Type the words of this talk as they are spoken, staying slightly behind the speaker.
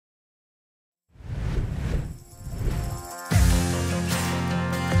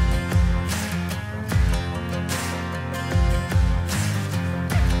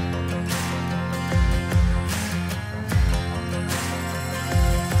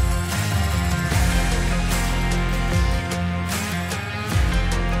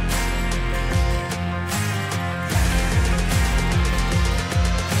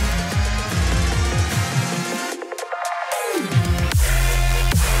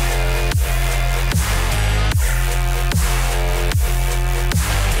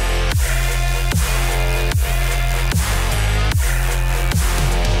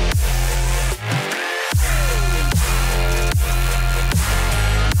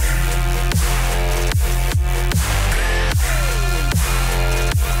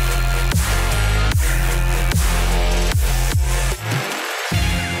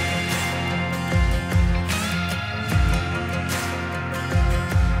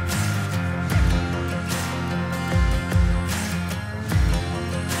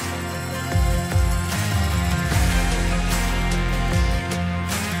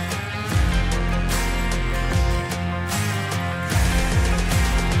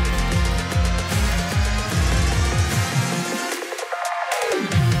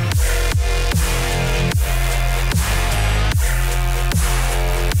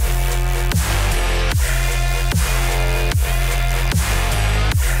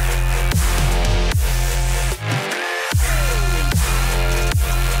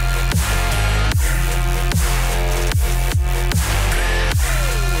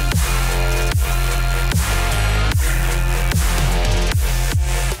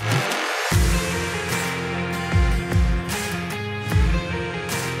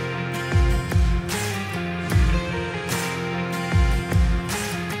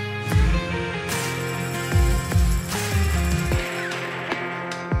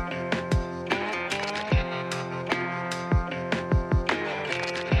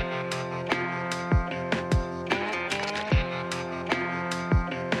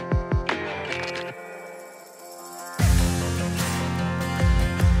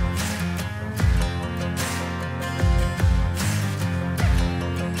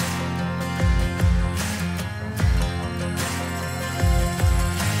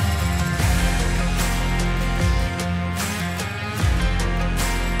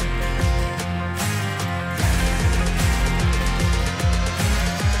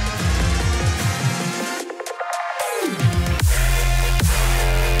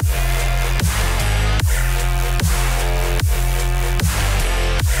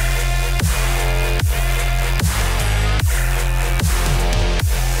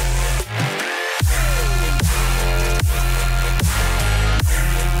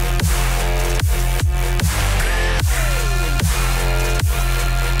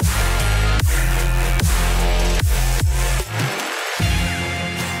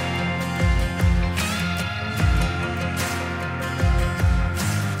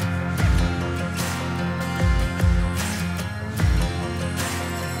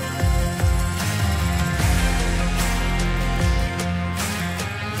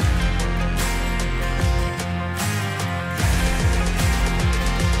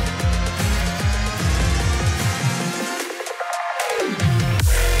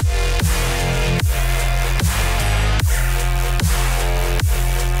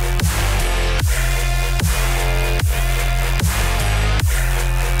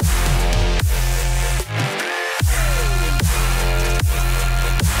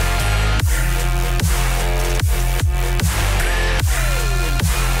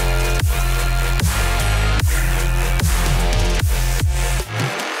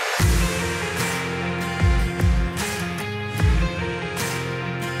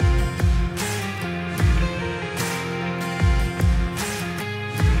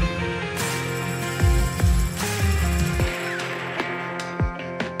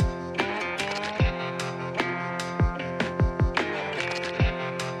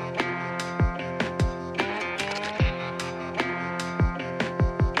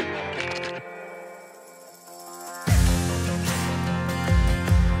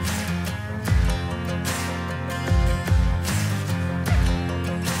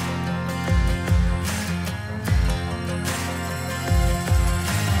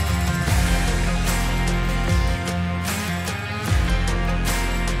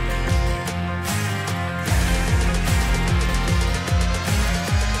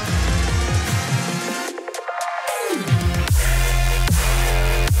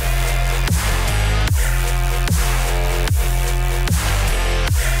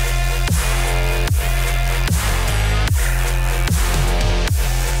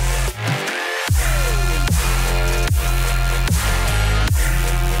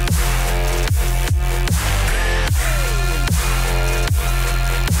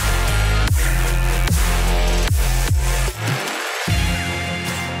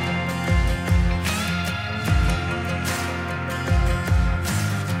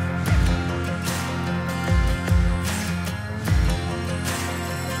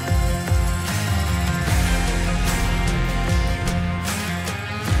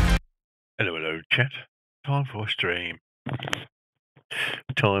Hello, hello, chat. Time for a stream.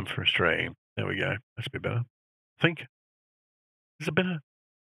 Time for a stream. There we go. That's a bit better. I think. Is it better?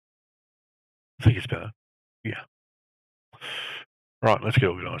 I think it's better. Yeah. Right, let's get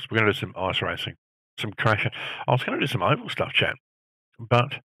organised. We're going to do some ice racing, some crashing. I was going to do some oval stuff, chat,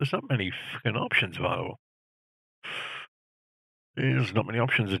 but there's not many fucking options available. There's not many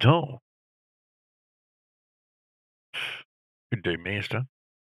options at all. Could do Master.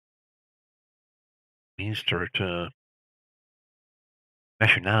 Master at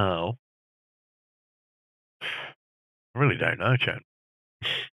National. I really don't know, chat.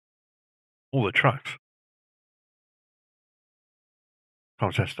 All the trucks.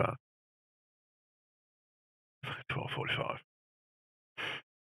 Time's that start? 12:45.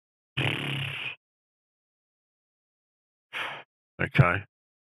 Okay.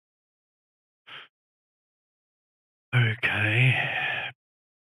 Okay.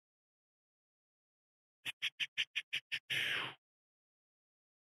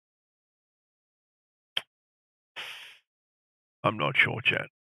 I'm not sure, chat.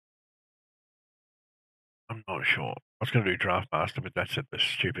 I'm not sure. I was going to do Draft Master, but that's at the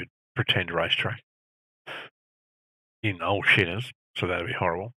stupid pretend racetrack in Old Shitters, so that'd be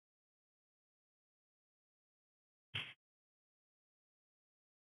horrible.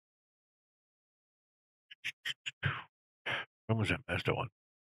 When was that Mazda one?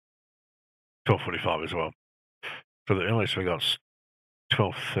 12:45 as well. So the earliest we got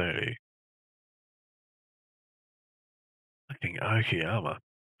 12:30. Fucking Okayama.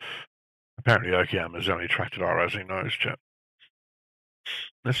 Apparently Okayama's only tracked at iRacing knows, chat.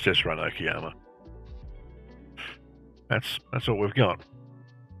 Let's just run Okayama. That's all we've got.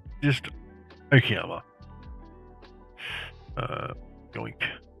 Just Okayama. Yoink.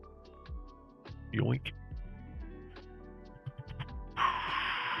 Yoink.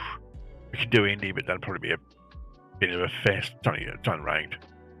 We could do Indy, but that'd probably be a bit of a fest. It's unranked.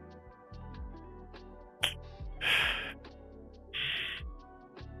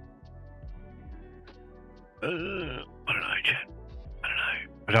 I don't know, chat. I don't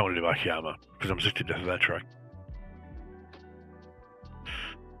know. I don't want to do Akiyama because I'm sick to death of that track.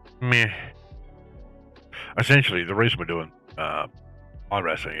 Meh. Essentially, the reason we're doing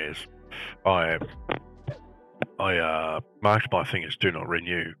iRacing is I marked my thing as do not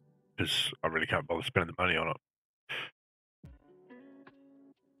renew because I really can't bother spending the money on it.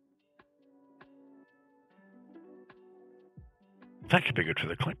 That could be good for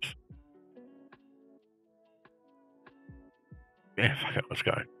the clips. Yeah, fuck it, let's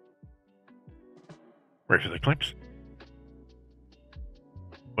go. Ready for the clips?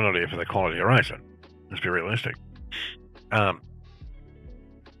 We're not here for the quality of racing. Let's be realistic. So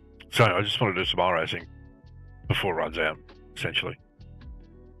I just want to do some iRacing before it runs out, essentially.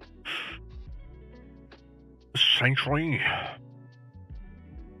 Essentially.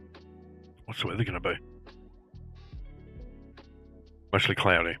 What's the weather going to be? Mostly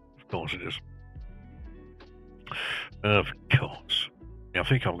cloudy. Of course it is. Of course. Now, I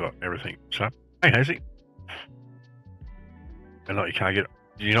think I've got everything set up. Hey, Hazy. And like you can't get...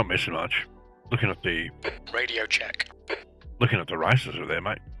 You're not missing much. Looking at the... Radio check. Looking at the races over there,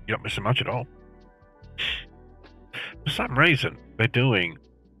 mate. You're not missing much at all. For some reason, they're doing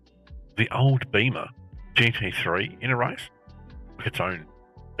the old Beamer GT3 in a race. Like its own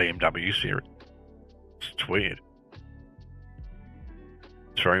BMW series. It's weird.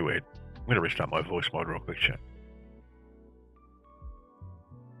 It's very weird. I'm going to restart my voice mode real quick, chat.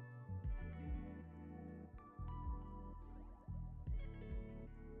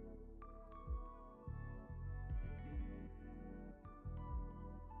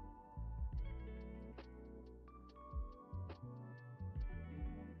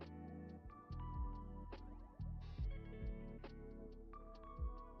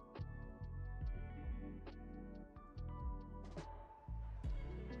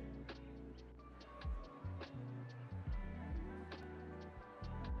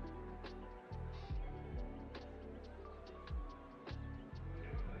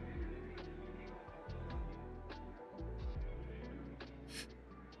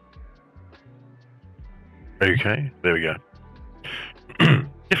 Okay, there we go.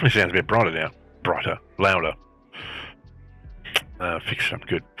 Definitely sounds a bit brighter now. Brighter, louder. Fix it up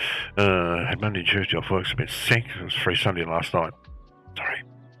good. Had Monday and Tuesday off work, so I've been sick. It was free Sunday and last night. Sorry.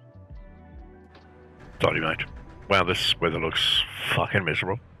 Sorry, mate. Wow, this weather looks fucking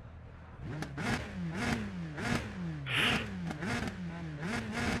miserable.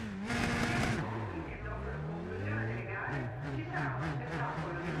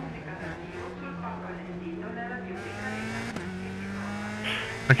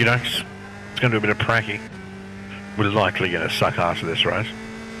 Thank you, Dax. going to do a bit of pracking. We're likely going to suck after this race.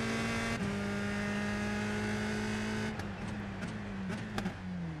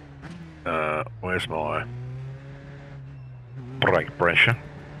 Where's my brake pressure?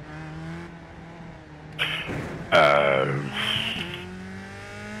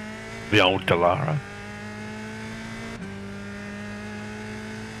 The old Dallara.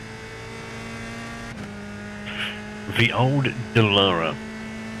 The old Dallara.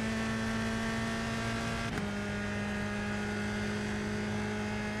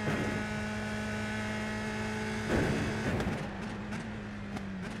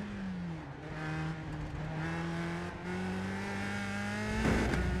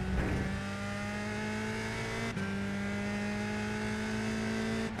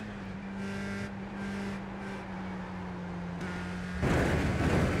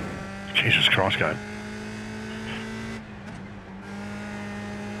 Jesus Christ, game.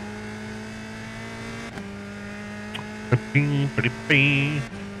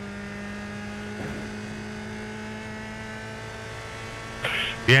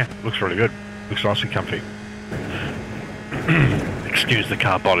 Yeah, looks really good. Looks nice and comfy. Excuse the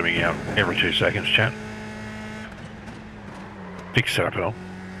car bottoming out every 2 seconds, chat. Fix setup and all.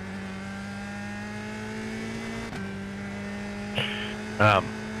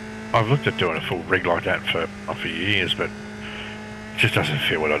 I've looked at doing a full rig like that for years, but it just doesn't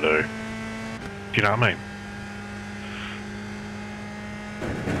fit what I do. Do you know what I mean?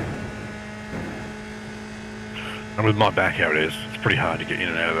 And with my back how it is, it's pretty hard to get in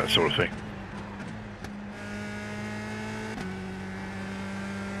and out of that sort of thing.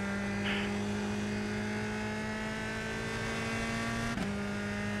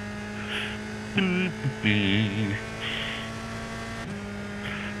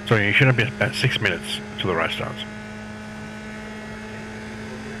 So you should have been about 6 minutes till the race starts.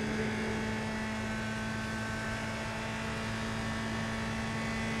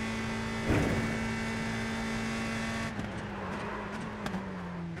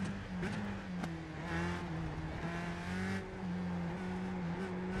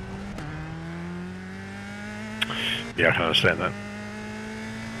 Yeah, I can understand that.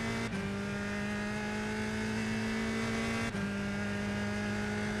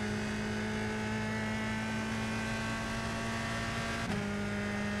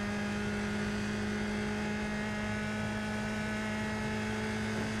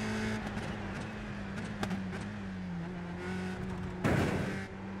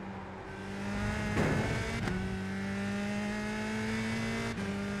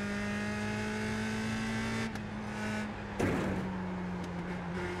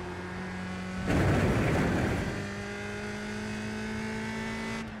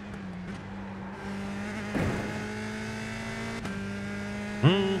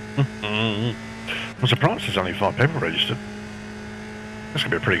 I'm surprised there's only 5 people registered. That's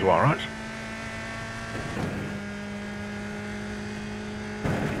going to be a pretty quiet race.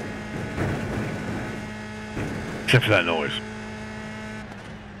 Except for that noise.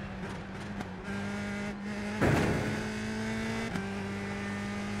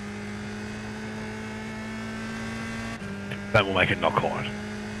 That will make it not quiet.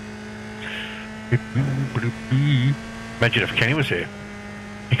 Imagine if Kenny was here.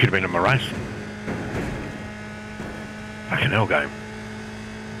 He could have been in my race. Fucking hell, game.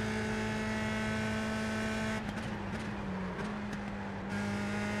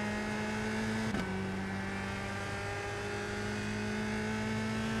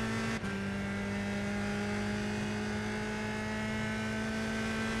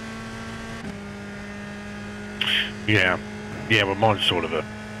 Yeah. Yeah, well, mine's sort of a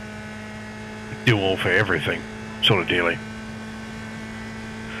do all for everything sort of dealie.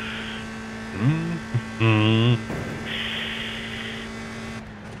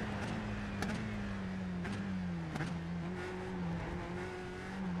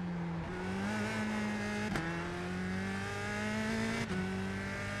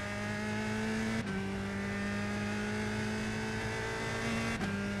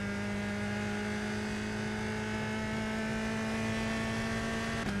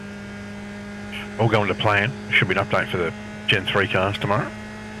 All going to plan. Should be an update for the Gen 3 cars tomorrow.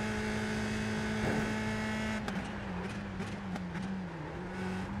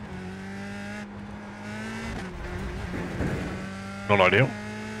 Not ideal.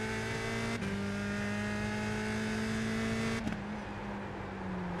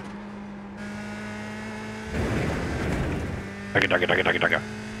 Dugga.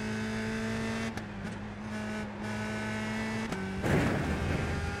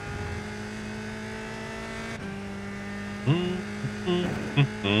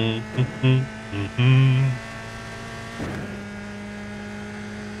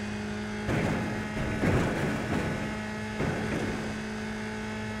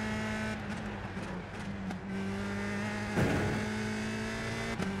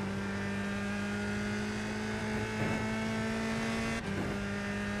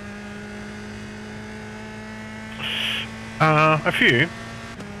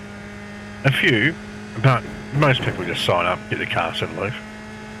 A few, but most people just sign up, get the car, and leave,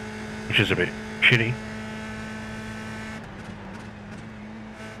 which is a bit shitty.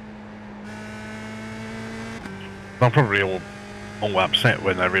 They're probably all upset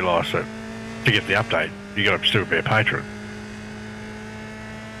when they realise that to get the update, you got to still be a patron.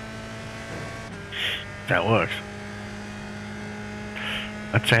 That's how it works.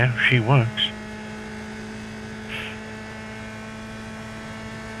 That's how she works.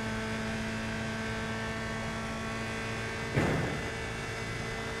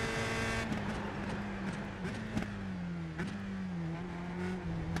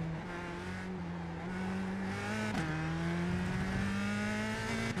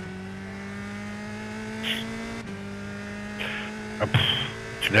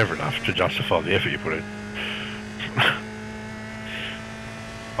 It's never enough to justify the effort you put in.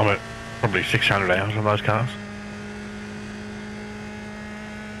 I'm at probably 600 hours on those cars.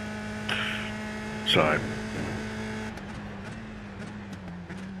 So,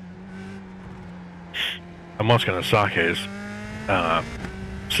 and what's going to suck is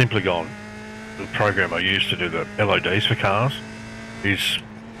Simply Gone, the program I use to do the LODs for cars, is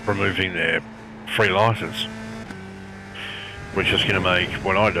removing their free license, which is going to make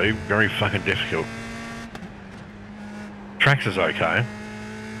what I do very fucking difficult. Tracks is okay,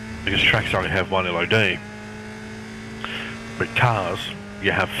 because tracks only have one LOD, but cars,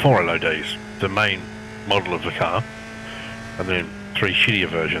 you have 4 LODs, the main model of the car, and then 3 shittier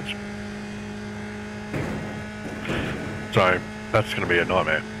versions. So that's going to be a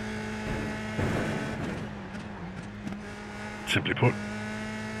nightmare, simply put.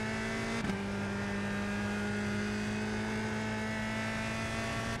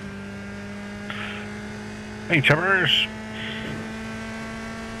 Hey, chummers.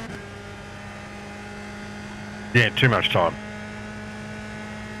 Yeah, too much time.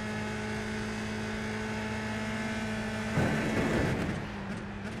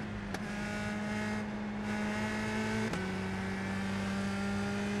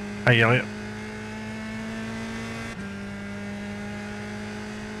 Hey, Elliot.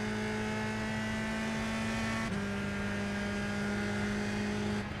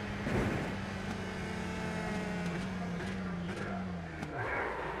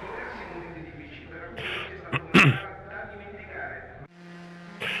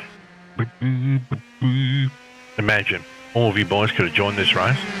 Imagine all of you boys could have joined this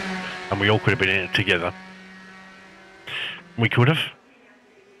race and we all could have been in it together. We could have.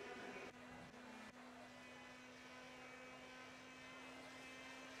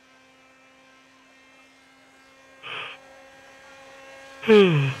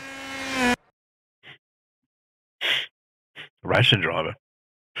 Racing driver.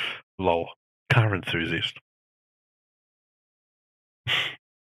 Lol. Car enthusiast.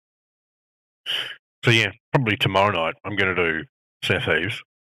 So yeah, probably tomorrow night I'm going to do Seth Eves,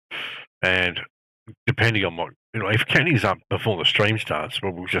 and depending on what, if Kenny's up before the stream starts,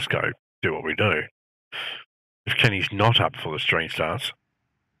 well, we'll just go do what we do. If Kenny's not up before the stream starts,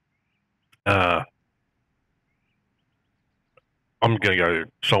 I'm going to go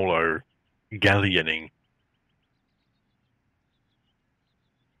solo galleoning.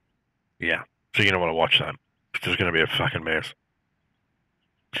 Yeah, so you're going to want to watch that. It's just going to be a fucking mess.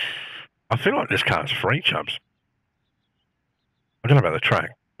 I feel like this car's free, chubs. I don't know about the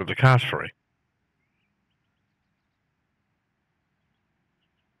track, but the car's free.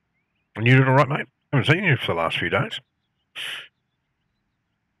 And you doing all right, mate? I haven't seen you for the last few days.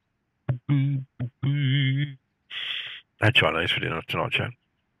 I had Chinese for dinner tonight, Chad.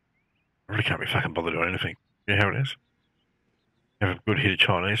 I really can't be fucking bothered doing anything. You know how it is? You have a good hit of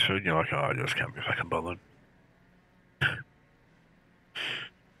Chinese food, and you're like, oh, I just can't be fucking bothered.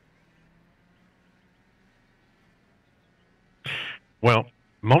 Well,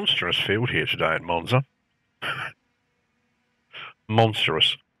 monstrous field here today at Monza.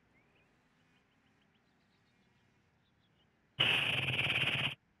 Monstrous.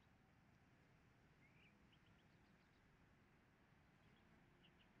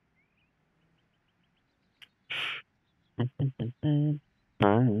 I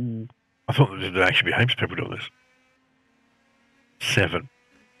thought there'd actually be heaps of people doing this.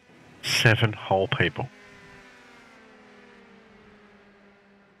 7 whole people.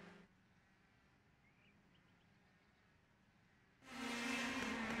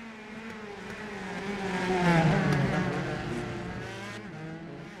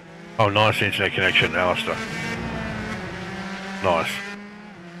 Oh, nice internet connection, Alistair. Nice.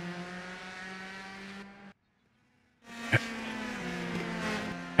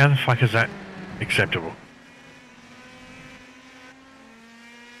 How the fuck is that acceptable?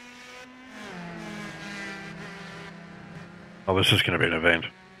 Oh, this is going to be an event.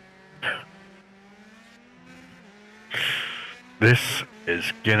 This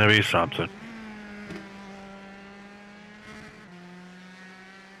is going to be something.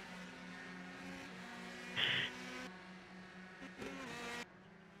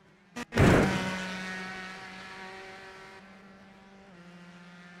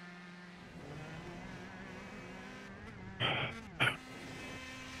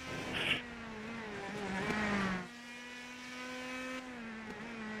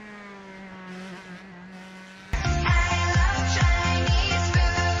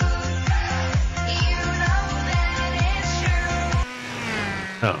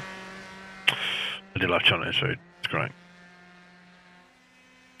 Oh, I do love Chinese food. It's great.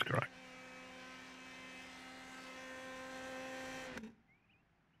 It's great.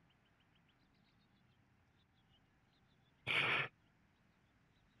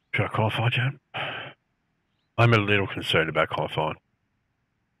 Should I qualify, Jan? I'm a little concerned about qualifying.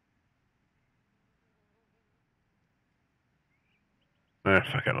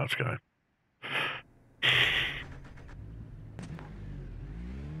 Fuck it, let's go.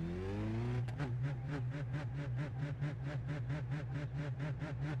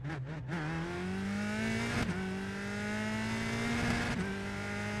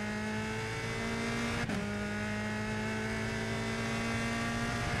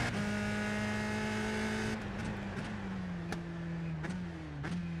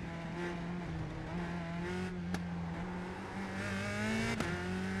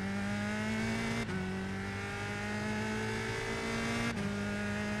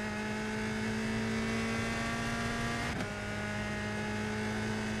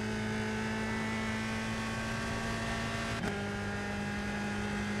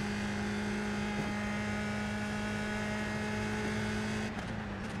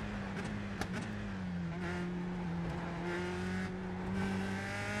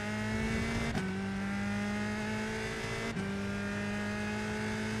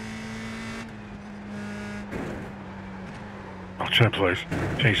 Oh, turn, please.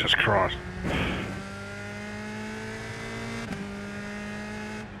 Jesus Christ.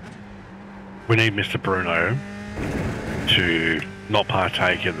 We need Mr. Bruno to not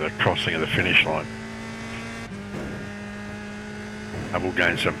partake in the crossing of the finish line. And we'll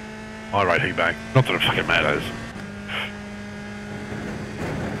gain some I-rating back. Not that it fucking matters.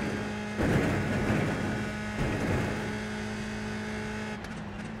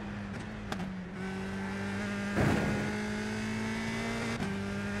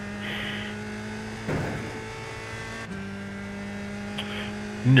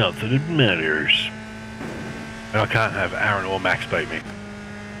 Not that it matters. And I can't have Aaron or Max beat me.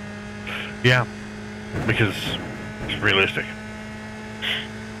 Yeah, because it's realistic.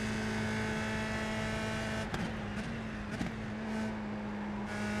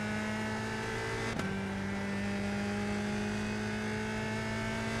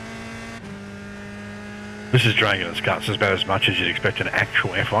 This is dragging its guts about as much as you'd expect an actual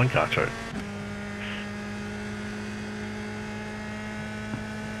F1 car to.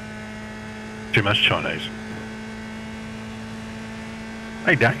 Too much Chinese.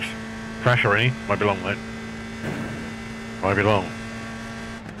 Hey Dax, crash already? Might be long, mate. Might be long.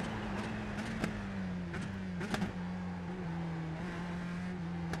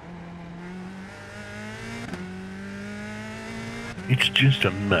 It's just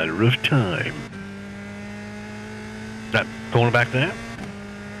a matter of time. That corner back there?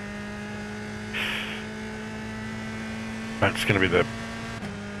 That's going to be the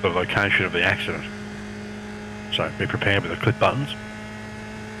location of the accident. So be prepared with the clip buttons.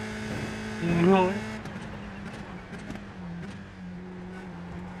 Right.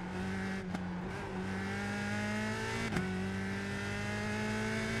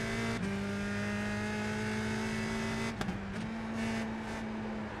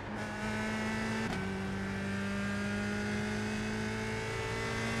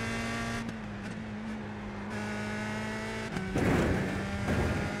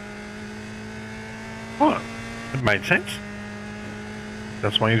 Oh, it made sense.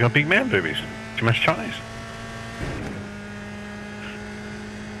 That's why you got big man boobies. Too much Chinese.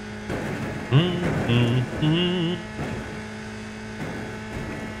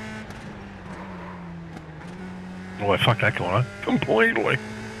 Oh, I fucked that corner completely.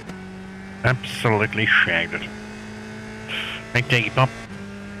 Absolutely shagged it. Hey, take it up.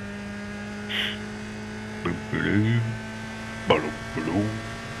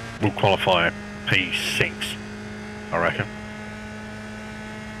 We'll qualify P6, I reckon.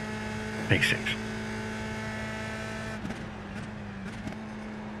 P6.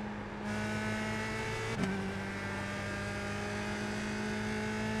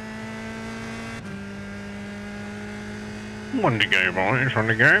 One to go, boys, one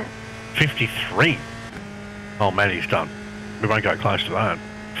to go. 53. Oh, man, he's done. We won't go close to that.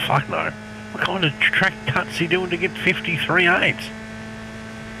 Fuck no. What kind of track cuts he doing to get 53.8?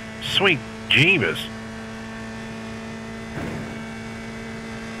 Sweet jeebus.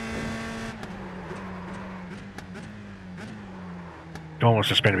 Guy wants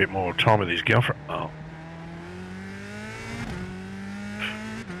to spend a bit more time with his girlfriend. Oh.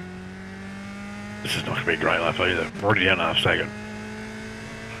 This is not going to be a great lap either. We're already down half second.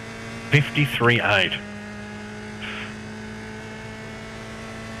 53.8.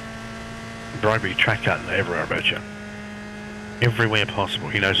 Broby track cutting everywhere, I bet you. Everywhere possible.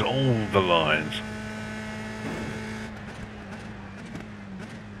 He knows all the lines.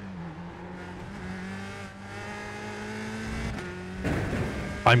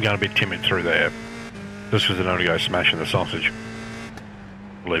 I'm going a bit timid through there. This was an only go smashing the sausage.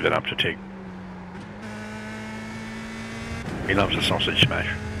 Leave it up to Tig. He loves a sausage smash.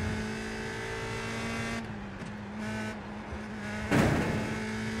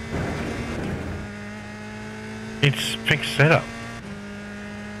 It's fixed setup.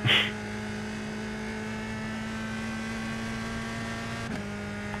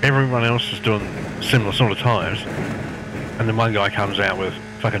 Everyone else is doing similar sort of times, and then one guy comes out with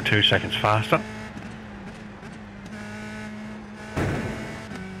fucking 2 seconds faster.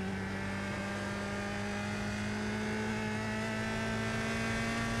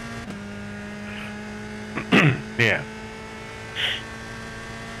 Yeah.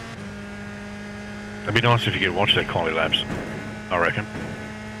 It'd be nice if you could watch their quality laps, I reckon.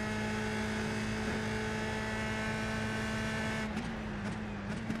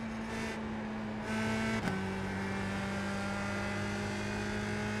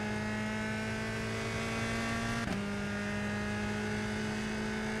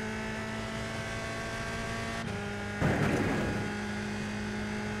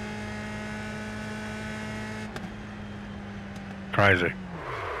 Crazy.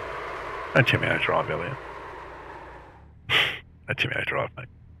 Don't tell me how to drive, Elliot. Don't tell me how to drive, mate.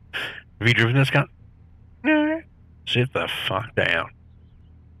 Have you driven this car? No. Sit the fuck down.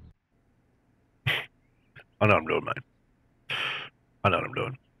 I know what I'm doing, mate. I know what I'm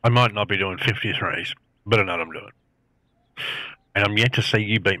doing. I might not be doing 53s, but I know what I'm doing. And I'm yet to see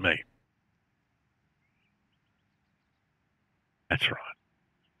you beat me. That's right.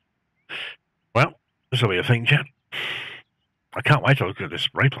 Well, this will be a thing, Jen. I can't wait to look at this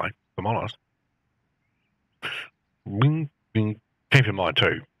replay, if I'm honest. Keep in mind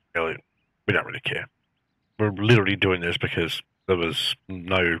too, Elliot, we don't really care. We're literally doing this because there was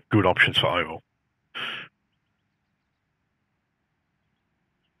no good options for oval.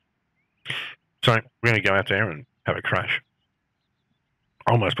 So we're going to go out there and have a crash.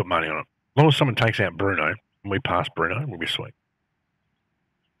 I almost put money on it. As long as someone takes out Bruno and we pass Bruno, we'll be sweet.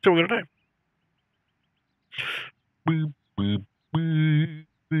 So we're going to do.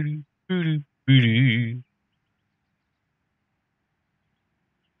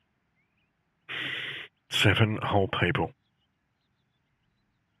 Seven whole people.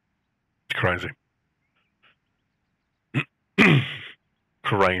 It's crazy.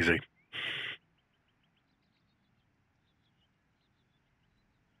 Crazy.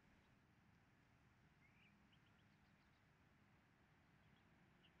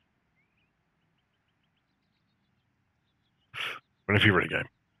 But if you're ready, game.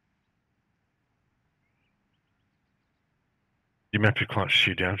 You map your clutch to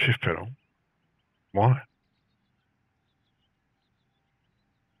your downshift pedal. Why?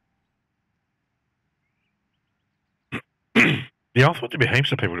 Yeah, I thought there'd be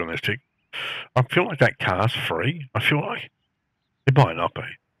heaps of people doing this, Tick. I feel like that car's free. I feel like it might not be.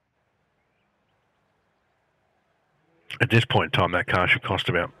 At this point in time, that car should cost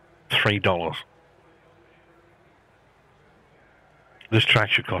about $3. This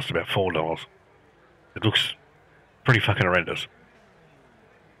track should cost about $4. It looks pretty fucking horrendous.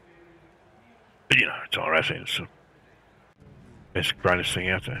 But you know, it's iRacing. It's the best, greatest thing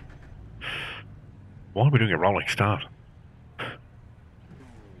out there. Why are we doing a rolling start?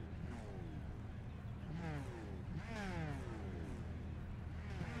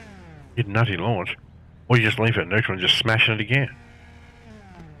 Get nutty launch. Or you just leave it neutral and just smash it again.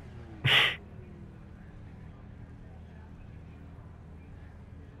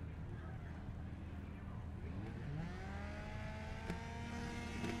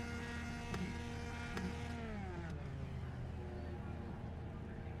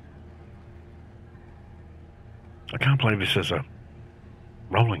 I can't believe this is a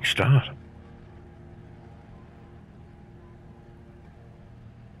rolling start.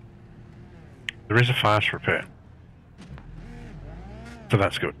 There is a fast repair. So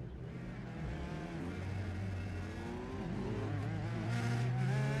that's good.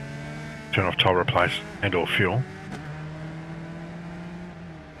 Turn off toll replace and or fuel.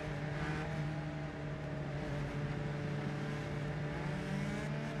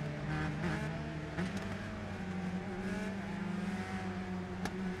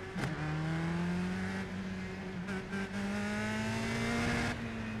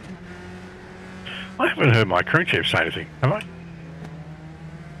 I haven't heard my crew chief say anything, have I?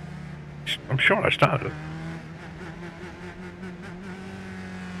 I'm sure I started it.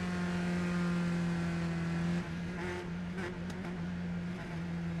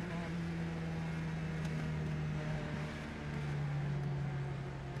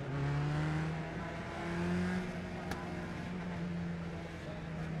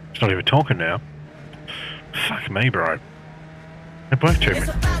 It's not even talking now. Fuck me, bro. They're both too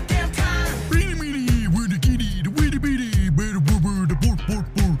many.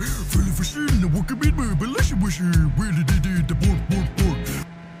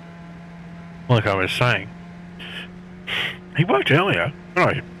 Like I was saying, he worked earlier when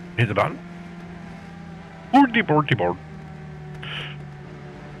I hit the button. Boardy boardy board.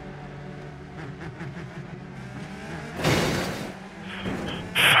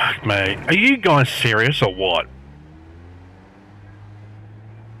 Fuck me. Are you guys serious or what?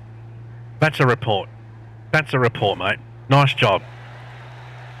 That's a report. That's a report, mate. Nice job.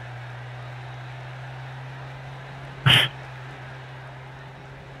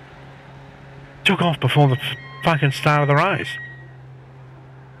 Took off before the fucking start of the race.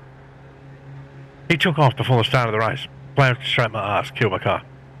 He took off before the start of the race. Ploughed straight my ass, killed my car.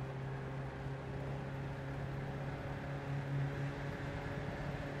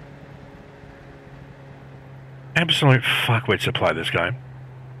 Absolute fuckwits to play this game.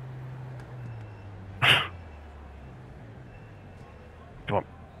 Come on.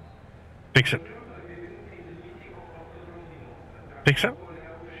 Fix it. Fix it?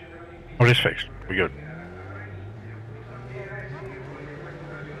 Oh, it is fixed. We're good.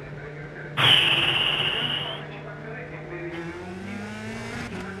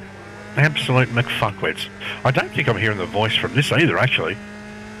 Absolute McFuckwits. I don't think I'm hearing the voice from this either, actually.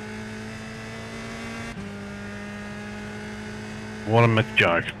 What a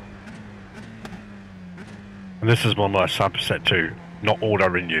McJoke. And this is one of my subset too. Not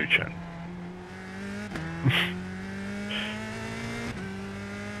auto-renew, chat.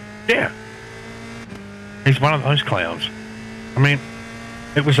 Yeah. He's one of those clowns. I mean,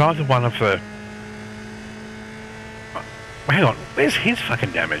 it was either one of the... Hang on, where's his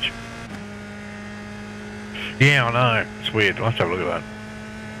fucking damage? Yeah, I know. It's weird. I'll have to have a look at that.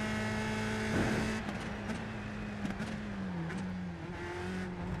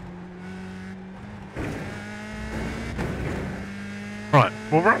 Right,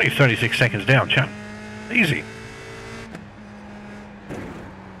 well we're only 36 seconds down, chap. Easy.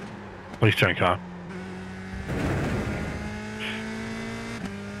 Please turn car.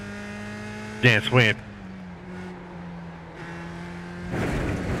 Yeah, it's weird.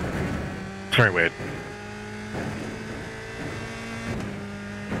 It's very weird.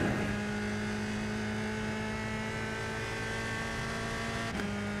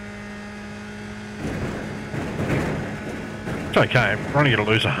 It's okay, we're only going to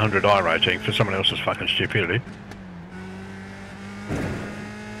lose 100 Icrashing for someone else's fucking stupidity.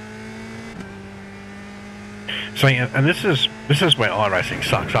 So, and this is where Icrashing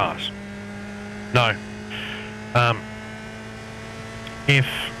sucks ass. No.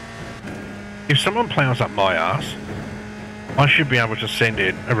 If someone plows up my ass, I should be able to send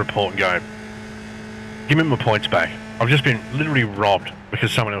in a report and go, give me my points back. I've just been literally robbed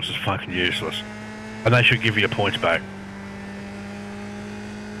because someone else is fucking useless. And they should give you your points back.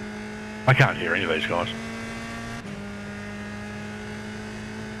 I can't hear any of these guys.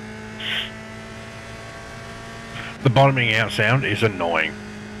 The bottoming out sound is annoying.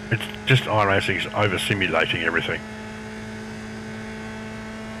 It's just Icrashing's over-simulating everything.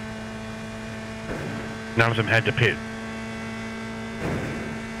 None of them had to pit.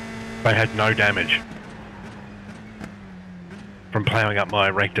 They had no damage from ploughing up my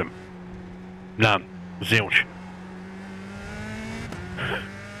rectum. None. Zilch.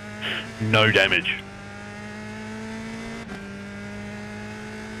 No damage.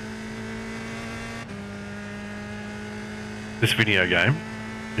 This video game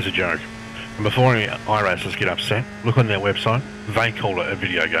is a joke. And before any iRacers get upset, look on their website. They call it a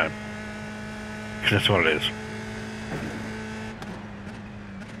video game. Because that's what it is.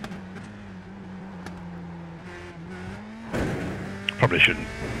 probably shouldn't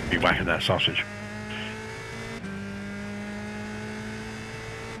be whacking that sausage.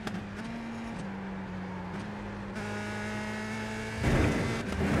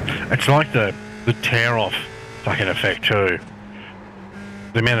 It's like the tear off fucking effect too.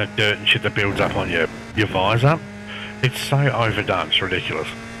 The amount of dirt and shit that builds up on your visor, it's so overdone, it's ridiculous.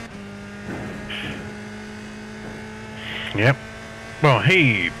 Yep. Well,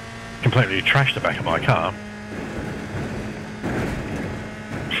 he completely trashed the back of my car.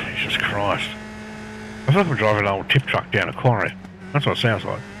 Jesus Christ. I feel like I'm driving an old tip truck down a quarry. That's what it sounds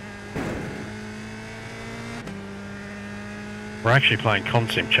like. We're actually playing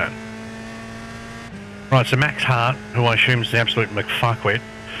Consim Chat. Right, so Max Hart, who I assume is the absolute McFuckwit,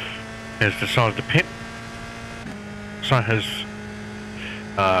 has decided to pit. So has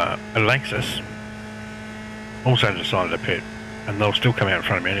Alexis also decided to pit. And they'll still come out in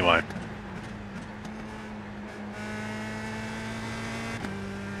front of me anyway.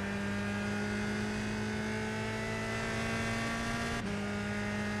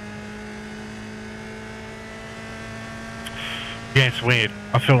 Yeah, it's weird.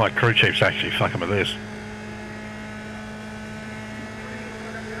 I feel like crew chief's actually fucking with this.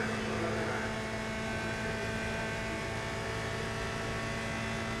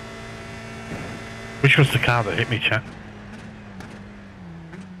 Which was the car that hit me, chat?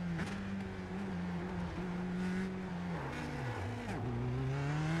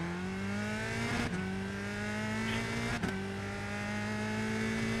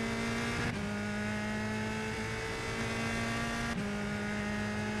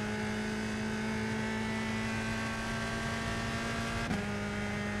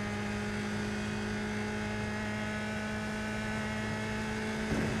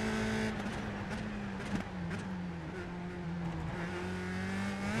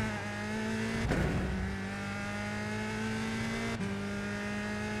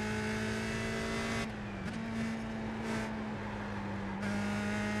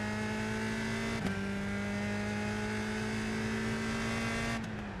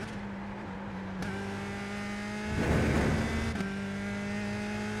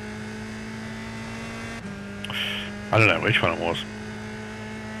 I don't know which one it was.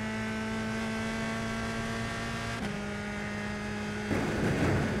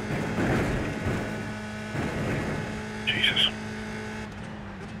 Jesus.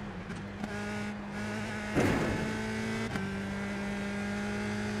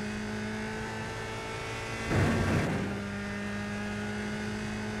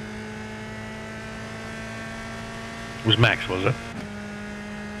 It was Max, was it?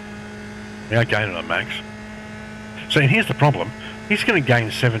 Yeah, I gained it on Max. So here's the problem. He's going to gain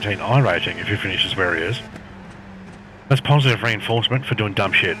 17 Icrashing if he finishes where he is. That's positive reinforcement for doing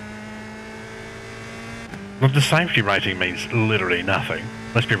dumb shit. Look, the safety rating means literally nothing.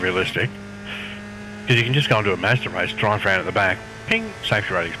 Let's be realistic. Because you can just go into a Mazda race, drive around at the back, ping,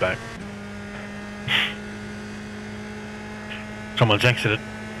 safety rating's back. Someone's exited.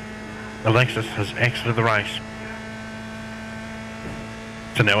 Alexis has exited the race.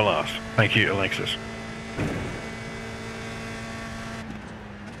 So now we're last. Thank you, Alexis.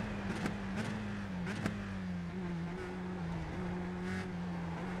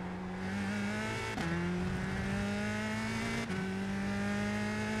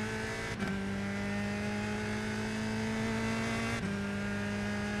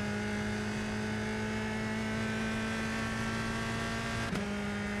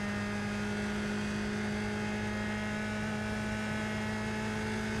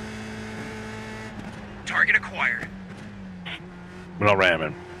 Target acquired. We're not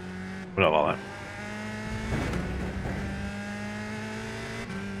ramming. We're not like that.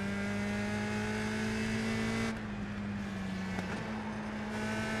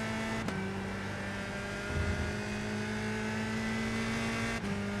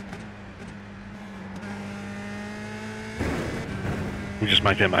 We just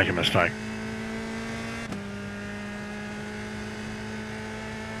make them make a mistake.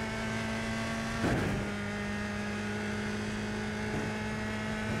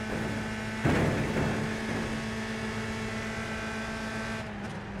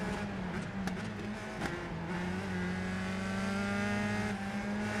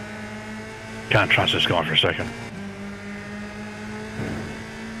 Can't trust this guy for a second.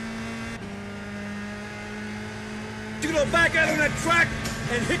 You go back out on that track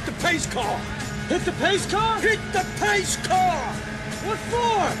and hit the pace car. Hit the pace car? Hit the pace car! What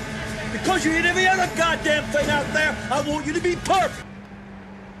for? Because you hit every other goddamn thing out there, I want you to be perfect.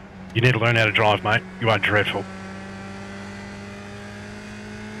 You need to learn how to drive, mate. You are dreadful.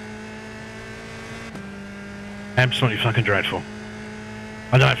 Absolutely fucking dreadful.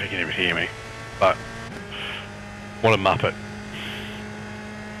 I don't know if you can even hear me, but what a muppet.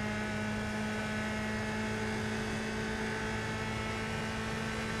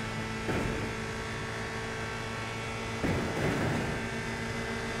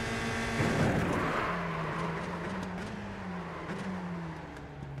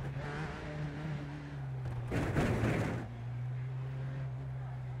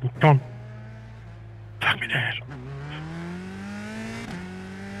 Come on. Fuck me, Dad.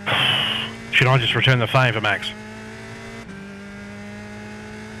 Should I just return the favour, Max?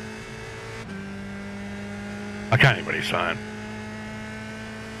 I can't hear what he's saying.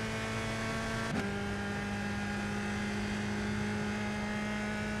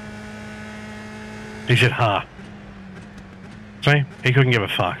 He said, ha. See? He couldn't give a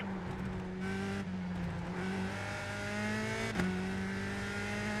fuck.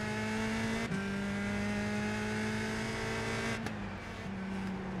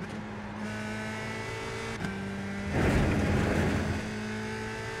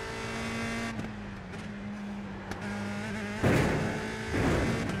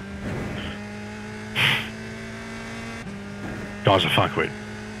 Guy's a fuckwit.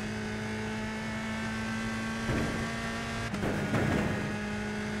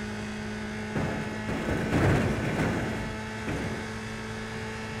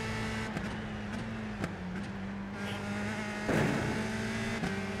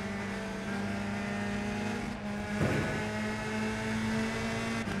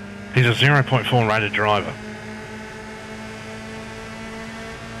 He's a 0.4 rated driver.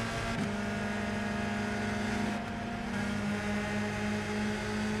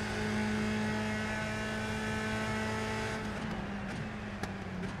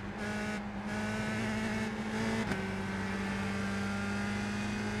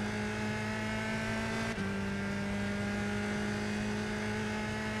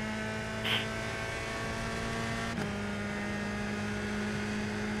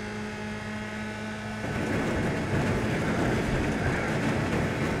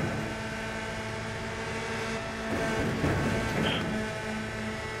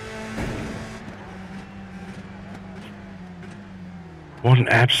 What an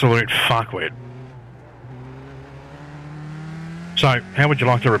absolute fuckwit. So, how would you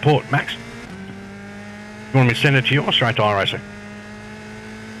like to report, Max? You want me to send it to you or straight to Icrashing?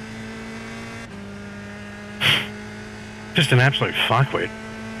 Just an absolute fuckwit.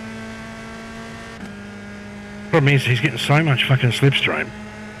 Problem is, he's getting so much fucking slipstream.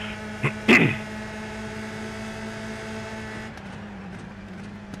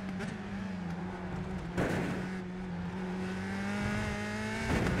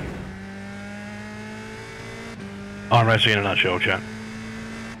 Icrashing in a nutshell, chat.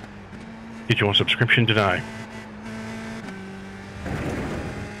 Get your subscription today.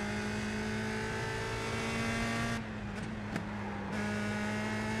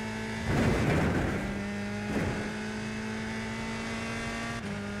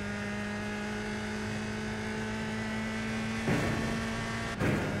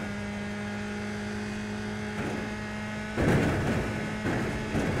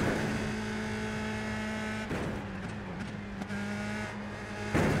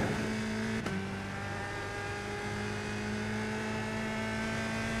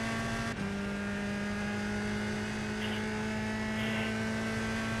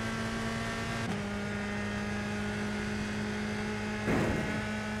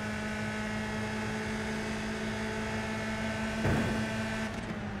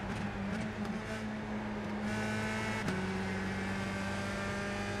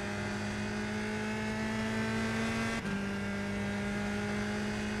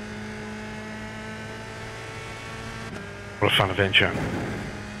 What a fun adventure.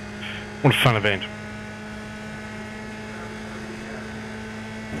 What a fun event.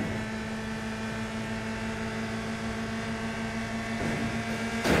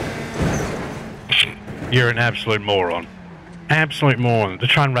 You're an absolute moron. Absolute moron. The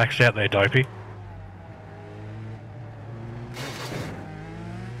train rack's out there, dopey.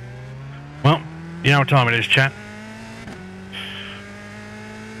 Well, you know what time it is, chat.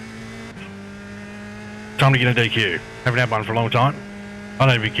 Time to get a DQ. Haven't had one for a long time. I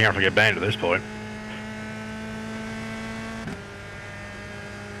don't even care if I get banned at this point.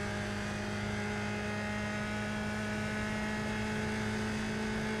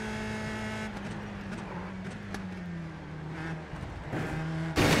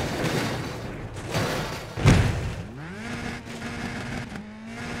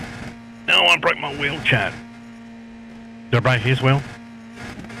 No one broke my wheel, chat. Did I break his wheel?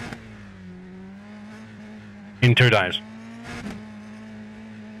 In 2 days.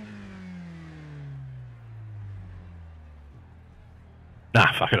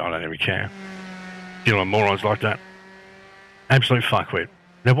 Nah, fuck it, I don't even care. Dealing with morons like that. Absolute fuckwit.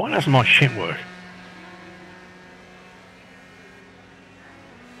 Now, why doesn't my shit work?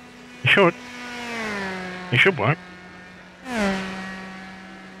 It should. It should work.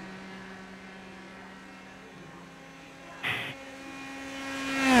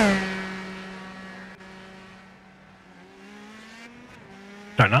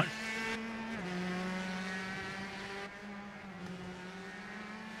 Don't know.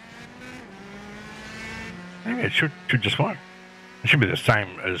 Maybe it should just work. It should be the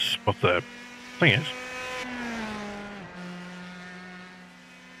same as what the thing is.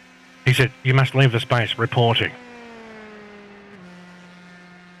 He said, you must leave the space reporting.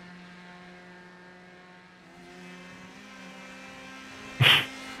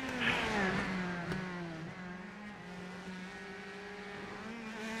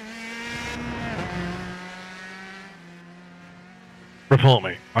 Report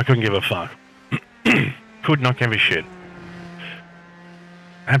me. I couldn't give a fuck. Could not give a shit.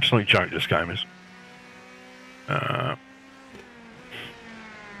 Absolute joke this game is.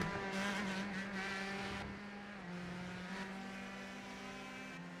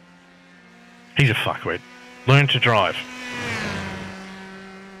 He's a fuckwit. Learn to drive.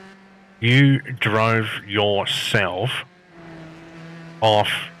 You drove yourself off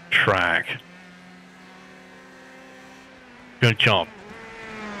track. Good job.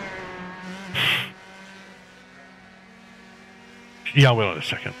 Yeah, I will in a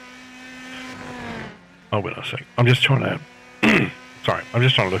second. I will in a second. I'm just trying to... Sorry, I'm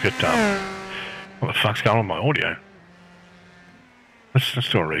just trying to look at what the fuck's going on with my audio. Let's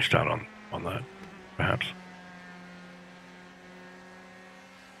do a restart on that, perhaps.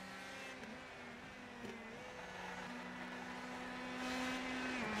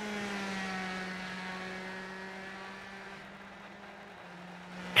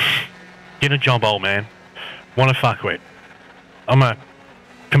 Get a job, old man. What a fuckwit. I'm a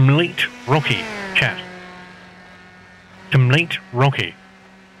complete rookie, chat. Complete rookie.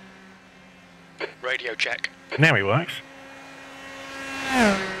 Radio check. Now he works.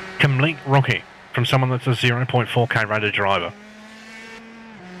 Complete rookie from someone that's a 0.4k rated driver.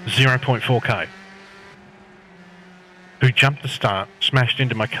 0.4k. Who jumped the start, smashed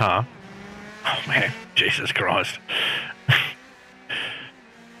into my car. Oh man, Jesus Christ.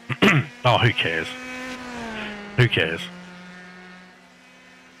 Oh, who cares? Who cares?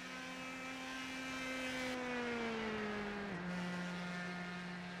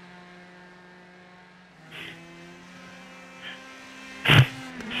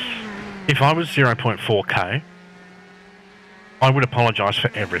 If I was 0.4k, I would apologise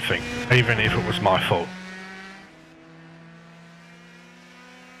for everything, even if it was my fault.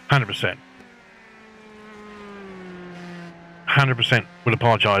 100%. 100% would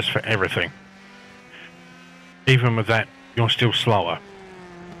apologise for everything. Even with that, you're still slower.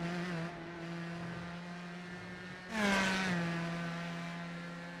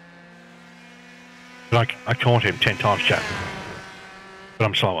 Like, I caught him 10 times, chat. But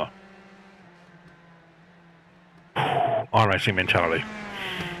I'm slower. iRacing mentality.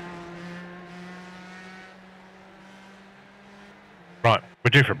 Right, we're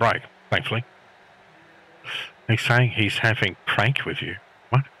due for a break, thankfully. He's saying he's having prank with you.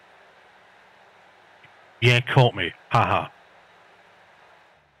 What? Yeah, caught me. Haha.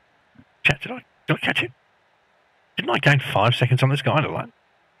 Chat, did I catch it? Didn't I gain 5 seconds on this guy to that?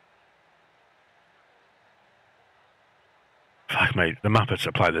 Fuck me, the Muppets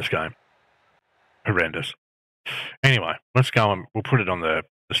that play this game. Horrendous. Anyway, let's go and we'll put it on the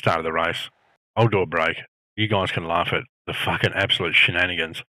start of the race. I'll do a break. You guys can laugh at the fucking absolute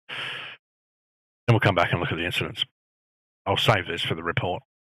shenanigans. Then we'll come back and look at the incidents. I'll save this for the report.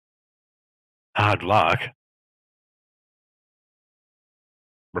 Hard luck.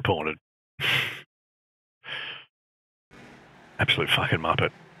 Reported. Absolute fucking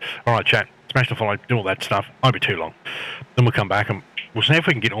Muppet. Alright, chat. Smash the follow, do all that stuff. Won't be too long. Then we'll come back and we'll see if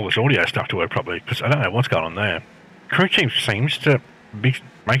we can get all this audio stuff to work properly, because I don't know what's going on there. Crew chief seems to be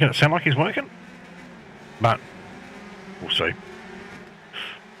making it sound like he's working, but we'll see.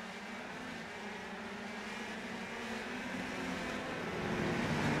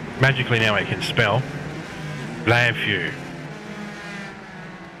 Magically now he can spell Laview.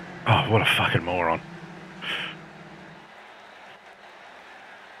 Oh, what a fucking moron.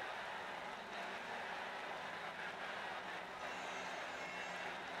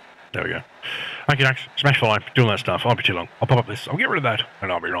 There we go. Okay, next. Smash follow, doing that stuff. I'll be too long. I'll pop up this. I'll get rid of that,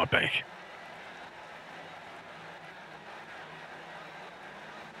 and I'll be right back.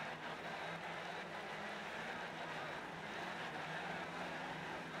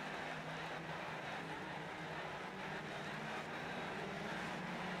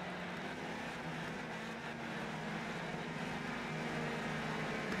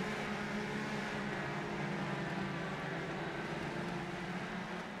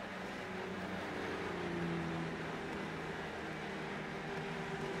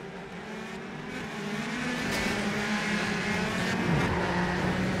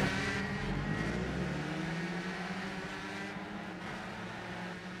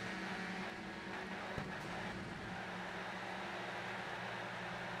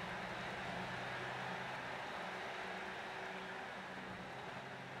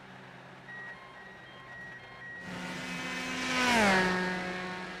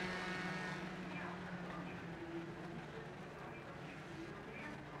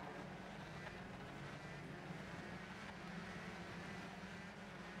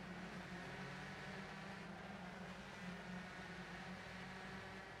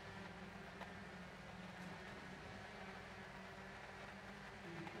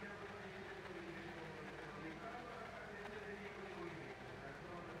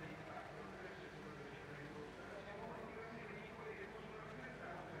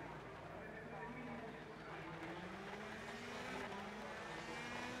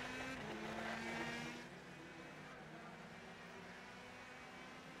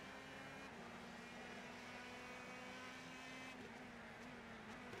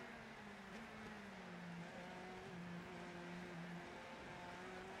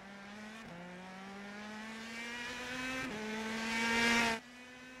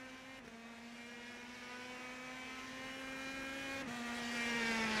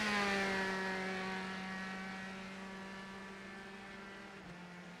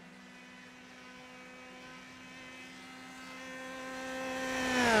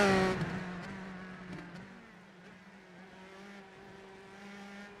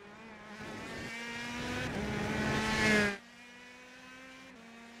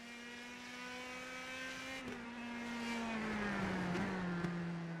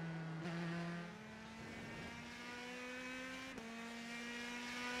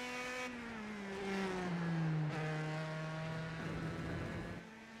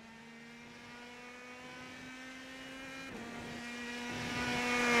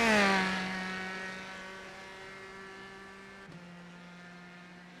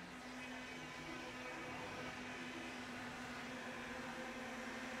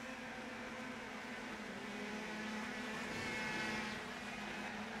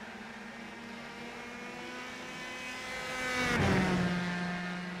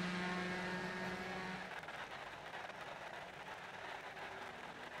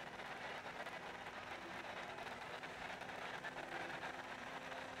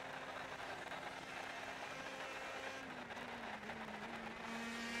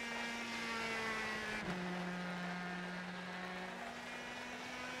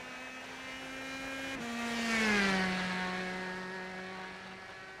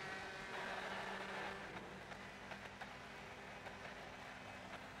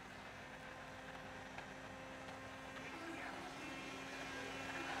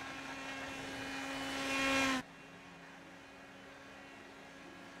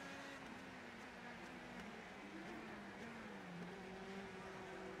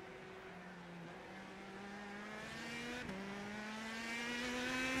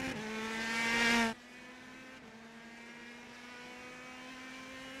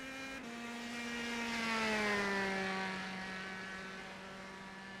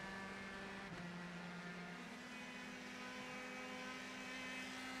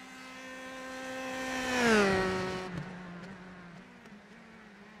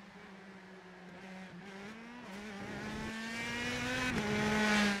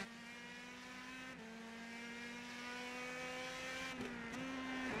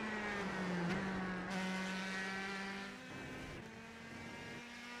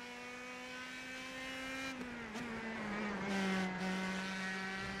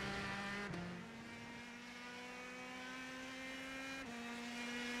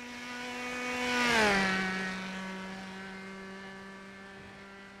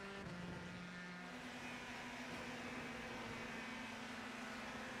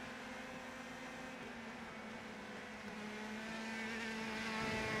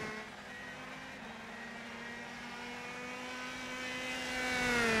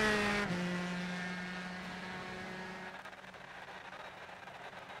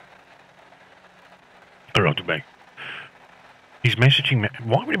 wrong to me. He's messaging me.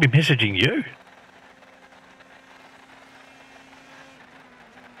 Why would he be messaging you?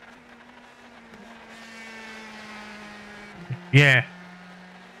 Yeah.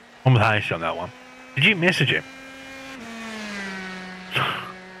 I'm with Hayes on that one. Did you message him?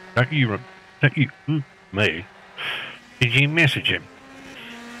 Don't you, me. Did you message him?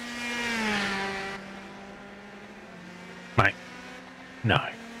 Mate, no.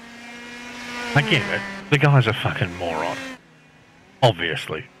 I get it. The guy's a fucking moron.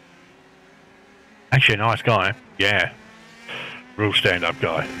 Obviously. Actually, a nice guy. Yeah. Real stand-up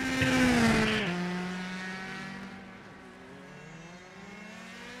guy.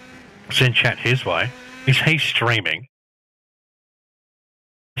 Send chat his way. Is he streaming?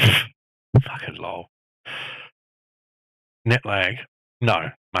 Fucking lol. Net lag? No,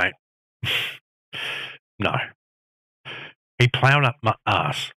 mate. No. He ploughed up my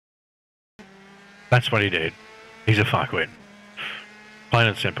ass. That's what he did. He's a fuckwit. Plain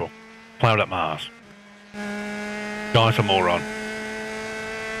and simple. Ploughed up my ass. Guy's a moron.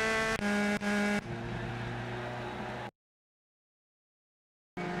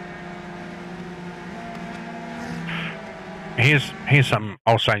 Here's something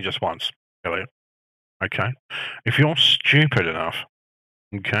I'll say just once, Elliot. Okay? If you're stupid enough,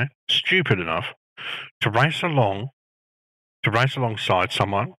 okay, to race alongside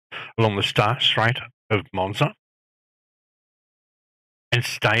someone along the start straight of Monza and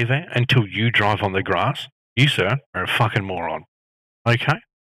stay there until you drive on the grass, you, sir, are a fucking moron. Okay?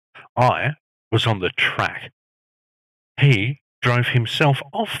 I was on the track. He drove himself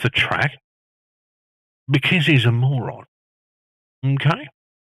off the track because he's a moron. Okay?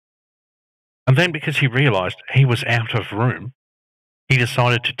 And then because he realised he was out of room, he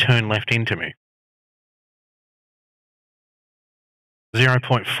decided to turn left into me.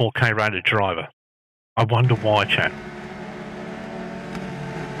 0.4k rated driver. I wonder why, chat.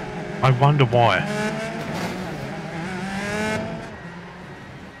 I wonder why.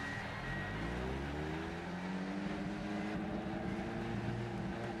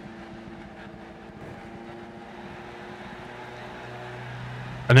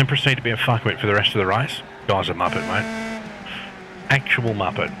 And then proceed to be a fuckwit for the rest of the race. Guy's a muppet, mate. Actual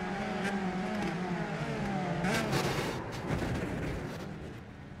muppet.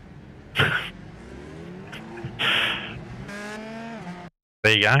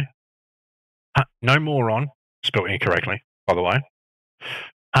 There you go. No moron. Spelled incorrectly, by the way.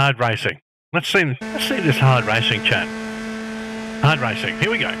 Hard racing. Let's see this hard racing chat. Hard racing.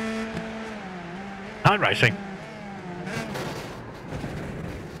 Here we go. Hard racing.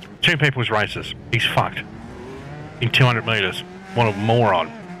 Two people's races. He's fucked. In 200 metres. What a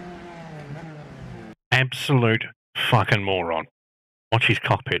moron. Absolute fucking moron. Watch his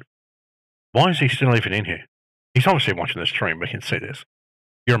cockpit. Why is he still even in here? He's obviously watching the stream. We can see this.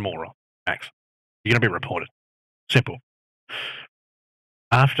 You're a moron, Max. You're going to be reported. Simple.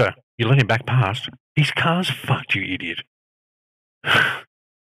 After you let him back past, his car's fucked, you idiot.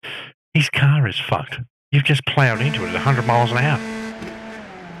 His car is fucked. You've just ploughed into it at 100 miles an hour.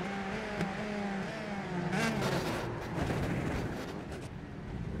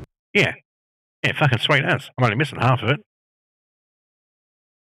 Yeah. Yeah, fucking sweet ass. I'm only missing half of it.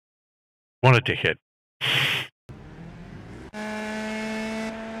 What a dickhead.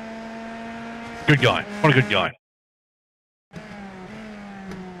 Good guy. What a good guy.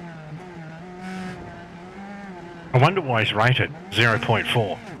 I wonder why he's rated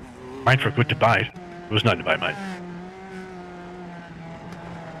 0.4. Made for a good debate. There was no debate, mate.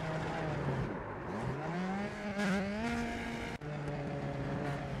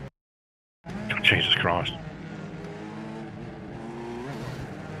 Oh, Jesus Christ.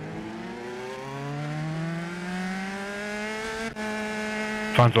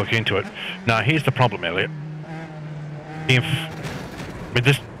 Fun to look into it. No, here's the problem, Elliot. If with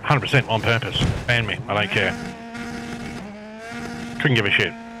this 100% on purpose, ban me. I don't care. Couldn't give a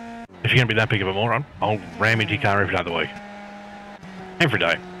shit. If you're going to be that big of a moron, I'll ram into your car every other week. Every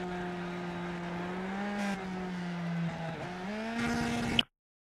day.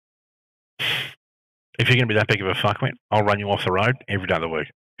 If you're going to be that big of a fuckwit, I'll run you off the road every other week.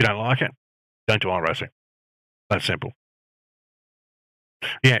 If you don't like it, don't do iRacing. That's simple.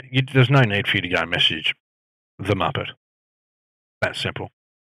 Yeah, there's no need for you to go and message the Muppet. That's simple.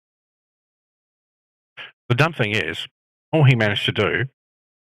 The dumb thing is, all he managed to do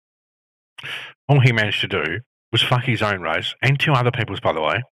was fuck his own race, and two other people's, by the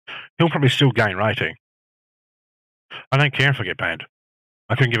way. He'll probably still gain rating. I don't care if I get banned.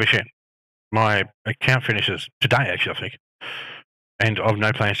 I couldn't give a shit. My account finishes today, actually, I think. And I've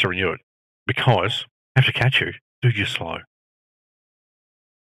no plans to renew it. Because have to catch you. Dude, you're slow.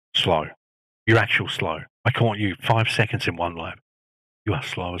 Slow. You're actual slow. I caught you 5 seconds in one lap. You are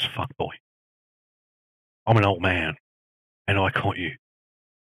slow as fuck, boy. I'm an old man, and I caught you.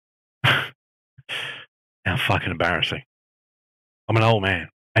 How fucking embarrassing. I'm an old man,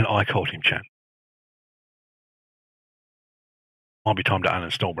 and I caught him, chat. Might be time to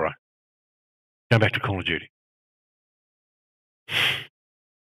uninstall, bro. Go back to Call of Duty.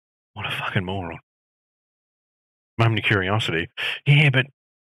 What a fucking moron. Moment of curiosity. Yeah, but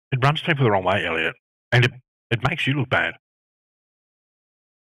it rubs people the wrong way, Elliot. And it makes you look bad.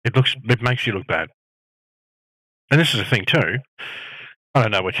 It makes you look bad. And this is the thing too. I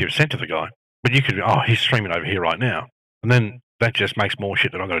don't know what you've said to the guy, but you could, he's streaming over here right now. And then that just makes more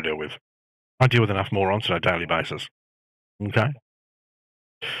shit that I've got to deal with. I deal with enough morons on a daily basis. Okay?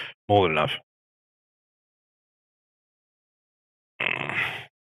 More than enough.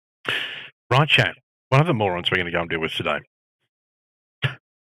 Right, chat. One of the morons we're going to go and deal with today.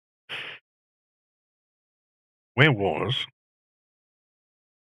 Where was...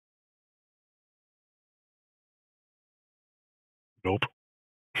 Nope.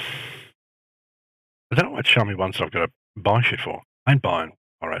 I don't know what show me ones that I've got to buy shit for. I ain't buying,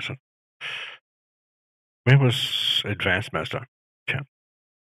 I reckon. Where was Advanced Master? Chat.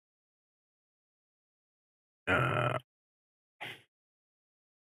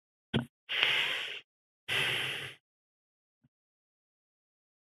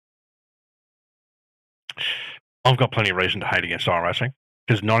 I've got plenty of reason to hate against iRacing,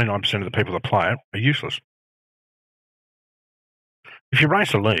 because 99% of the people that play it are useless. If you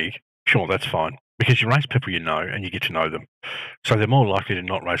race a league, sure, that's fine, because you race people you know and you get to know them. So they're more likely to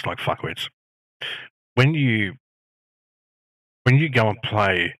not race like fuckwits. When you go and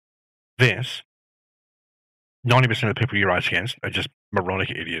play this, 90% of the people you race against are just moronic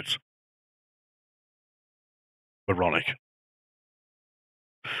idiots. Moronic.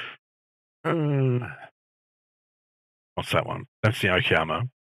 What's that one? That's the Okayama.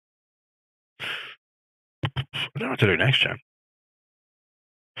 I don't know what to do next, Jam.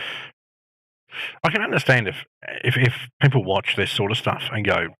 I can understand if people watch this sort of stuff and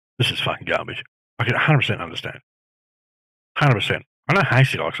go, this is fucking garbage. I can 100% understand. 100%. I know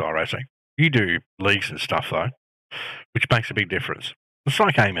Hasty likes iRacing. You do leagues and stuff, though, which makes a big difference. It's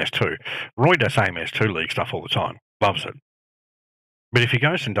like AMS2. Roy does AMS2 league stuff all the time. Loves it. But if he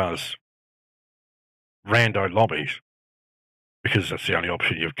goes and does rando lobbies, because that's the only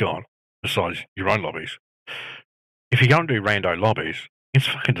option you've got, besides your own lobbies, if you go and do rando lobbies, it's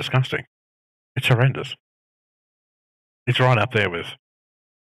fucking disgusting. It's horrendous. It's right up there with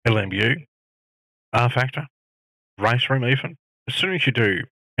LMU, R Factor, Race Room even. As soon as you do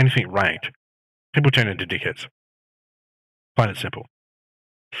anything ranked, people turn into dickheads. Plain and simple.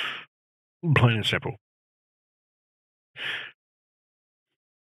 Plain and simple.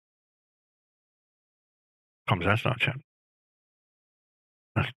 Comes that start, chat.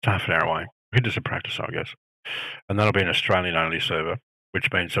 That's half an hour away. We could do some practice, I guess. And that'll be an Australian-only server, which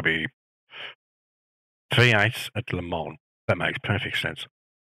means there'll be V8s at Le Mans. That makes perfect sense.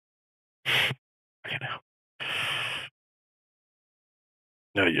 Okay, now.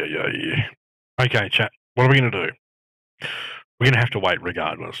 Yeah. Okay, chat. What are we going to do? We're going to have to wait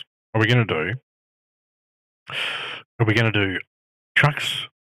regardless. Are we going to do trucks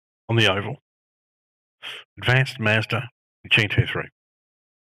on the oval, Advanced Mazda, GT3?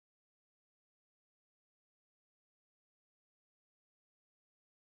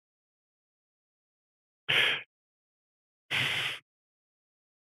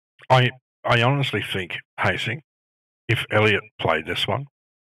 I honestly think, Hastings, if Elliot played this one,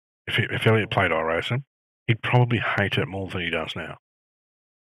 if Elliot played iRacing, he'd probably hate it more than he does now.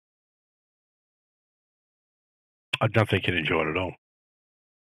 I don't think he'd enjoy it at all.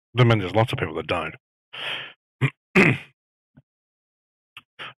 I mean, there's lots of people that don't. The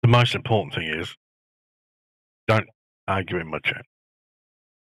most important thing is, don't argue in my chat.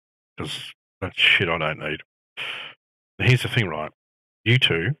 Because that's shit I don't need. Here's the thing, right? You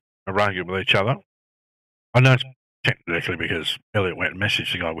two are arguing with each other. I know it's technically because Elliot went and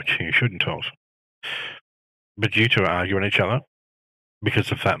messaged the guy, which he shouldn't have. But you two are arguing each other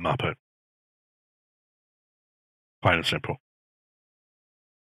because of that Muppet. Plain and simple.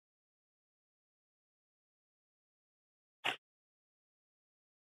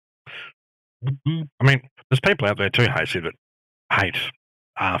 I mean, there's people out there too, Hasty, that hate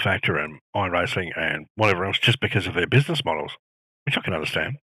R Factor and iRacing and whatever else just because of their business models, which I can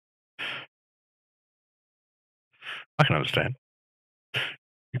understand. I can understand.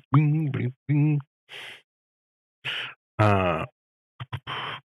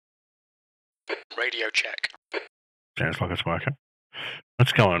 Radio check. Sounds like it's working.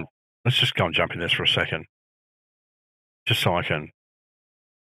 Let's just go and jump in this for a second. Just so I can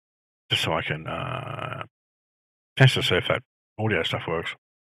test to see if that audio stuff works.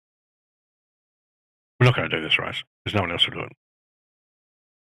 We're not going to do this race. There's no one else to do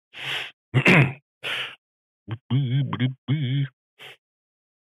it.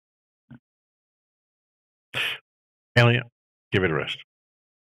 Elliot, give it a rest.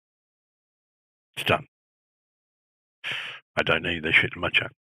 It's done. I don't need this shit in my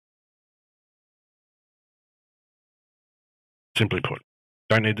chat. Simply put,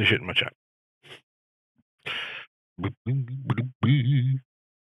 don't need this shit in my chat. But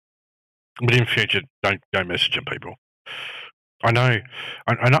in future, don't message them, people. I know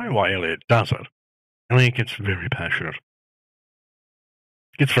why Elliot does it. Elliot gets very passionate.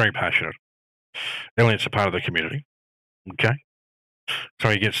 Elliot's a part of the community. Okay? So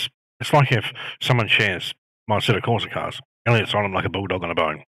it's like if someone shares my set of Corsa cars, Elliot's on them like a bulldog on a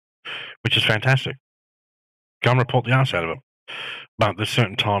bone, which is fantastic. Go and report the arse out of them. But there's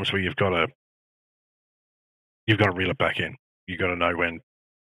certain times where you've got to reel it back in. You've got to know when.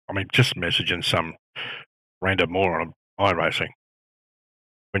 I mean, just messaging some random moron on iRacing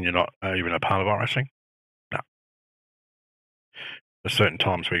when you're not even a part of iRacing. No. There's certain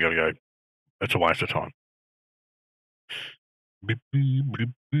times where you got to go, it's a waste of time.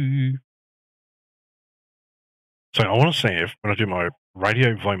 So I want to see if when I do my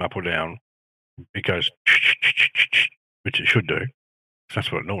radio volume up or down, it goes, which it should do.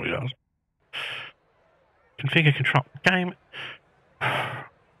 That's what it normally does. Configure control game.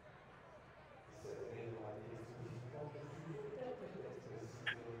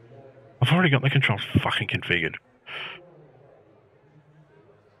 I've already got the controls fucking configured.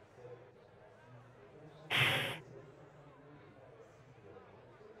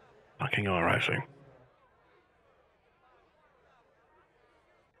 Fucking iRacing.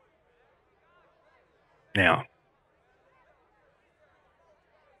 Now,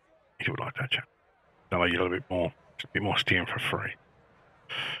 if you would like that, chat, that'll allow you a little bit more, just a bit more steering for free.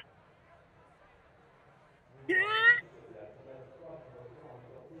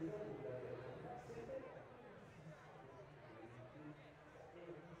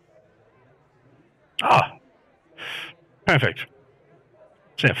 Ah, perfect.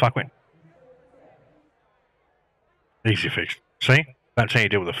 See a fuckwit. Easy fixed. See, that's how you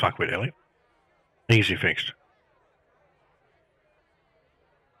deal with a fuckwit, Elliot. Easy fixed.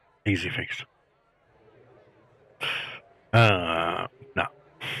 Easy fixed. No.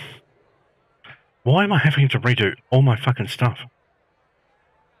 Why am I having to redo all my fucking stuff?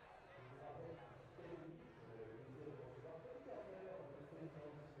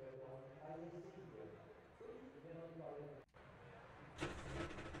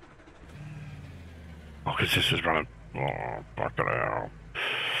 Oh, because this is running. Oh, fuck it out.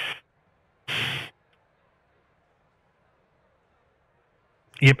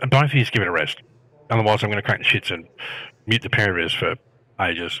 Yep, and both of you give it a rest. Otherwise, I'm going to crack the shits and mute the pair of us for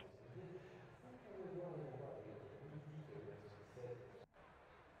ages.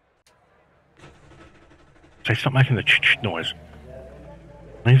 So stop making the ch-ch noise.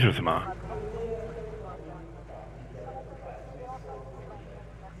 Neither of them are.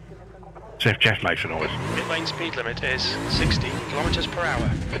 See if Jeff makes a noise. Pit lane speed limit is 60 kilometers per hour.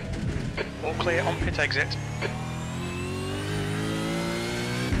 All clear on pit exit.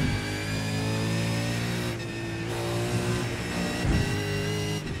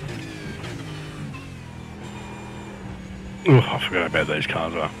 Oh, I forgot how bad these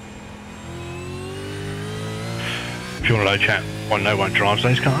cars are. If you want to know, chat, why no one drives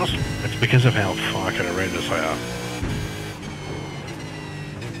these cars, it's because of how fucking horrendous they are.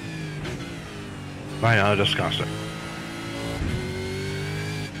 They are disgusting.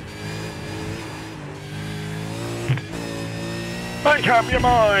 Make up your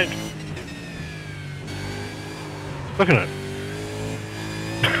mind! Look at it.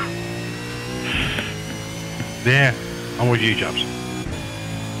 Yeah, I'm with you, Jubs.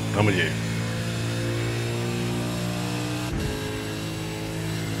 I'm with you.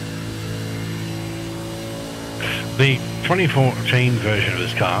 The 2014 version of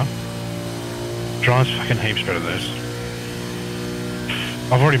this car drives fucking heaps better than this.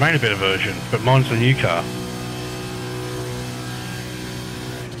 I've already made a better version, but mine's the new car.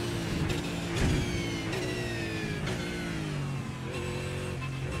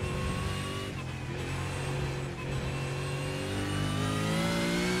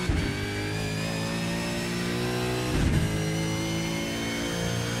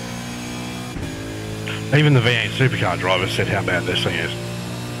 Even the V8 supercar driver said how bad this thing is.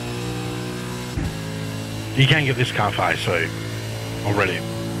 You can get this car for AC already.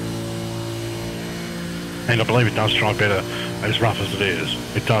 And I believe it does drive better, as rough as it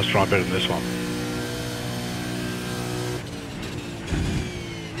is. It does drive better than this one.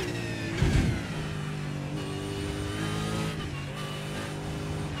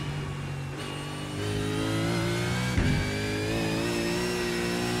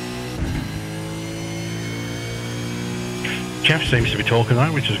 Jeff seems to be talking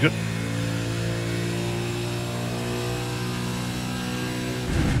though, which is good.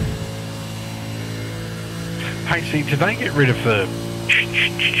 Hey, see, did they get rid of the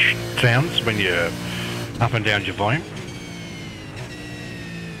sounds when you're up and down your volume?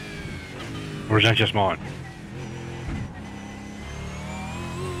 Or is that just mine?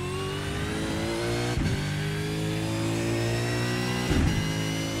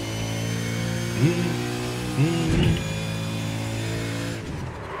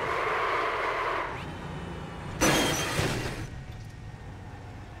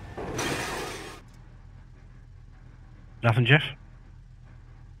 Nothing, Jeff?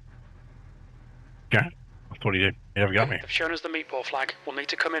 Okay. I thought he did. He never got me. They've shown us the meatball flag. We'll need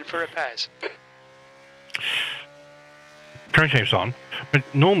to come in for repairs. Crew chief's on, but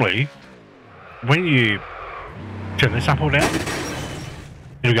normally when you turn this up or down,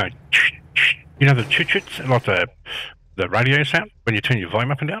 it'll go. You know the chit-chits, like the radio sound when you turn your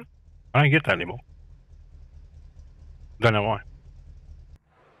volume up and down. I don't get that anymore. Don't know why.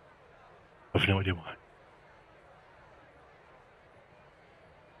 I've no idea why.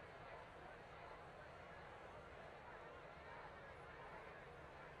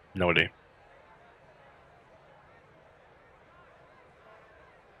 No idea.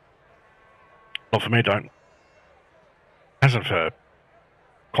 Well, for me, don't. Hasn't for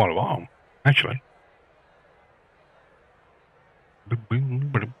quite a while, actually.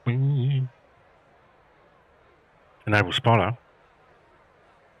 Enable spotter.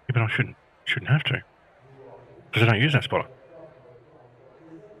 Yeah, but I shouldn't have to, because I don't use that spotter.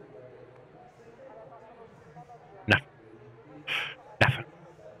 No. Nothing.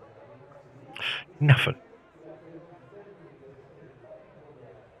 Nothing.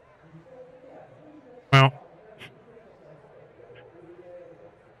 Well,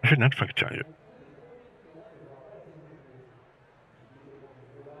 I shouldn't have to fucking change it.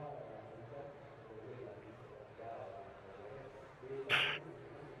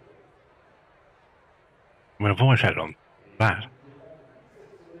 I mean, I've always had it on that.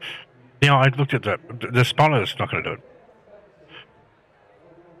 Yeah, I looked at the spotter's not going to do it.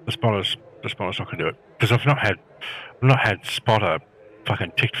 The spotter's not going to do it, because I've not had spotter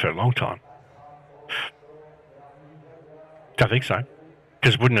fucking ticked for a long time. Don't think so.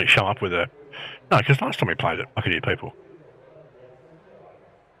 Because wouldn't it show up with a... No, because last time we played it, I could hear people.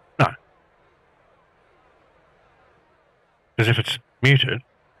 No. Because if it's muted,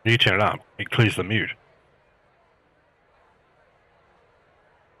 you turn it up, it clears the mute.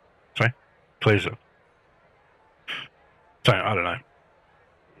 See? Clears it. So, I don't know.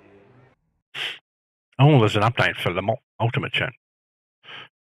 Oh, there's an update for the Ultimate Chat.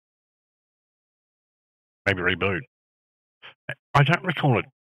 Maybe reboot. I don't recall it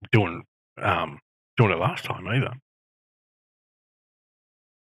doing it last time either.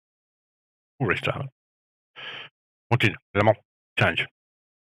 We'll restart it. What did the change?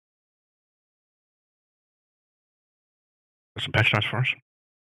 Got some patch notes for us?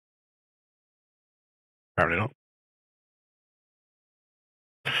 Apparently not.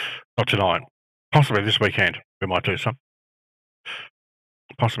 Not tonight. Possibly this weekend. We might do some.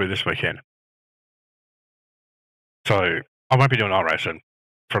 Possibly this weekend. So I won't be doing iRacing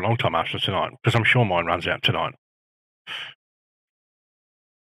for a long time after tonight, because I'm sure mine runs out tonight.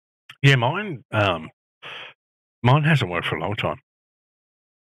 Yeah, mine hasn't worked for a long time.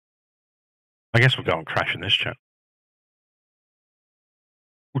 I guess we'll go and crash in this chat.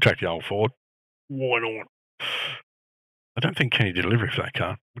 We'll take the old Ford. Why not? I don't think Kenny did delivery for that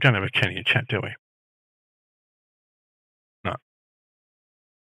car. We don't have a Kenny in chat, do we? No.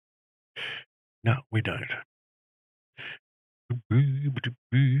 No, we don't.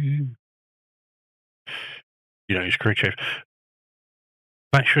 You know, he's crew chief.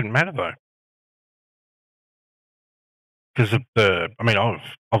 That shouldn't matter though, because I mean,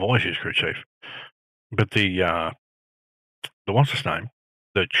 I've always used crew chief, but the what's his name,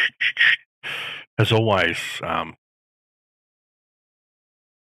 the has always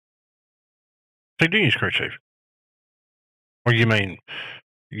they do use crew chief. Or you mean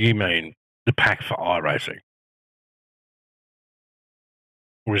the pack for iRacing,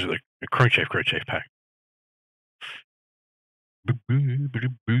 or is it the crew chief pack?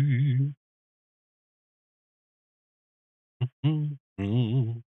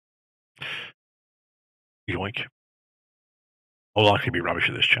 Yoink. I'll likely be rubbish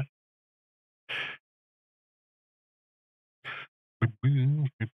at this, chat.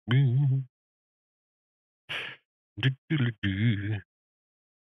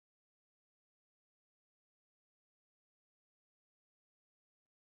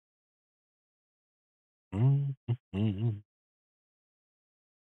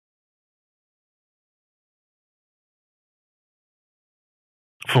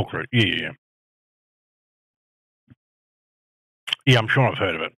 Full crew. Yeah. Yeah, I'm sure I've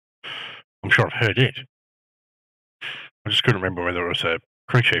heard of it. I'm sure I've heard it. I just couldn't remember whether it was a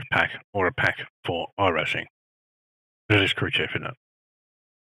crew chief pack or a pack for Icrashing. But it is crew chief, isn't it?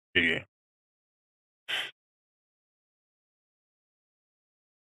 Yeah.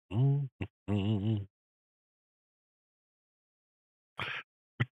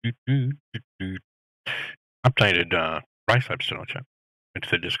 Updated race apps tonight, chat. Into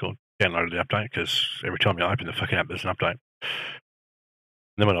the Discord. Downloaded the update because every time you open the fucking app, there's an update.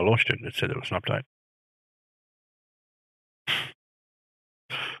 And then when I launched it, it said there was an update.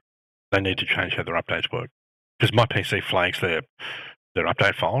 They need to change how their updates work. Because my PC flags their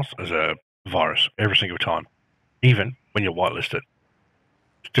update files as a virus every single time. Even when you're whitelisted,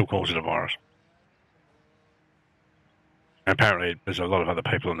 it still calls it a virus. And apparently there's a lot of other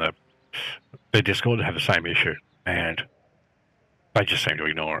people in their Discord that have the same issue. And they just seem to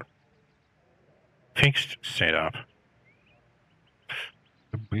ignore it. Fixed setup.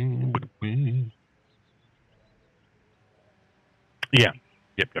 Yeah.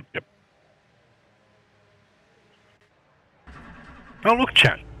 Yep. Oh, look,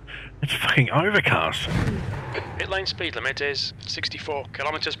 chat. It's fucking overcast. Pit lane speed limit is 64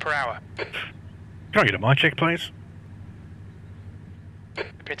 kilometers per hour. Can I get a mic check, please?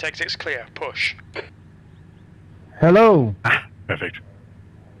 Pit exit's clear. Push. Hello. Ah, perfect.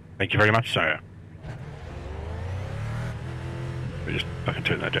 Thank you very much, sir. We just fucking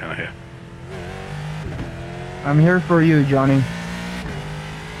turn that down here. I'm here for you, Johnny.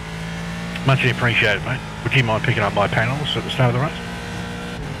 Much appreciated, mate. Would you mind picking up my panels at the start of the race?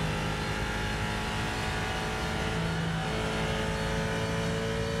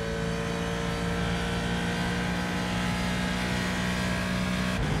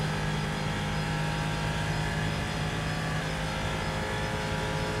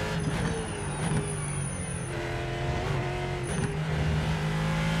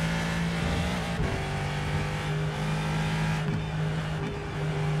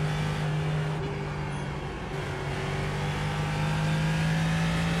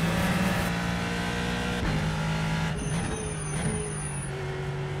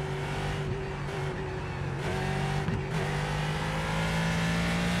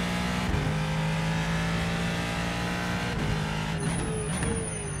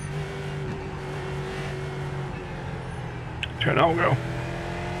 Turn, I'll go.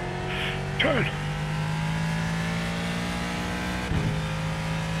 Turn.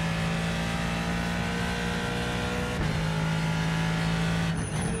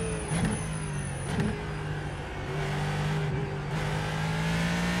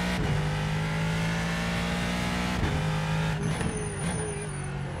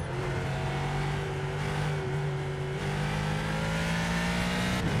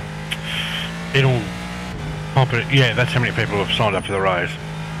 It'll pop it. Yeah, that's how many people have signed up for the race.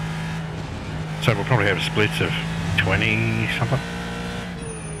 So we'll probably have splits of 20 something,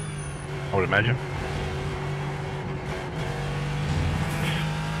 I would imagine.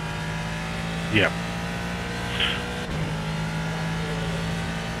 Yeah.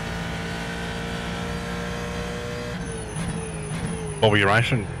 What were you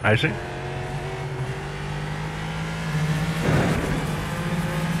racing, AC?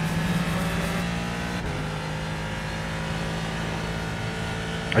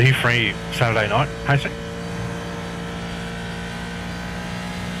 Are you free Saturday night, AC?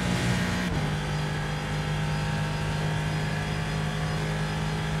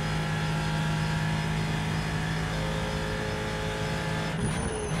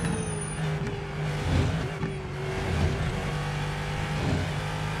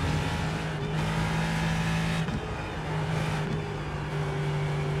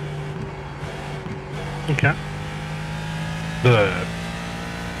 Okay.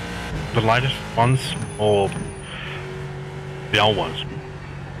 The latest ones or the old ones?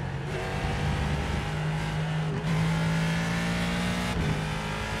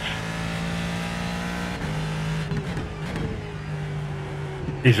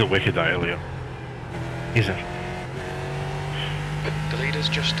 Is it wicked though, Elliot? Is it? The leader's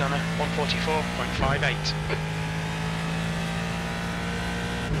just done a 144.58.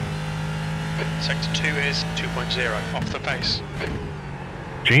 Sector 2 is 2.0, off the pace.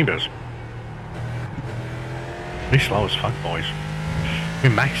 Jeebus. Be slow as fuck, boys. Be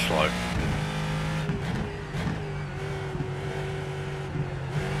max slow.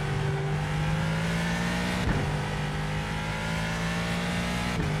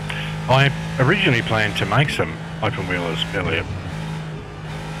 I originally planned to make some open wheelers earlier.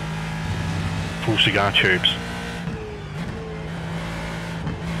 Full cigar tubes.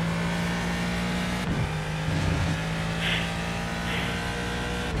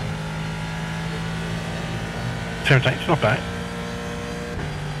 It's not bad.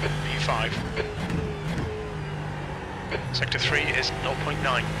 P5. Sector 3 is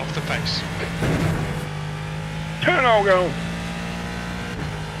 0.9, off the pace. Turn all go.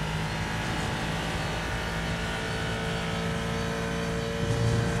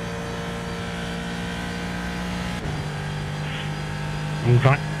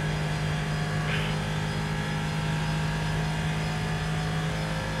 Okay.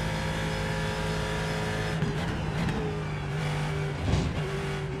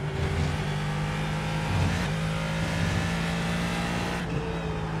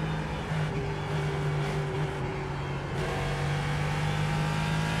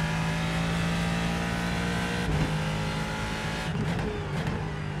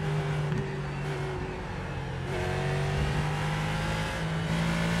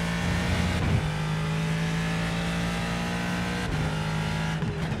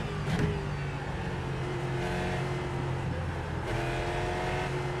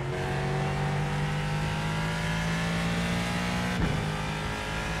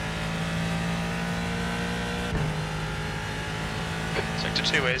 Sector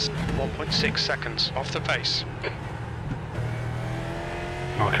 2 is 1.6 seconds, off the pace.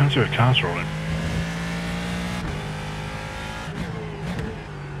 Oh, I can't see what cars rolling.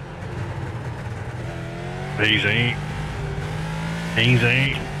 Easy.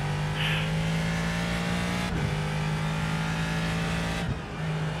 Easy.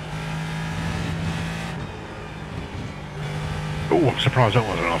 Oh, I'm surprised that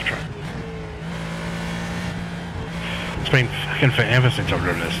wasn't off track. It's been fucking forever since I've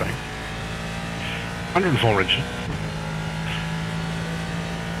driven this thing. 104 inches.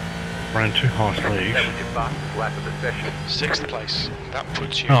 Ran 2 high sleeves. Sixth place. That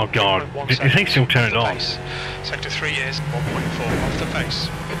puts you. Oh god, did you think still turned on? Pace. Sector 3 is 1.4, off the pace.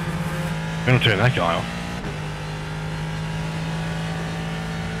 I'm gonna turn that guy off.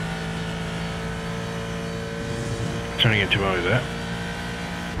 Turning it too early there.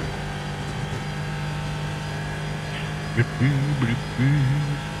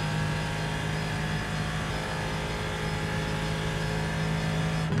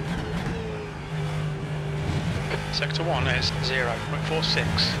 Sector 1 is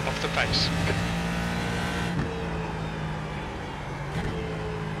 0.46, off the pace.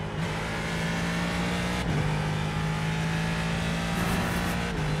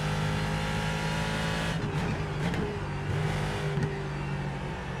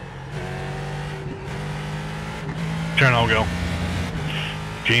 Turn, I'll go.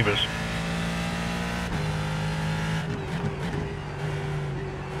 Jeebus.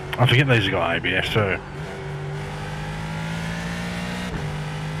 I forget these have got ABS too.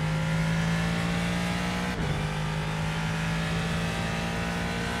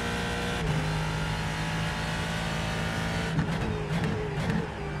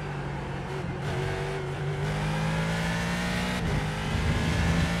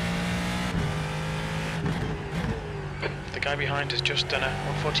 The guy behind has just done a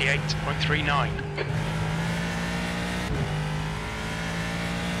 148.39.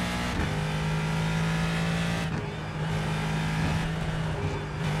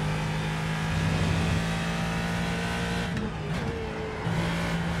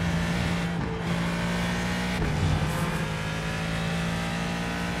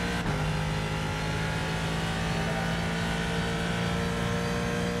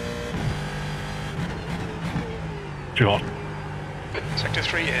 Too hot. Sector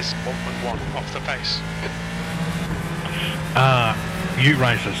 3 is 1.1, off the pace. Ute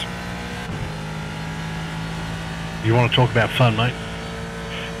races. You want to talk about fun, mate?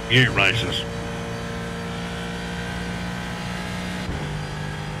 Ute races.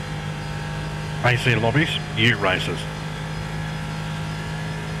 AC lobbies, Ute races.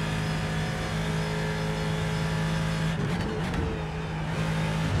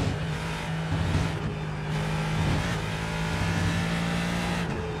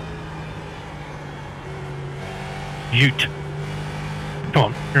 Ute. Come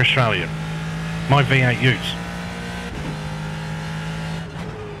on, you're Australian. My V8 Utes.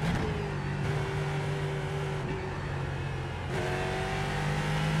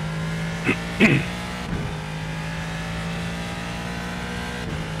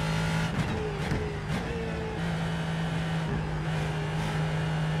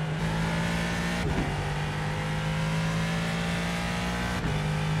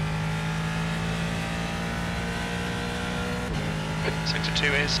 Sector 2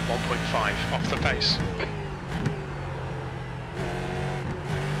 is 1.5 off the pace.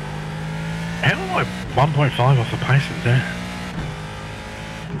 How am I 1.5 off the pace in there?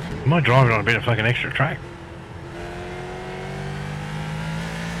 Am I driving on a bit of fucking extra track?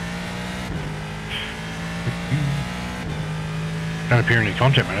 Don't appear in your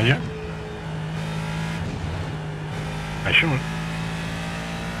content manager. I shouldn't.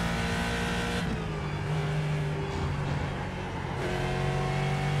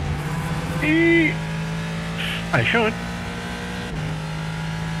 I should.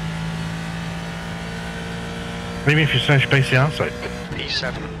 Maybe if you search PCR site.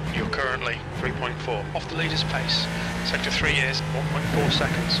 E7, you're currently 3.4 off the leader's pace. Sector 3 is 1.4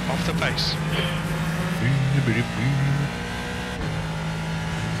 seconds off the pace.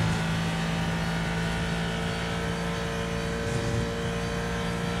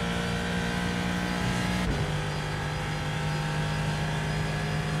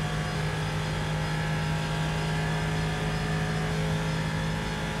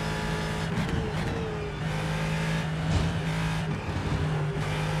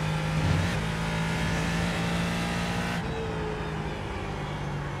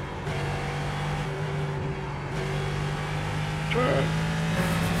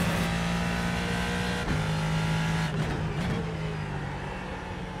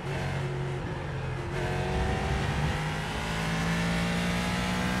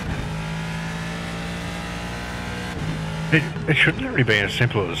 It shouldn't really be as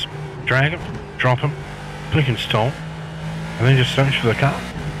simple as drag them, drop them, click install, and then just search for the car.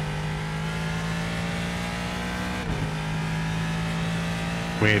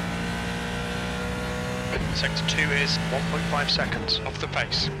 Weird. Sector 2 is 1.5 seconds off the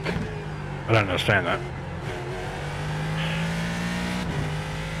pace. I don't understand that.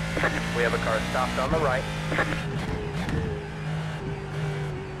 We have a car stopped on the right.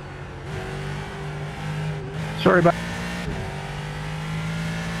 Sorry about.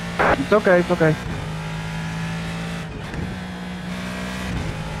 It's okay, it's okay.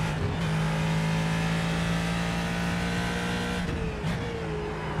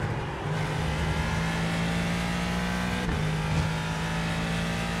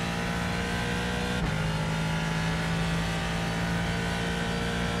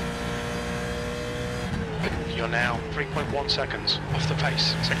 You're now 3.1 seconds off the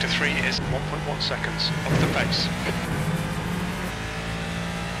pace. Sector 3 is 1.1 seconds off the pace.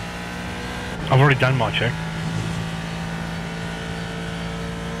 I've already done my check.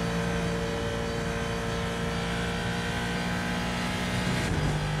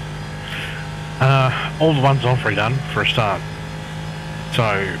 All the ones I've redone for a start.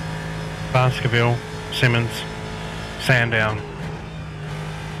 So, Baskerville, Simmons, Sandown,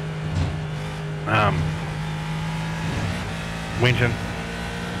 Winton.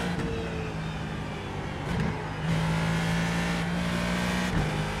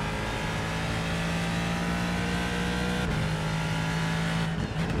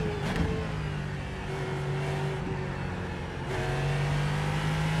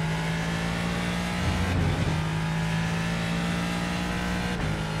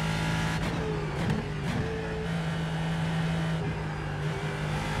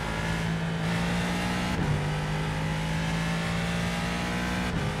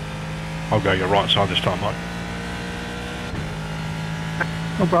 I'll go your right side this time, mate.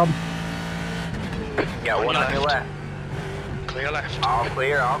 No problem. Got one on your left. Clear left. All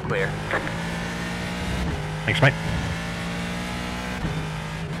clear, all clear. Thanks, mate.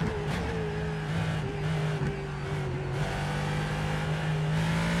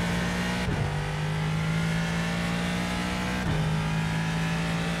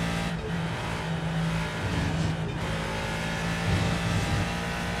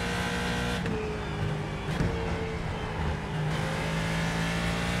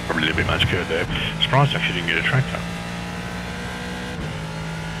 Probably a little bit much curve there. Surprised I actually didn't get a tractor.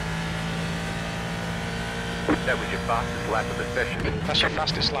 That was your fastest lap of the session. That's your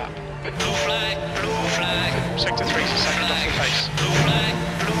fastest lap. Blue flag, blue flag. Sector 3 is a second off the pace. Blue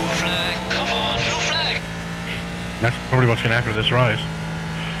flag, come on, blue flag. That's probably what's going to happen to this race.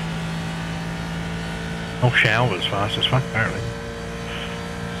 Oh, Shower's fast as fuck, apparently.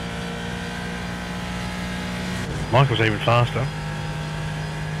 Michael's even faster.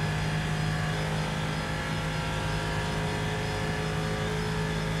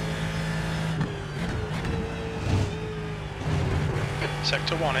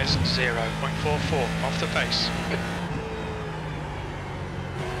 Sector 1 is 0.44 off the pace.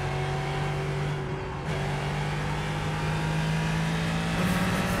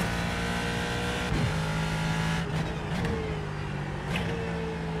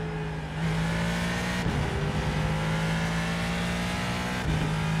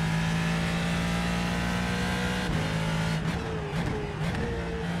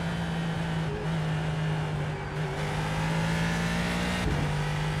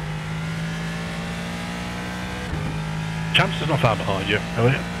 Champs is not far behind you,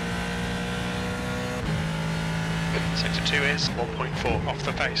 Elliot. Sector 2 is 1.4 off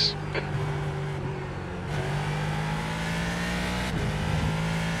the pace.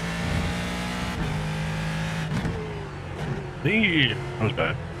 That was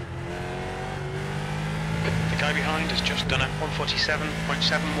bad. The guy behind has just done a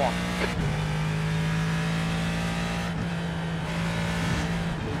 147.71.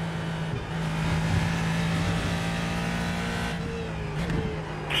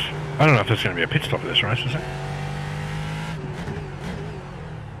 I don't know if there's going to be a pit stop for this race, is it?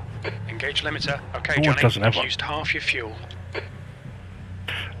 Engage limiter. Okay, Oh, it Johnny, doesn't have you've one. used half your fuel.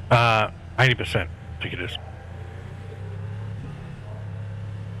 80%, I think it is.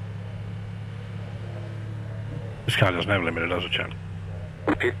 This car doesn't have a limiter, does it, Chad?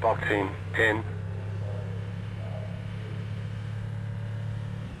 Pit box in 10.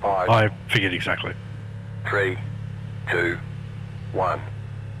 5, I figured exactly. 3, 2, 1.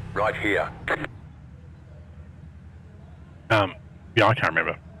 Right here. Yeah, I can't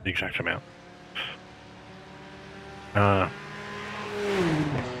remember the exact amount. Not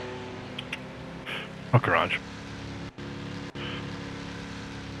garage.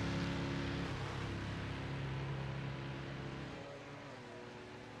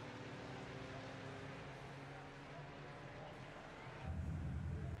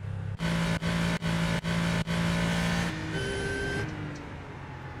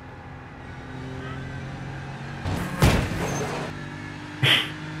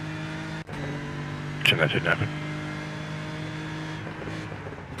 That didn't happen.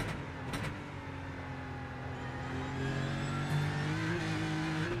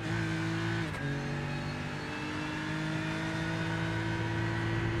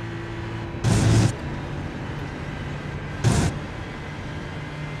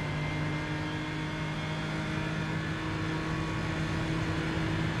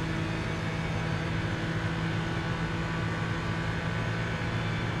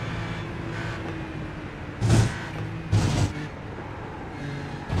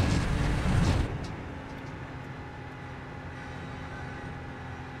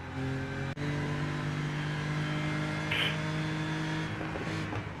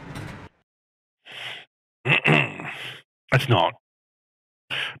 It's not.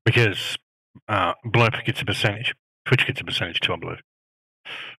 Because Blope gets a percentage, Twitch gets a percentage too, I believe.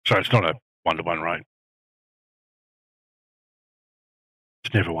 So it's not a one-to-one rate.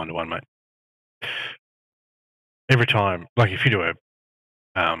 It's never one-to-one, mate. Every time, like if you do a,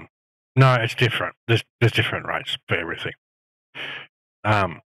 no, it's different. There's different rates for everything.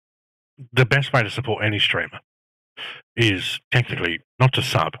 The best way to support any streamer is technically not to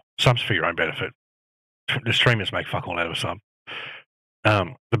sub. Subs for your own benefit. The streamers make fuck all out of a sub.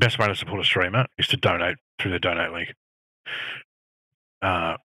 The best way to support a streamer is to donate through the donate link.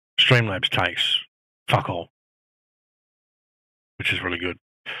 Streamlabs takes fuck all, which is really good.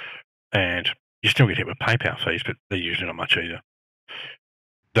 And you still get hit with PayPal fees, but they're usually not much either.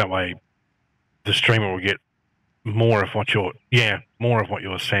 That way, the streamer will get more of what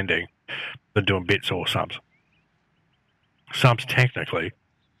you're sending than doing bits or subs. Subs technically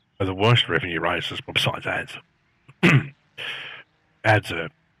are the worst revenue raisers besides ads. Ads are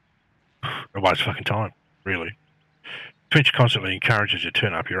a waste of fucking time, really. Twitch constantly encourages you to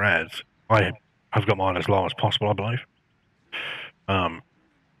turn up your ads. I've got mine as low as possible, I believe. And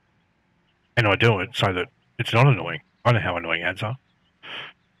I do it so that it's not annoying. I know how annoying ads are.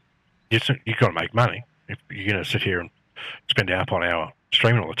 You've got to make money if you're going to sit here and spend hour upon hour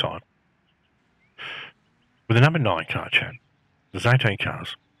streaming all the time. With the number 9 car, Chad, there's 18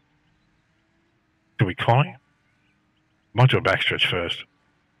 cars. Do we qualify? Might do a backstretch first.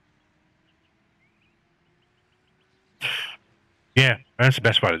 Yeah, that's the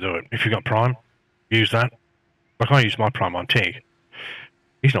best way to do it. If you've got Prime, use that. Like I use my Prime on TIG.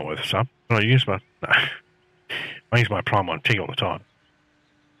 He's not worth a sub. I use my Prime on TIG all the time.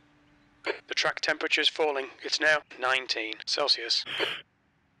 The track temperature is falling. It's now 19 Celsius.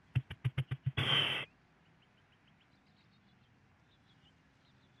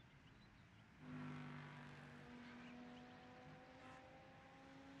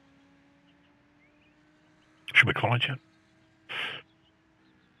 knowledge yet?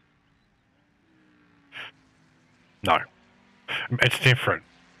 No. It's different.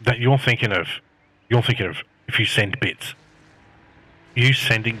 That you're thinking of if you send bits. You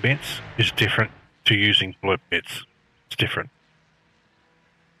sending bits is different to using blurb bits. It's different.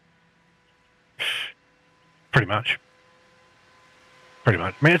 Pretty much. Pretty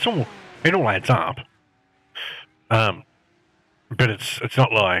much. I mean, it all adds up. But it's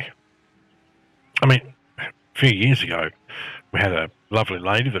not like, I mean, a few years ago, we had a lovely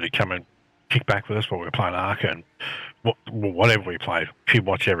lady that had come and kick back with us while we were playing Arca, and whatever we played, she'd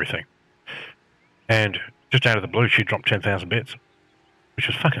watch everything. And just out of the blue, she dropped 10,000 bits, which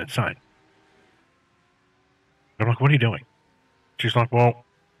was fucking insane. I'm like, what are you doing? She's like, well,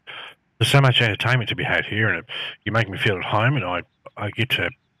 there's so much entertainment to be had here, and you make me feel at home, and I get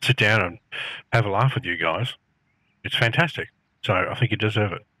to sit down and have a laugh with you guys. It's fantastic. So I think you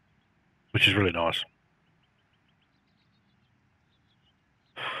deserve it, which is really nice.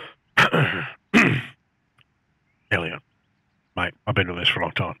 Elliot, mate, I've been doing this for a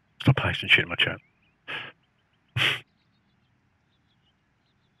long time. Stop pasting shit in my chat.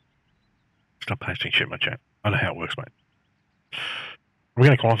 Stop pasting shit in my chat. I know how it works, mate. Are we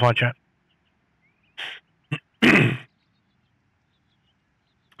going to qualify, chat?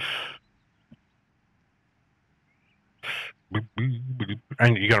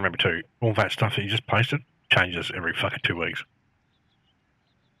 And you got to remember too, all that stuff that you just posted changes every fucking 2 weeks.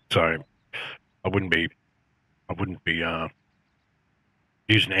 So I wouldn't be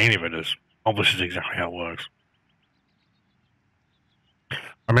using any of it as, oh, this is exactly how it works. I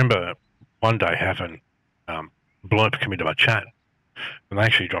remember one day having Blurb come into my chat, and they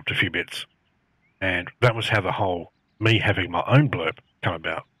actually dropped a few bits, and that was how the whole me having my own blurb come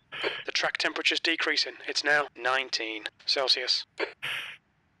about. The track temperature's decreasing. It's now 19 Celsius.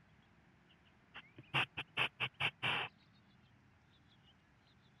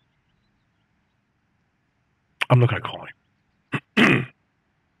 I'm not going to call him.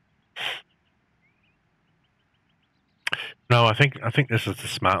 No, I think this is the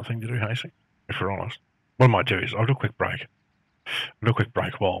smart thing to do, Hasty, if we're honest. What I might do is I'll do a quick break. I'll do a quick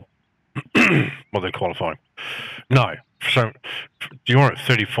break while they're qualifying. No. So, do you want it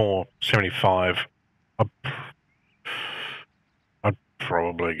 34.75? I'd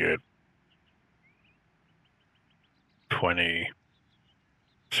probably get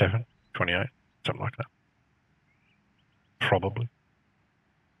 27, 28, something like that. Probably.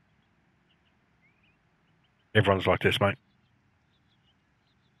 Everyone's like this, mate.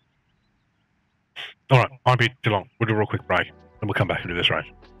 All right, won't be too long. We'll do a real quick break, then we'll come back and do this race.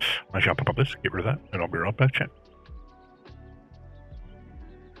 Actually, I'll pop up this, get rid of that, and I'll be right back, chat.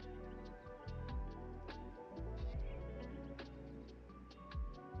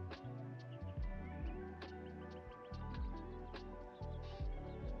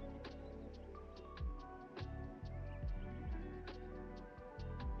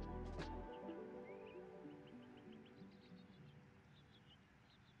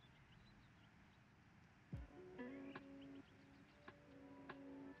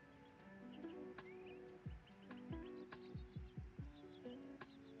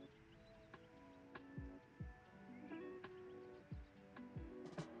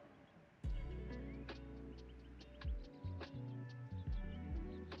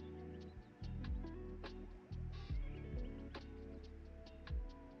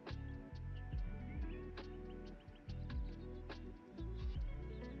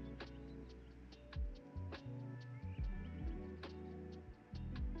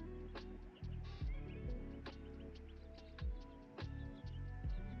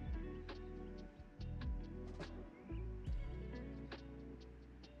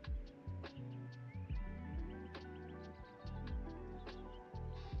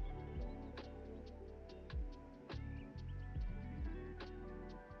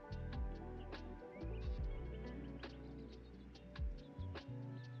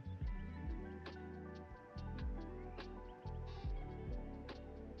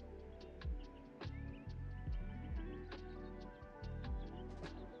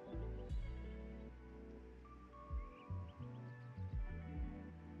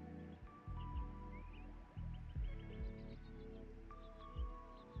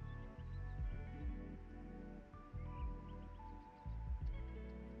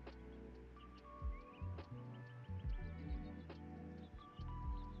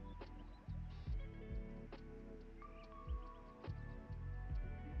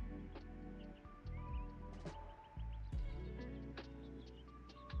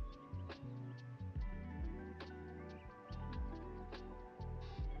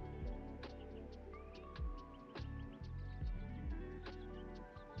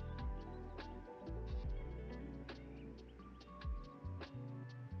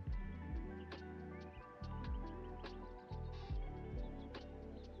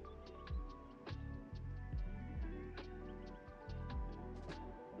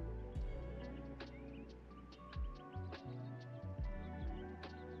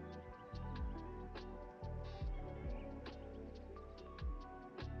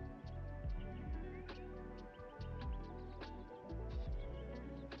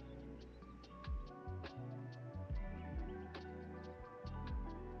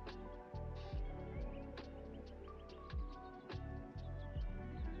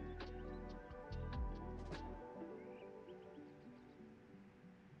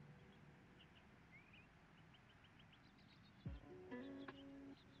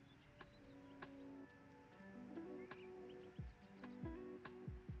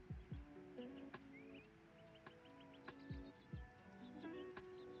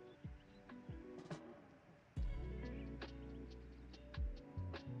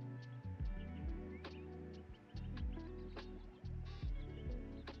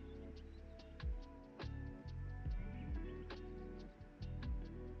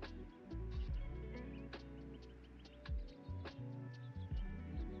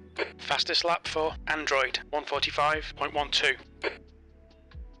 Fastest lap for Android, 145.12.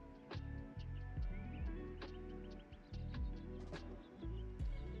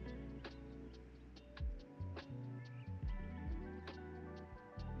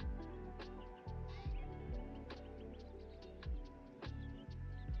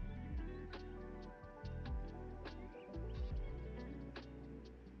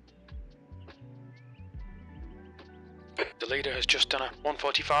 The leader has just done a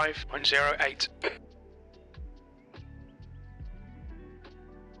 145.08.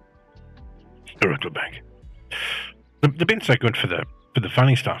 Directly back. They've been so good for the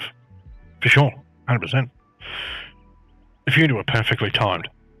funny stuff, for sure, 100%. If you do a perfectly timed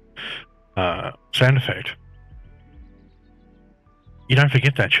sound effect, you don't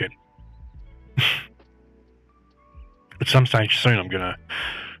forget that shit. At some stage soon, I'm gonna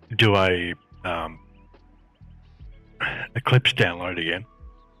do a clips download again,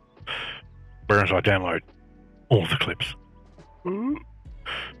 whereas I download all the clips.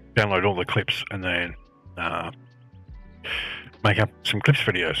 Download all the clips and then make up some clips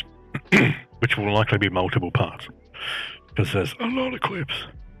videos, which will likely be multiple parts because there's a lot of clips.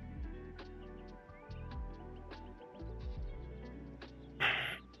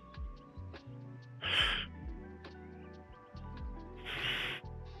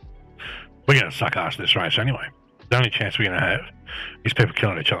 We're going to suck ass this race anyway. The only chance we're going to have is people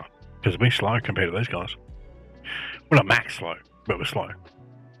killing each other because we're slow compared to these guys. We're not max slow, but we're slow.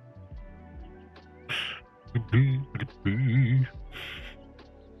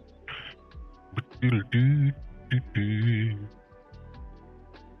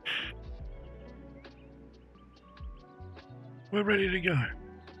 We're ready to go.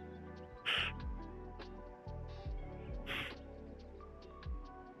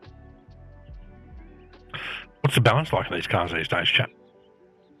 What's the balance like in these cars these days, chap?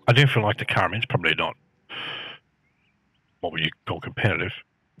 I do feel like the Caravan's probably not what would you call competitive.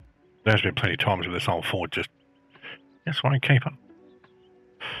 There's been plenty of times with this old Ford just won't keep up.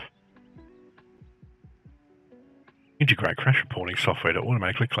 Integrate crash reporting software to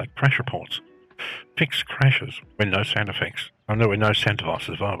automatically collect crash reports. Fix crashes when no sound effects. I know when no sound device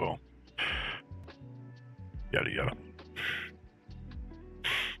is available. Yada yada.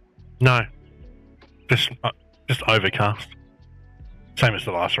 No. Just overcast. Same as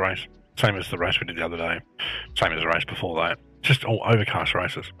the last race. Same as the race we did the other day. Same as the race before that. Just all overcast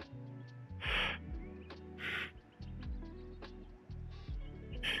races.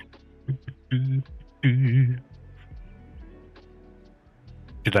 Did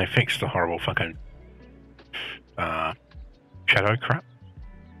they fix the horrible fucking shadow crap?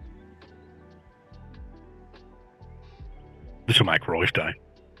 This will make Roy's day.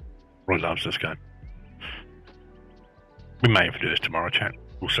 Roy loves this game. We may even do this tomorrow, chat.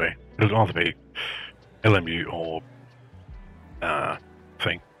 We'll see. It'll either be LMU or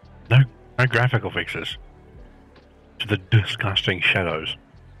thing. No graphical fixes to the disgusting shadows.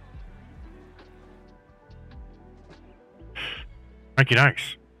 Okie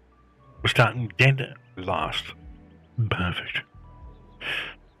dokes. We're starting dead last. Perfect.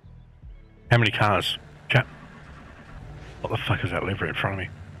 How many cars, chat? What the fuck is that livery in front of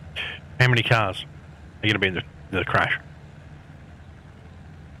me? How many cars are going to be in the crash?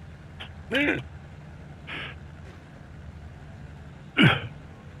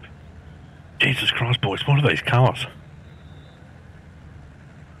 Jesus Christ, boys, what are these cars?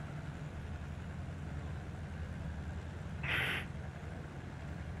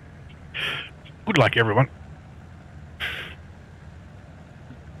 Good luck, everyone.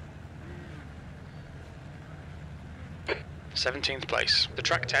 th place. The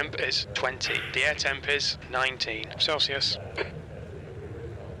track temp is 20. The air temp is 19 Celsius.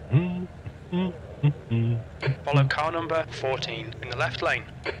 Follow car number 14 in the left lane.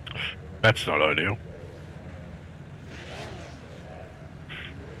 That's not ideal.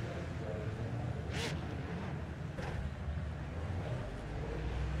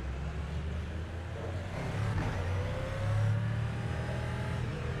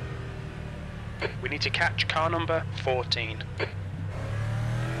 We need to catch car number 14.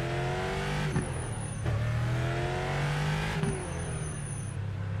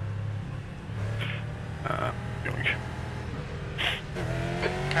 Yoink.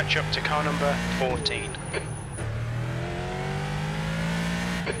 Catch up to car number 14.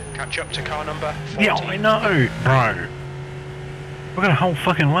 Catch up to car number 14. Yeah, I know, bro. We've got a whole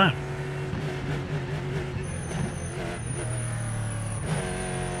fucking lap.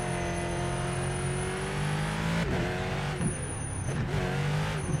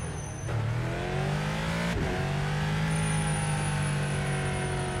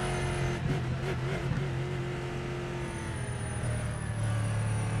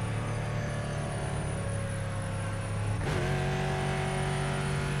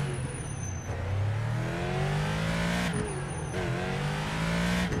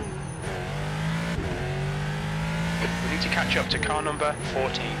 need to catch up to car number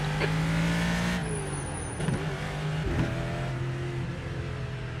 14.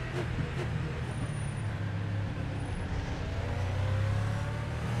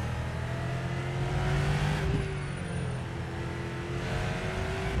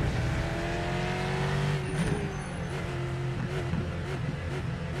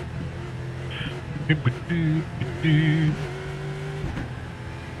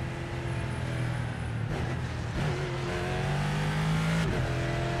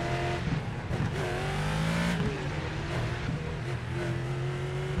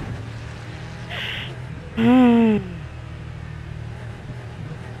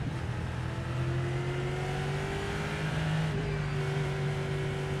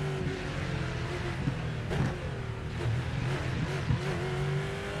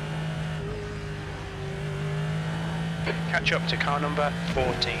 Catch up to car number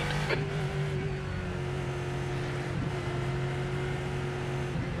 14.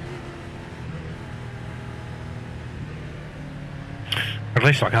 At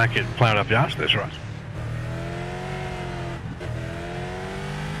least I can't get plowed up the arse this, right?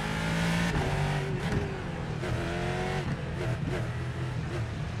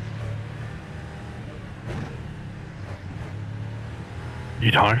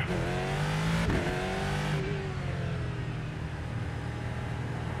 You don't?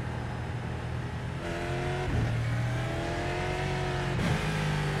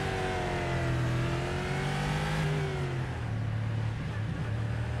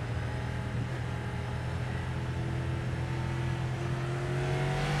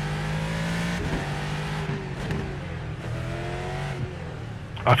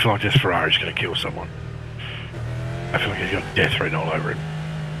 I feel like this Ferrari's going to kill someone. I feel like he's got death written all over him.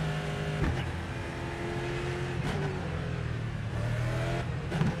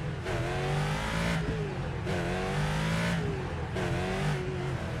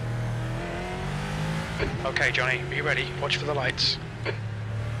 Okay, Johnny, are you ready? Watch for the lights.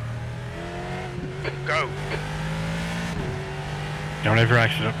 Go. Don't have your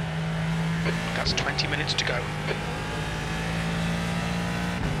accident. That's 20 minutes to go.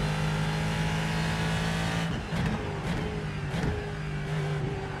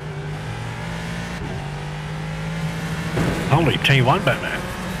 Holy T1 Batman.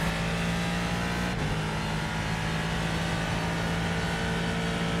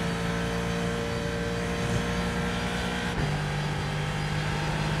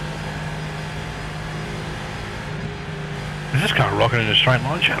 Is this car rocking in a straight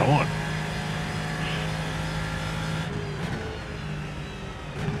line, Channel? What?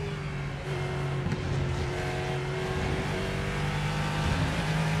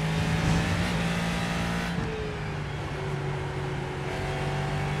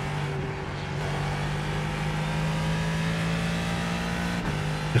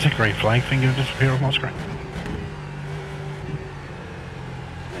 Is that green flag thing going to disappear off my screen?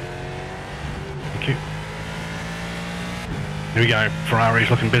 Thank you. Here we go, Ferrari's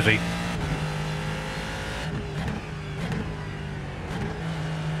looking busy.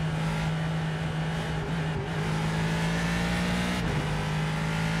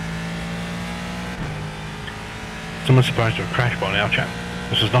 Someone's supposed to have crashed by now, chap.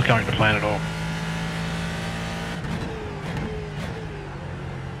 This is not going to plan at all.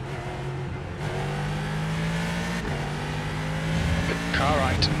 Car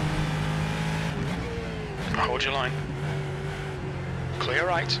right. Hold your line. Clear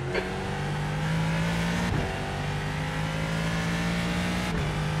right.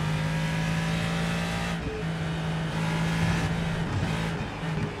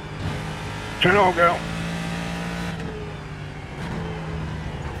 Turn all go.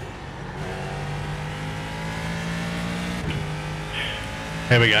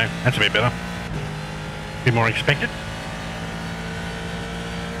 There we go. That's a bit better. A bit more expected.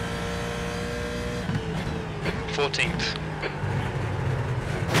 14th.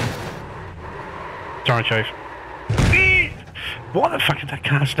 Sorry, Chief. Why the fuck did that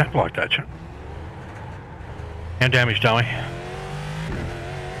car snap like that, Chuck? How damaged are we?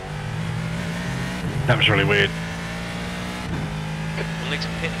 That was really weird. We'll need to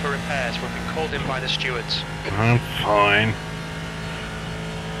pit for repairs. We've been called in by the stewards. I'm fine.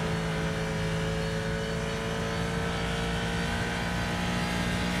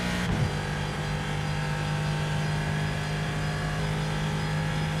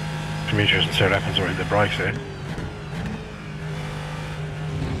 It'll be interesting to see what happens when the brakes there.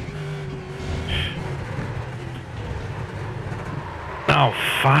 Oh,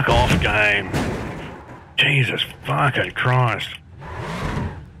 fuck off, game. Jesus fucking Christ.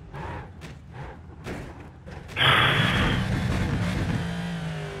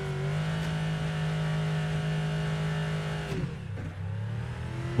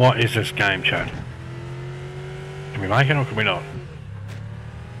 What is this game, Chad? Can we make it or can we not?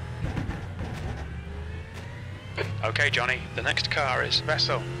 Okay, Johnny, the next car is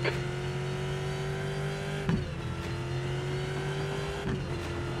Vessel.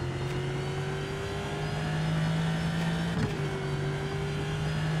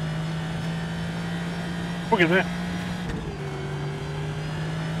 Look at that.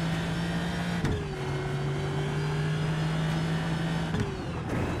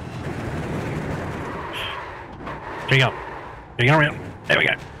 Getting up. Getting around. There we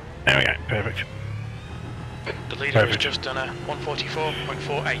go. There we go. Perfect. The leader has Perfect. just done a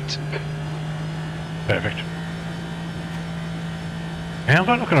 144.48. Perfect. How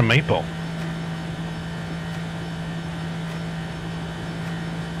about looking at a meatball?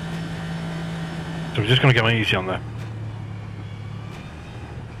 So we're just going to go easy on that.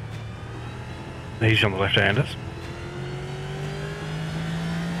 Easy on the left-handers.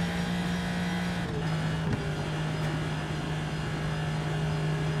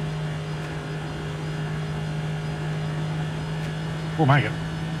 We'll make it.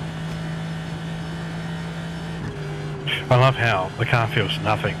 I love how the car feels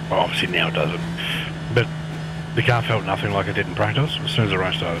nothing. Well, obviously now it doesn't. But the car felt nothing like it did in practice as soon as the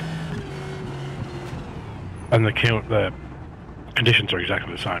race started. And the conditions are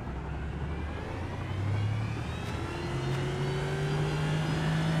exactly the same.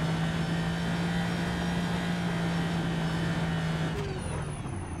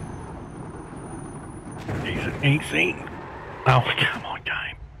 Easy. Oh, come on,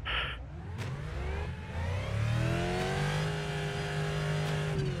 game.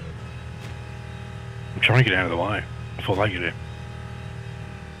 I'm trying to get out of the way before they get in.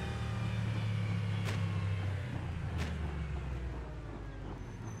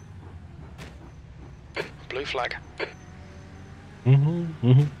 Blue flag.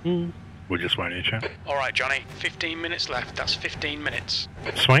 We'll just wait here, chat. Alright, Johnny, 15 minutes left. That's 15 minutes.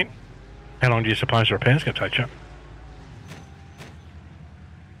 Sweet. How long do you suppose the repair's going to take, chat?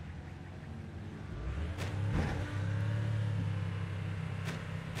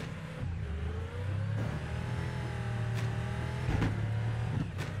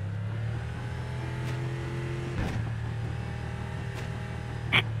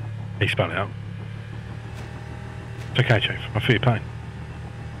 He spun out. It's okay, Chief. I feel your pain.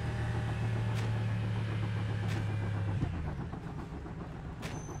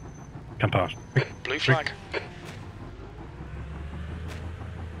 Come past. Blue flag.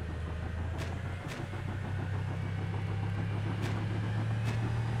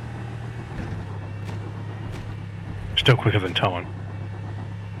 Still quicker than Towan.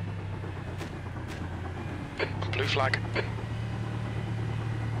 Blue flag.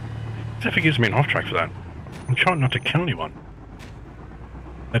 Definitely gives me an off track for that. I'm trying not to kill anyone.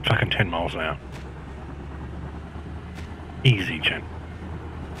 At fucking 10 miles an hour. Easy, Chen.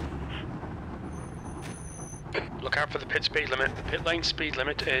 Look out for the pit speed limit. The pit lane speed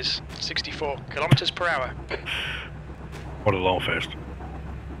limit is 64 kilometers per hour. What a lull fest.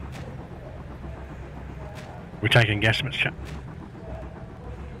 We're taking guesstimates, Chen.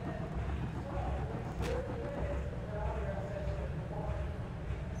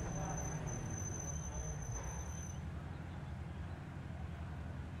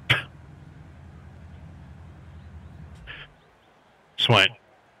 Sweet.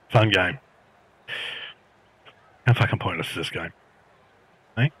 Fun game. How fucking pointless is this game?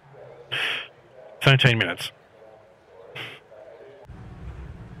 Eh? 13 minutes.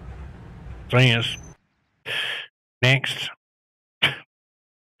 Thing is, next,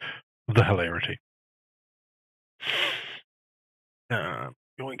 the hilarity.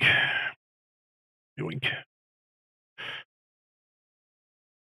 Yoink. Yoink.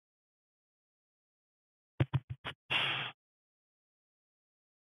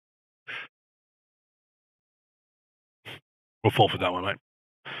 We'll fall for that one, mate.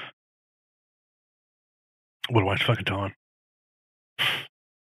 What a waste of fucking time.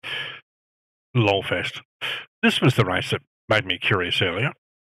 Lol fest. This was the race that made me curious earlier.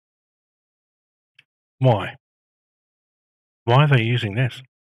 Why? Why are they using this?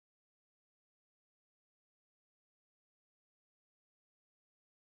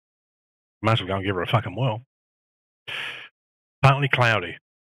 Might as well go and give her a fucking whirl. Partly cloudy.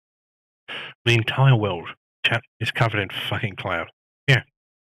 The entire world, chat, is covered in fucking cloud. Yeah.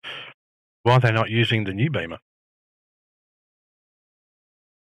 Why are they not using the new beamer?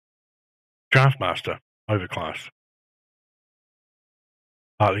 Draftmaster, overclass.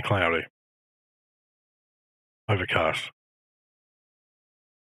 Partly cloudy. Overcast.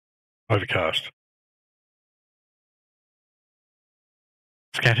 Overcast.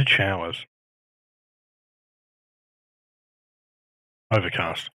 Scattered showers.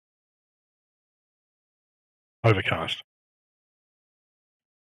 Overcast. Overcast.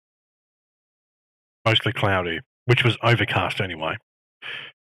 Mostly cloudy, which was overcast anyway.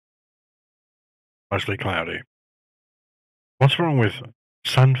 Mostly cloudy. What's wrong with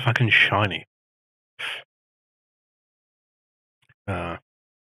sun fucking shiny? The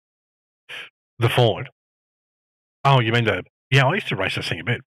Ford. Oh, you mean the... Yeah, I used to race this thing a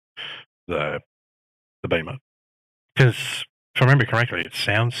bit. The Beamer. Because, if I remember correctly, it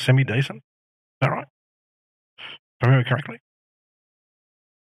sounds semi-decent. Is that right? If I remember correctly?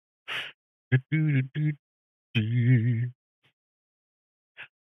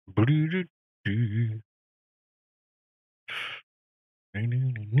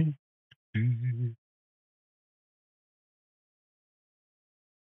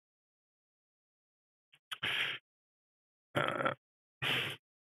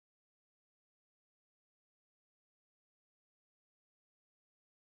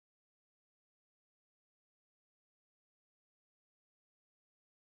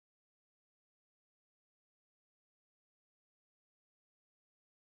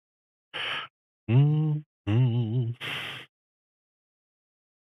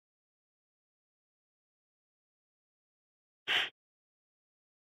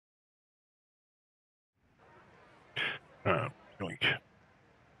 Yoink.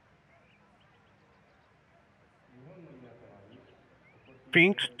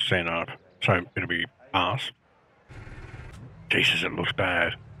 Finks, stand up. So it'll be arse. Jesus, it looks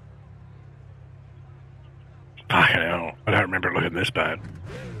bad. Fucking hell. I don't remember it looking this bad.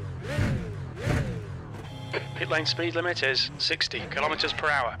 Pit lane speed limit is 60 kilometers per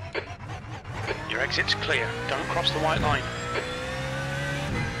hour. Your exit's clear. Don't cross the white line.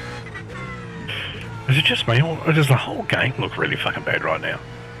 Is it just me, or does the whole game look really fucking bad right now?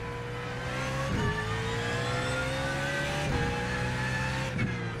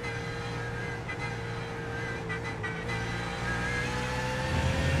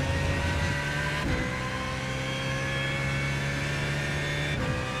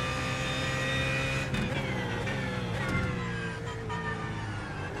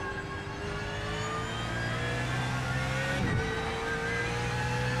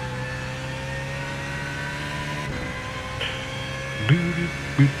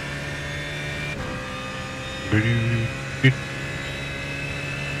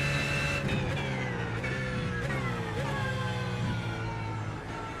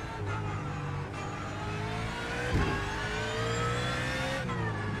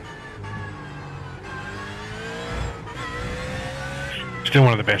 Still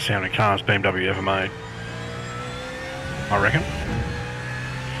one of the best sounding cars BMW ever made, I reckon.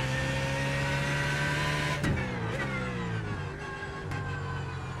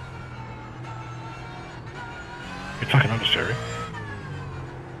 It's fucking understeering.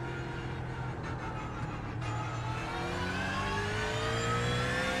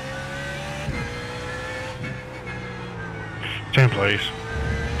 Turn, please.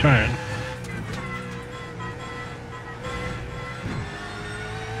 Turn.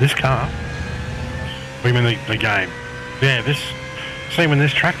 This car? What do you mean the game? Yeah, this... See when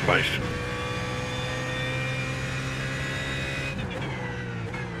this track released.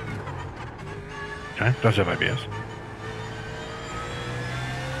 Okay, does have ABS.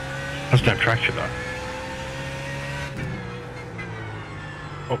 Doesn't have traction though.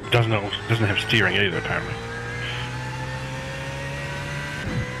 Oh, doesn't have steering either apparently.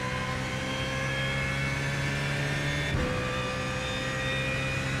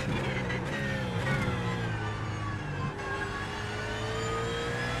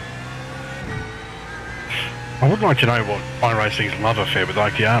 I would like to know what iRacing's love affair with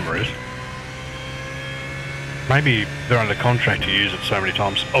Ikeyama is. Maybe they're under contract to use it so many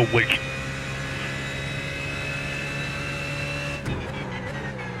times a week.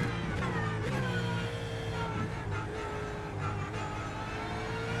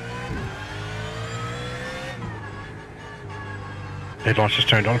 Headlights just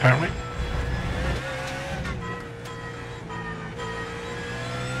turned on apparently.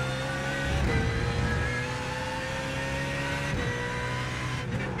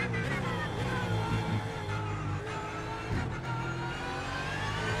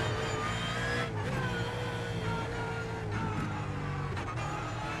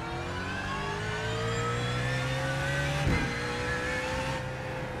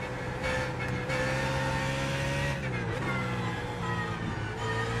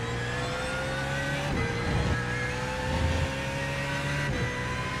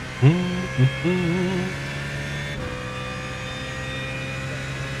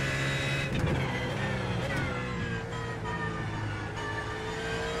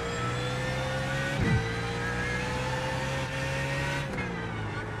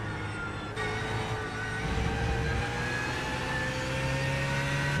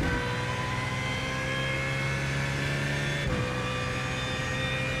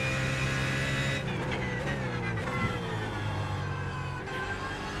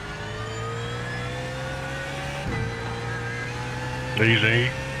 Easy.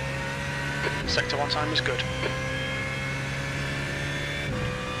 Sector 1 time is good.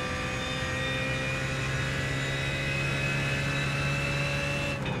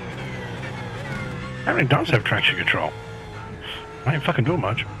 Apparently does have traction control. I ain't fucking doing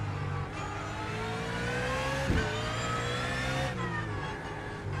much.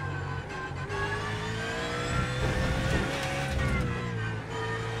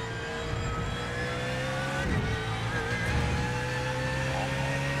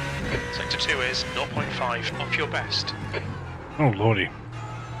 Sector 2 is 0.5 off your best. Oh lordy.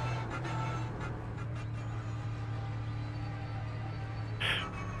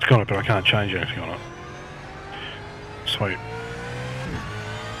 It's got it, but I can't change anything on it. Sweet.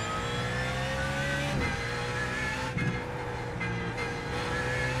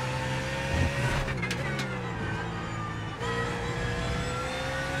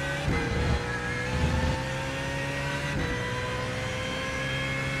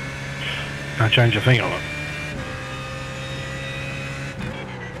 Can't change a thing on it.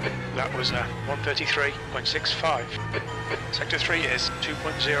 That was 133.65. Sector 3 is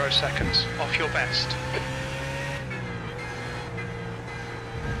 2.0 seconds off your best.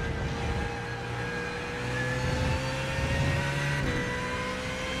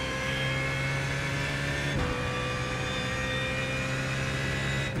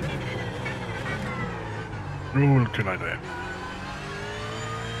 Ooh, too late there.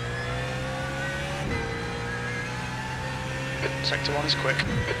 Sector 1 is quick.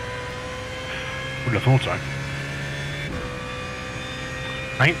 Wouldn't have thought so.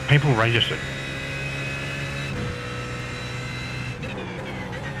 Ain't people registered?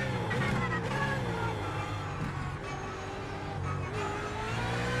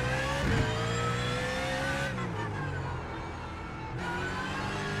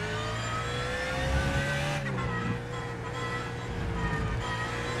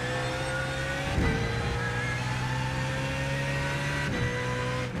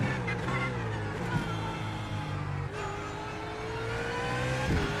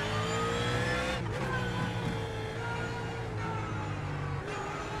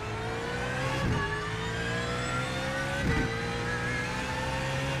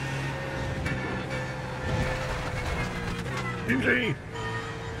 Easy.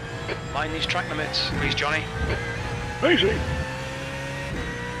 Mind these track limits, please, Johnny. Easy.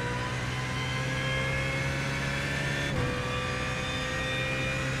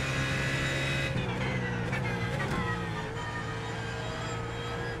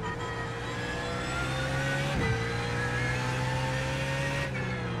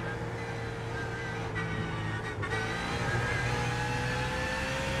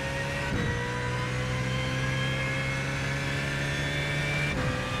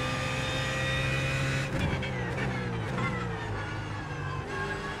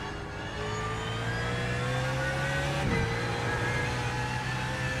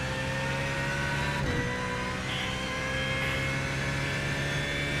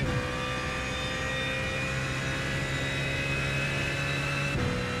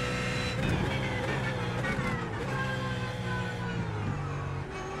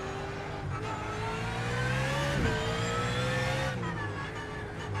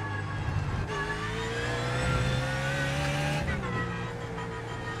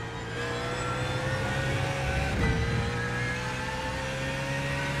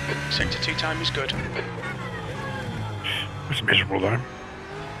 Sector 2 time is good. It's miserable though.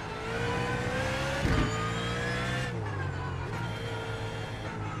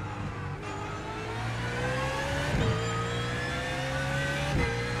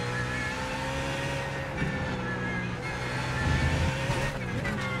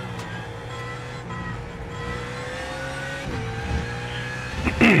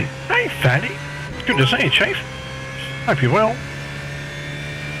 Hey, Fatty. Good to see you, Chief. Hope you're well.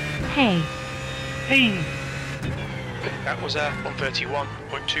 Hey. Hey. That was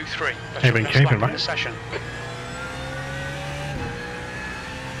 131.23. How you been keeping, mate? The session.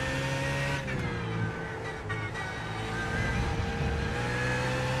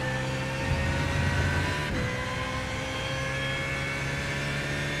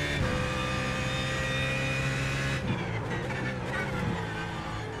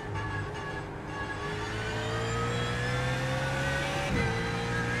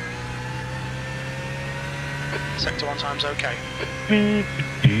 Sector 1 time's okay.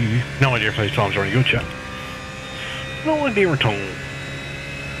 No idea if these times are any good, chat. No idea at all.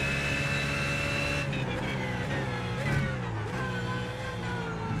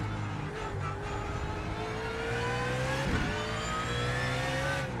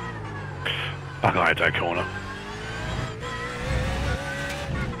 Fuck, I had that corner.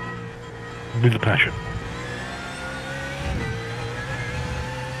 with the passion.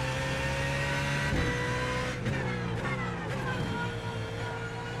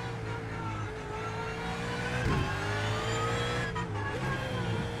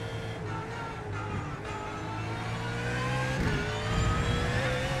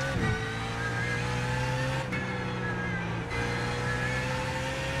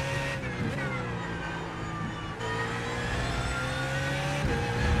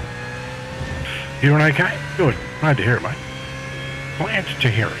 You doing okay? Good. Glad to hear it, mate. Glad to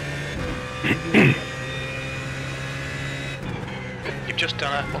hear it. You've just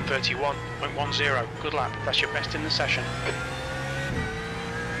done a 131.10. Good lap. That's your best in the session.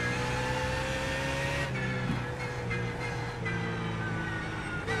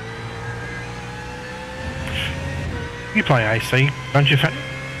 You play AC, don't you, Fatty?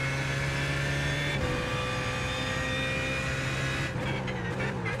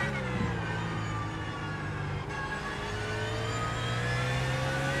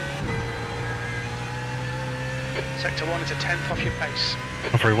 Sector 1 is a 10th off your pace.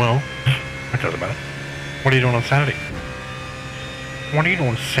 Not very well. That doesn't matter. What are you doing on Saturday? What are you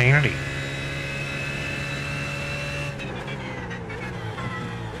doing Saturday?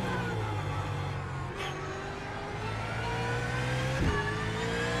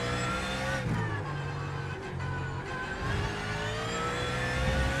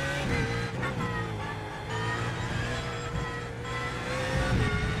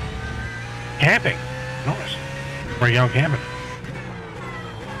 Camping. Nice. Where are you going camping?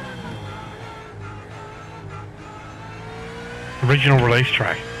 Original release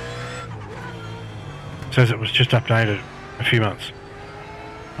track. Says it was just updated a few months.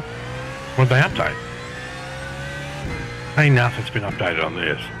 What did they update? Ain't nothing's been updated on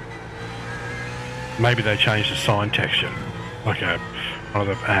this. Maybe they changed the sign texture, like one of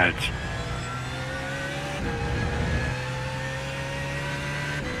the ads.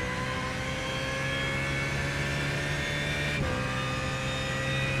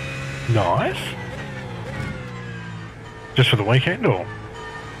 Nice. Just for the weekend, or?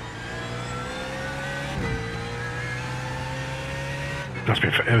 Must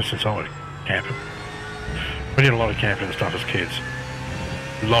be forever since I was camping. We did a lot of camping and stuff as kids.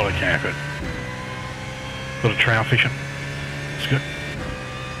 A lot of camping. A lot of trout fishing. It's good.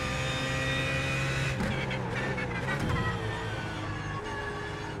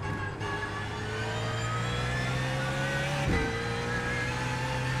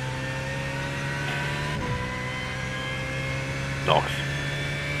 Nice.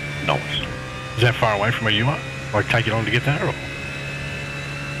 Nice. Is that far away from where you are? Like take it on to get there, or?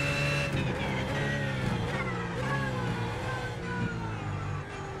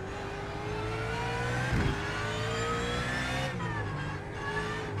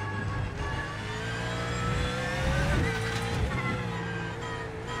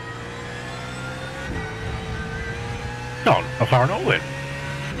 No, not far at all then.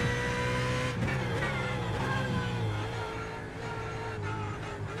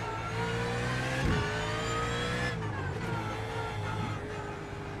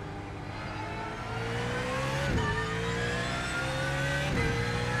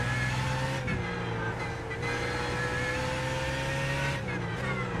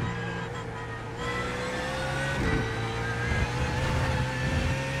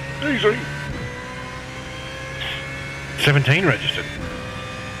 Easy. 17 registered.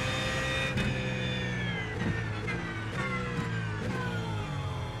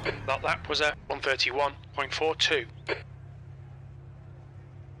 That lap was at 131.42.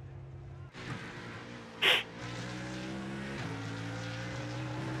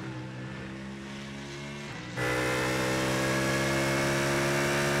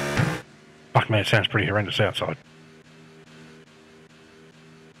 Fuck man, it sounds pretty horrendous outside.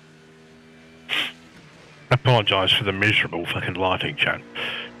 I apologise for the miserable fucking lighting, chat.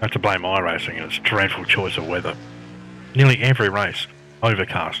 I have to blame Icrashing and its dreadful choice of weather. Nearly every race,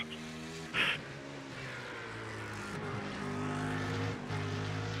 overcast.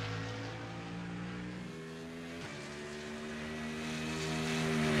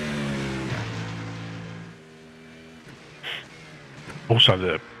 Also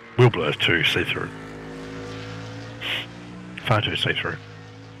the wheel blur's too see-through. Far too see-through.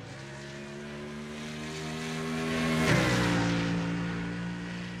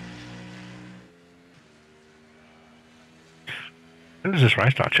 When does this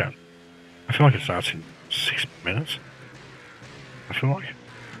race start, chat? I feel like it starts in 6 minutes. I feel like.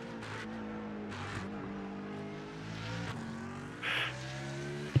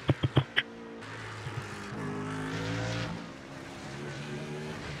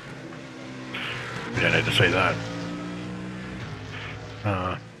 to see that.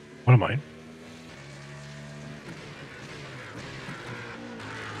 What am I?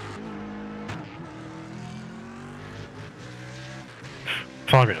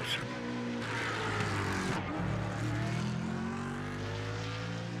 5 minutes.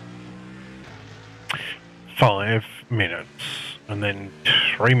 5 minutes, and then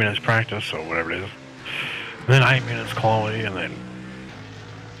 3 minutes practice or whatever it is, and then 8 minutes quality, and then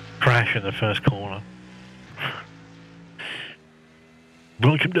crash in the first corner.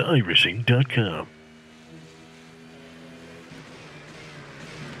 Welcome to Icrashing.com.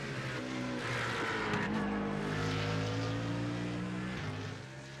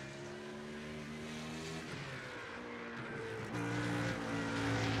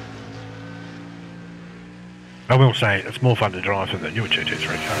 I will say it's more fun to drive than the newer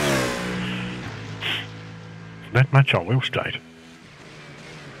 223 cars. That much I will state.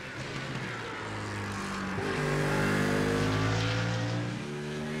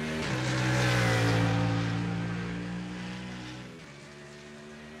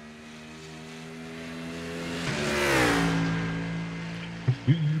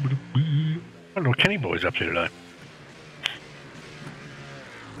 I wonder what Kenny Boy's up to today.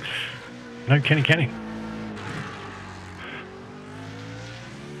 No Kenny.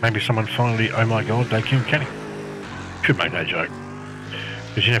 Maybe someone finally, oh my god, they killed Kenny. Should make that joke.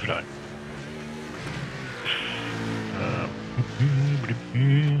 Because you never know.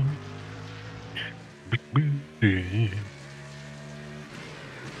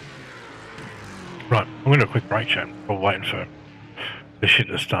 Right, I'm going to do a quick break, chat. We're waiting for this shit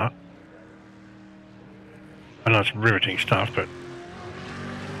to start. I know it's riveting stuff, but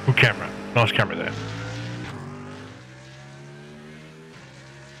good camera. Nice camera there.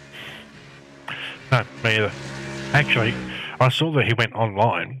 No, me either. Actually, I saw that he went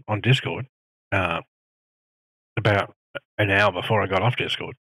online on Discord about an hour before I got off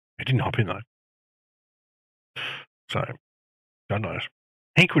Discord. He didn't hop in though. So, God knows.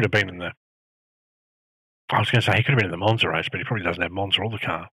 He could have been in the... I was going to say he could have been in the Monza race, but he probably doesn't have Monza or the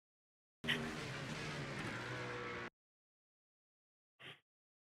car.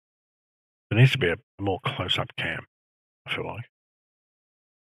 There needs to be a more close-up cam, I feel like.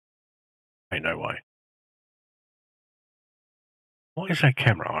 Ain't no way. What is that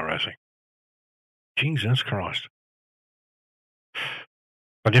camera iRacing? Jesus Christ.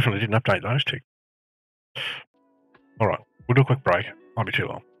 I definitely didn't update those two. Alright, we'll do a quick break. Might be too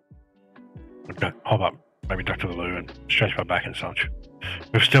long. We'll go, hop up, maybe duck to the loo and stretch my back and such.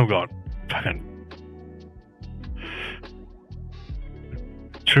 We've still got fucking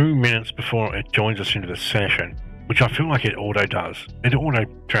 2 minutes before it joins us into the session, which I feel like it auto does. It auto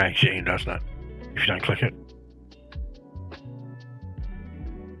drags you in, doesn't it? If you don't click it.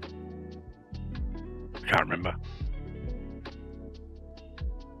 I can't remember.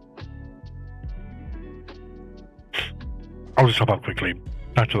 I'll just hop up quickly,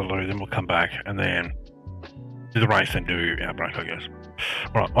 back to the loo, then we'll come back and then do the race and do our break, I guess.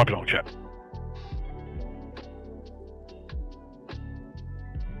 Alright, might be long, chat.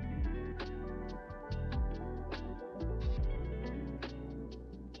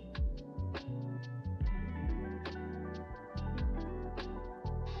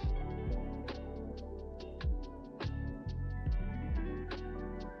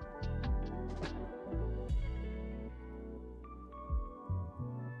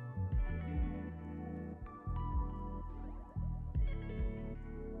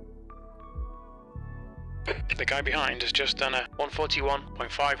 The guy behind has just done a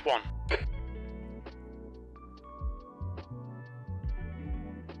 141.51.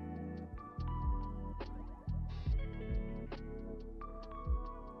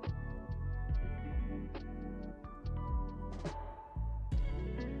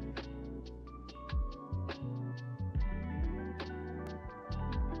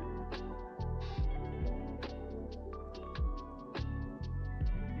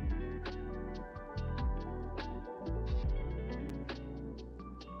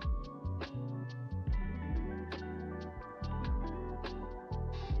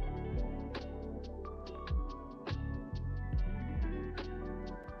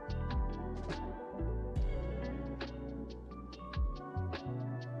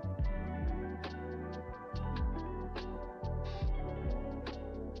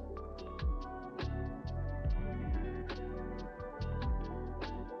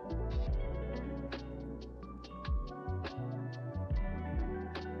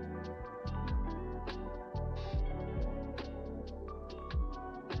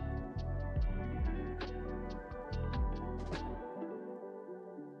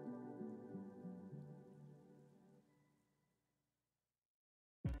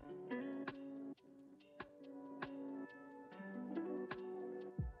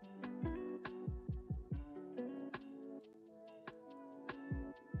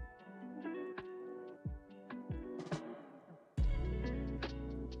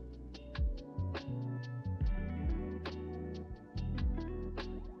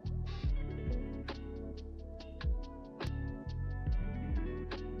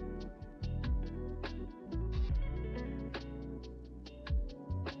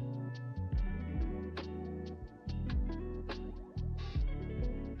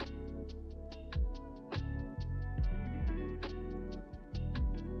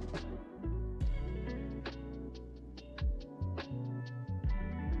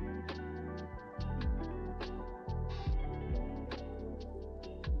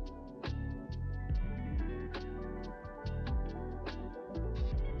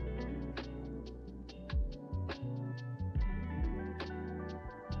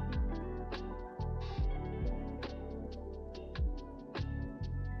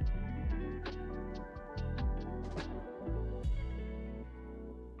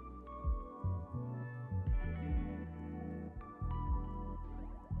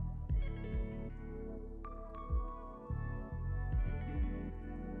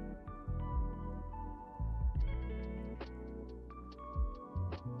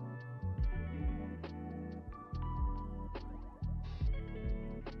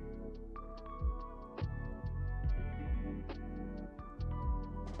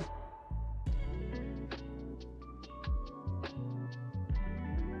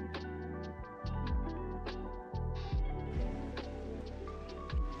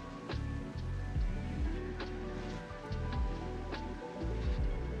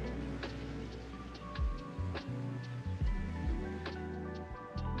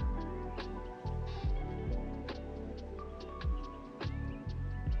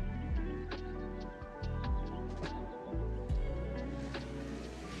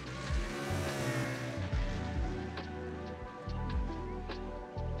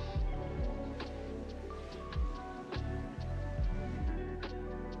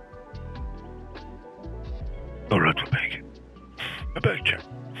 Alright, we're back. We're back, Jack.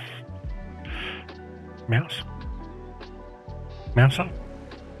 Mouse? Mouse up?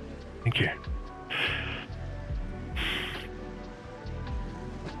 Thank you.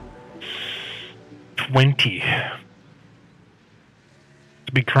 It's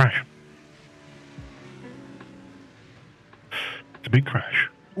a big crash. It's a big crash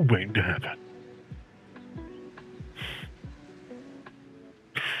waiting to happen.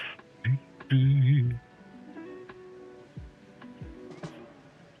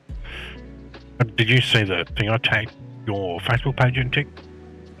 Did you see the thing I tagged your Facebook page in, Tick?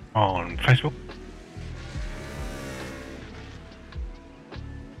 On Facebook?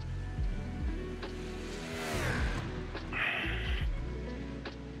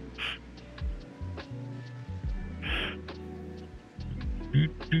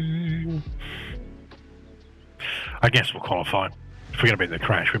 I guess we'll qualify. If we're going to be in the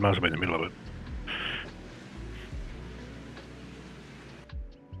crash, we might as well be in the middle of it.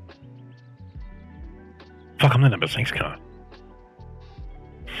 Fuck, I'm the number 6 car.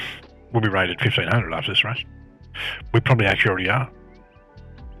 We'll be rated 1500 after this race. We probably actually already are.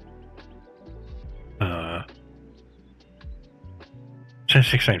 It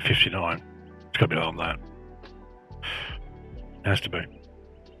says 1659. It's got to be lower than that. It has to be.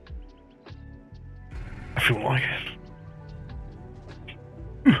 I feel like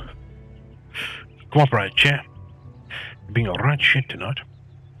it. Cooperate, chair. You're being alright shit tonight.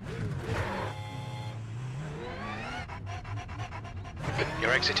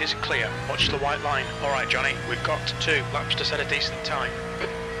 Your exit is clear. Watch the white line. Alright, Johnny, we've got 2 laps to set a decent time.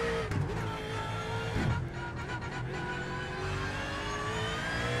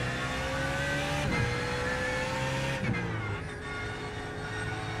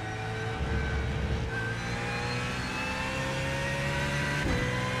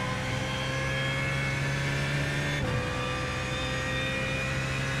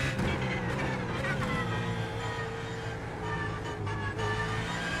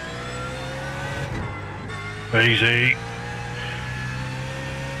 Easy.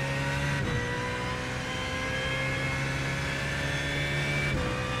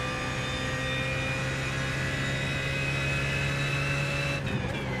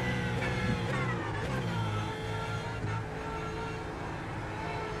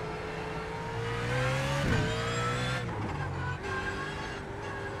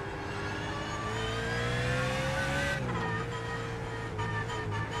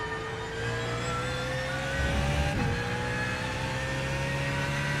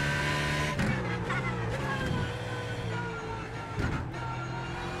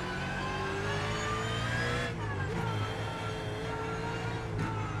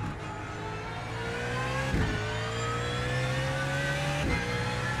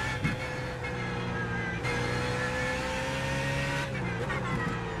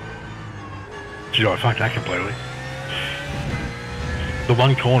 Gee, I fucked that completely. The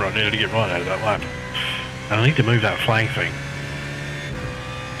one corner I needed to get right out of that lap. And I need to move that flag thing.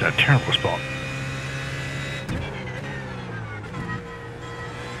 It's a terrible spot.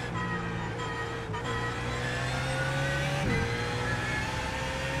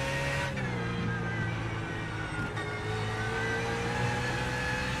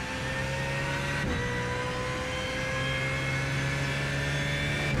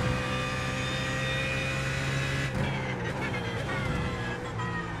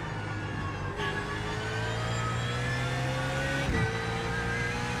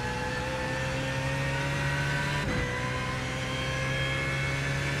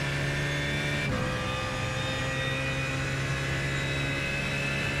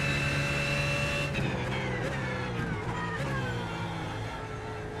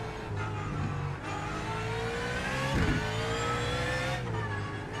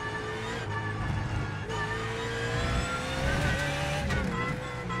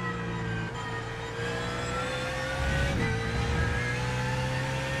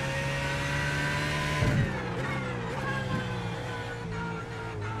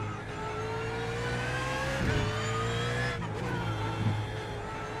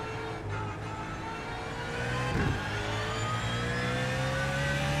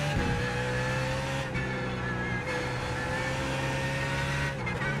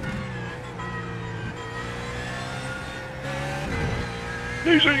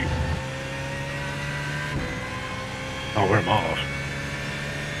 Easy. Oh, where am I off?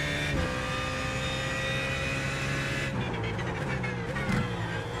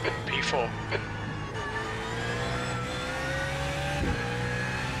 P4.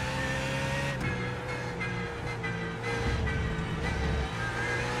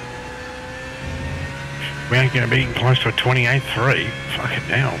 We ain't going to be close to a 28.3. Fuck it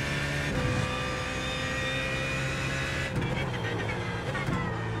now.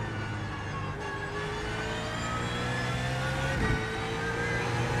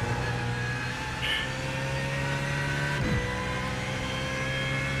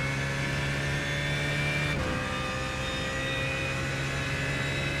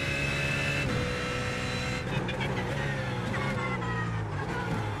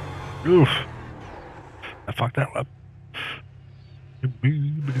 Oof. I fucked that up.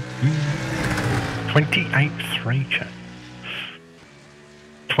 28.3, chat.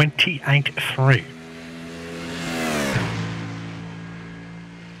 28.3.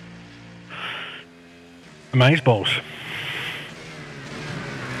 Amazeballs.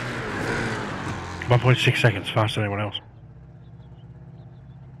 1.6 seconds faster than anyone else.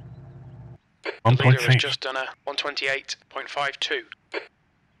 The leader has 1.6. just done a 128.52.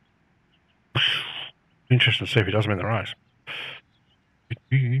 Interesting to see if he does win the race.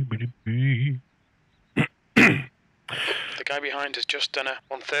 The guy behind has just done a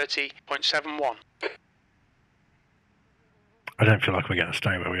 130.71. I don't feel like we're going to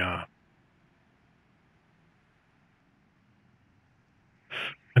stay where we are.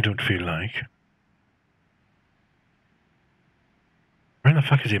 I don't feel like. Where the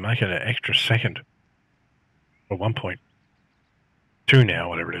fuck is he making an extra second? Or 1.2 now,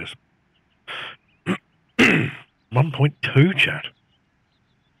 whatever it is. 1.2, chat.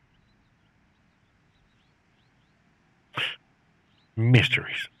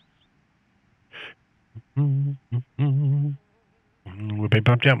 Mysteries. We'll be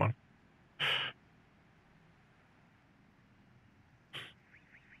bumped down one.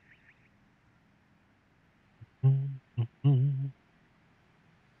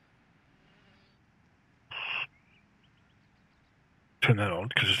 Turn that on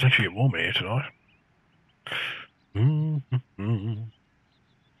because it's actually getting warmer here tonight. Can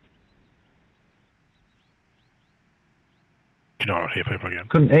I not hear people again?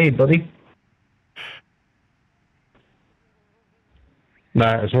 Couldn't hear you, buddy. No,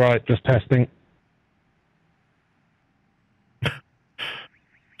 that's right. Just testing.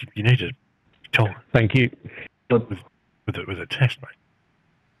 You need to tell Thank you. with a test, mate.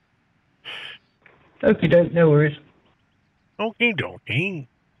 Okie doke, no worries. Okie dokie.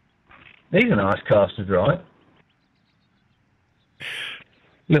 These are nice cars to drive.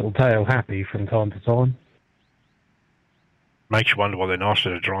 Little tail happy from time to time. Makes you wonder why they're nicer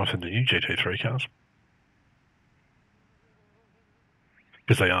to drive than the new GT3 cars.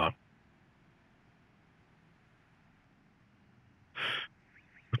 Because they are.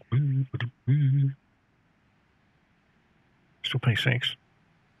 Still P6.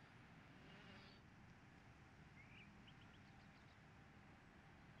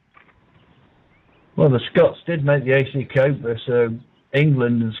 Well, the Scots did make the AC Cobra, so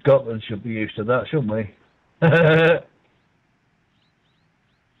England and Scotland should be used to that, shouldn't we?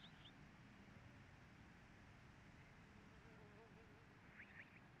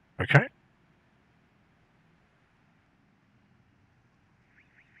 Okay.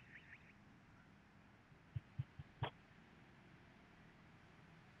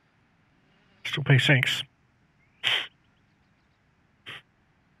 Still P6.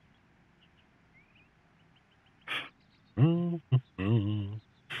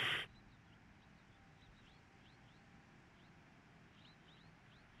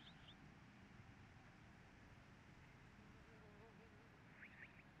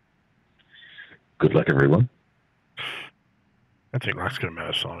 Good luck, everyone. I think luck's going to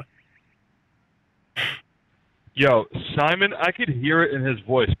matter, Sonic. Yo, Simon, I could hear it in his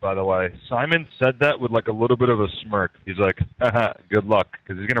voice, by the way. Simon said that with like a little bit of a smirk. He's like, haha, good luck,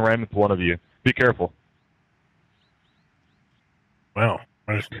 because he's going to ram into one of you. Be careful. Well,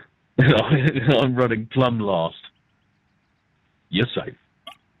 I'm running plumb last. You're safe.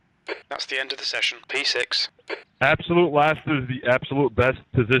 That's the end of the session. P6. Absolute last is the absolute best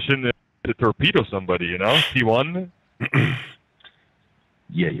position to torpedo somebody, you know? P1.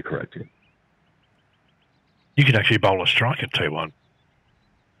 Yeah, you're correct. you could actually bowl a strike at T1.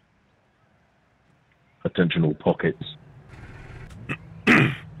 Attention all pockets.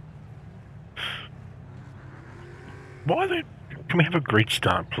 Why they... Can we have a grid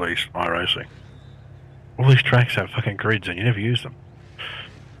start, please, iRacing? All these tracks have fucking grids and you never use them.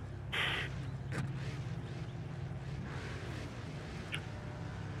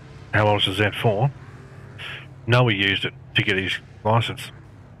 How old is the Z4? Noah used it to get his license.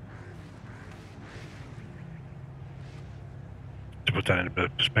 To put that in a bit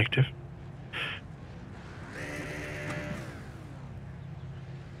of perspective.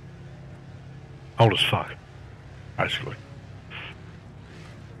 Old as fuck. basically.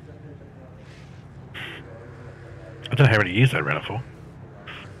 I don't know how many years they ran it for.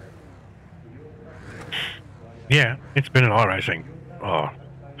 Yeah, it's been an iRacing. Oh,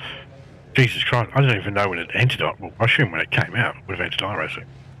 Jesus Christ. I don't even know when it entered. Well, I assume when it came out, it would have entered iRacing.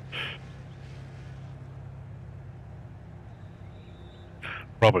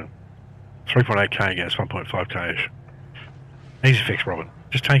 Robin, 3.8k against 1.5k-ish. Easy fix, Robin.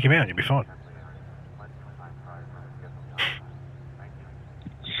 Just take him out and you'll be fine.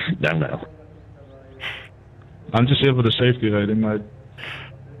 No. I'm just here for the safety rating, mate.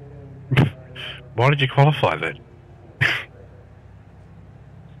 Why did you qualify then?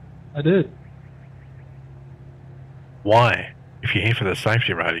 I did. Why? If you're here for the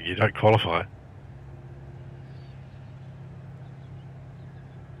safety rating, you don't qualify.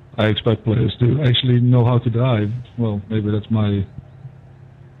 I expect players to actually know how to drive. Well, maybe that's my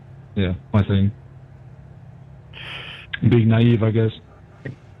thing. Being naive, I guess.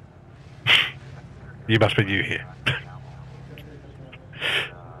 You must be new here.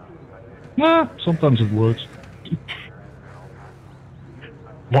 Nah, sometimes it works.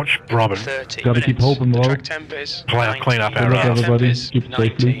 Watch Robin. 30 Gotta keep hoping, bro. Track temp is Clean up our Good luck, ass. everybody. Keep it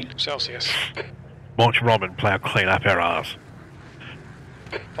safe, 19 Celsius. Watch Robin plough clean up our ass.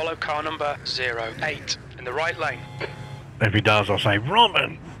 Follow car number 08 in the right lane. If he does, I'll say,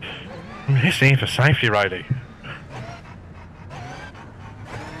 Robin! I'm just here for safety rating.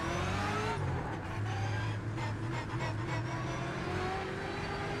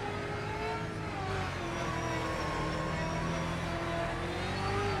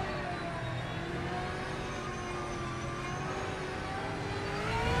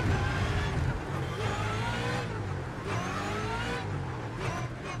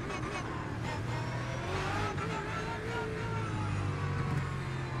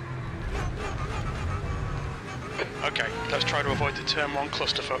 Okay, let's try to avoid the turn 1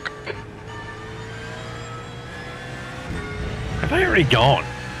 clusterfuck. Have they already gone?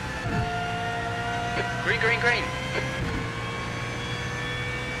 Green, green, green.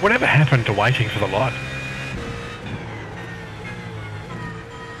 Whatever happened to waiting for the light?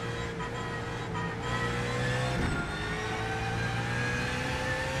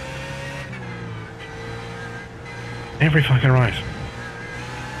 Every fucking race.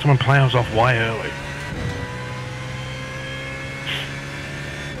 Someone plows off way early.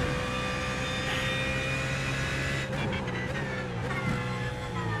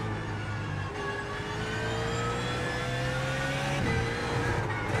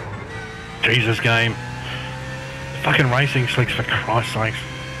 Jesus game. Fucking racing slicks, for Christ's sakes.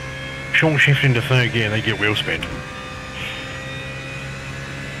 Short shift into third gear, they get wheel spin.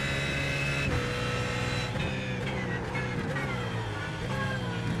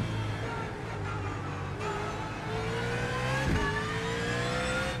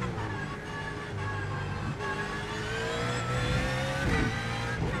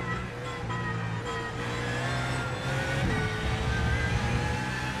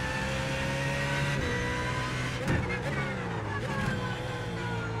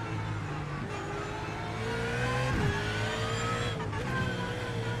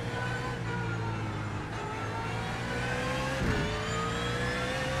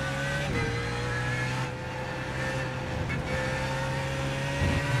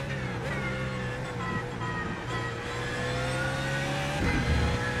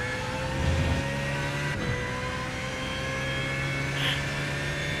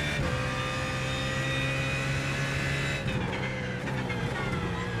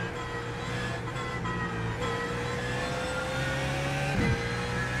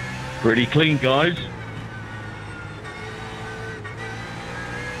 Pretty clean, guys.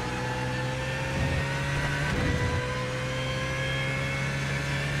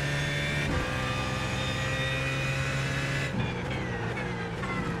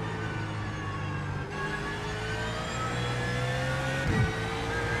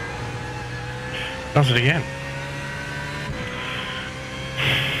 Does it again.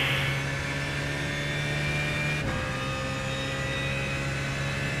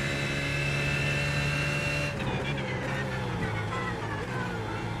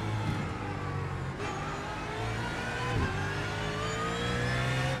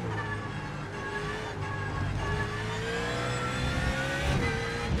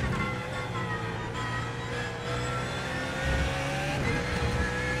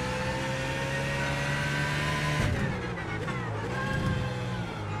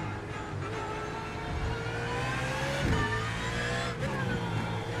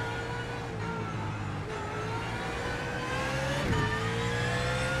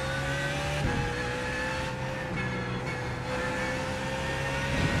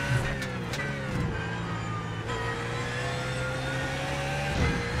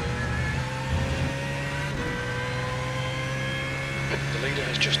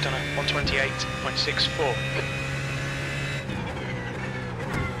 just done a 128.64.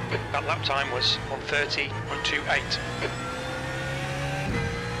 That lap time was 130.28.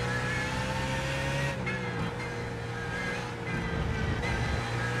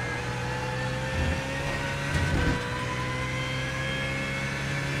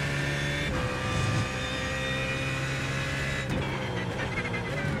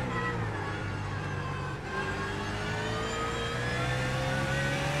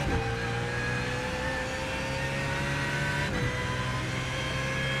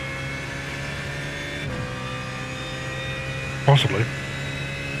 Possibly.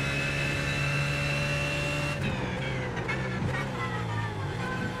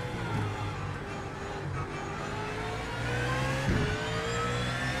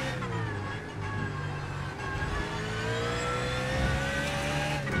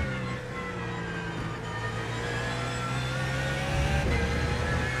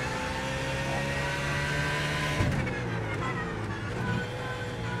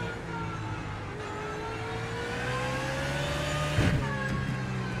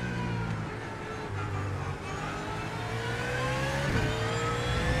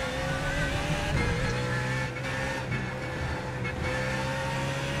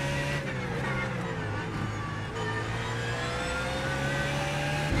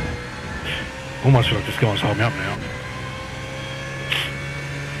 Almost feel like this guy's holding me up now.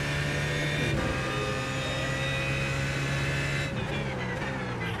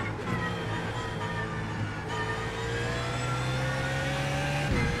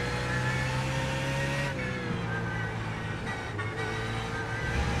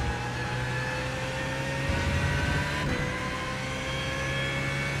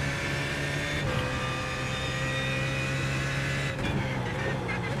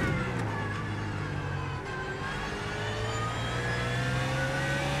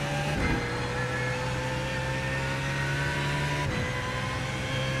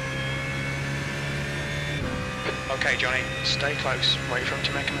 Okay, Johnny, stay close. Wait for him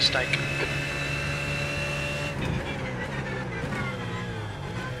to make a mistake.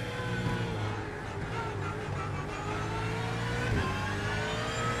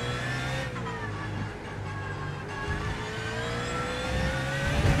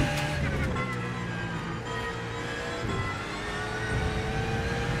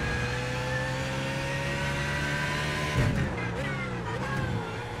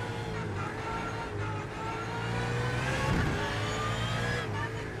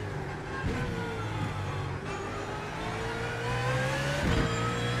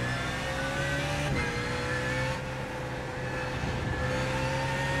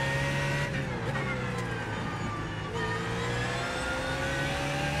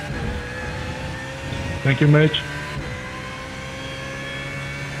 Thank you, Mitch.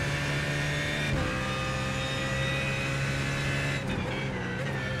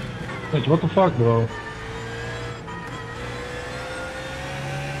 Mitch, what the fuck, bro?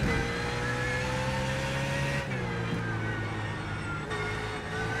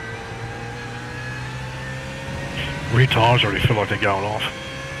 Retires already feel like they're going off.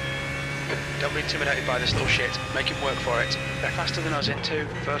 Don't be intimidated by this little shit. Make him work for it. They're faster than us into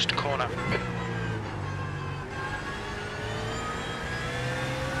first corner.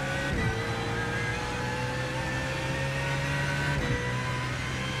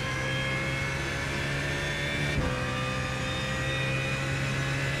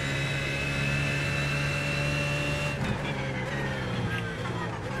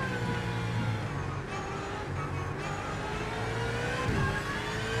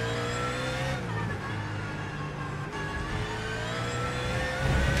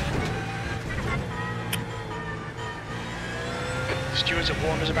 Stewards have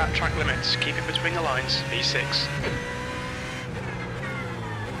warned us about track limits. Keep it between the lines. V6.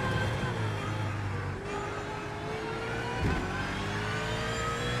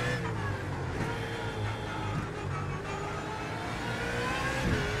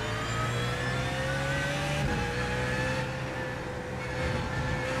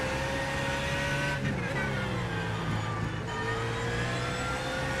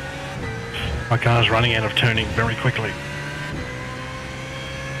 My car's running out of turning very quickly.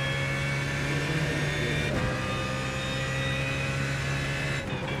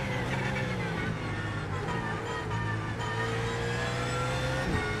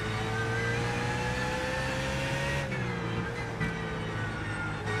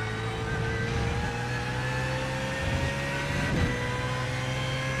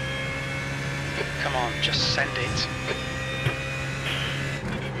 Come on, just send it.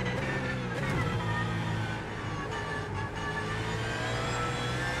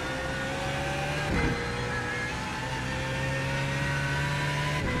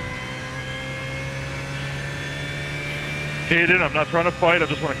 Aiden, I'm not trying to fight, I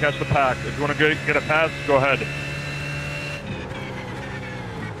just want to catch the pack. If you want to get a pass, go ahead.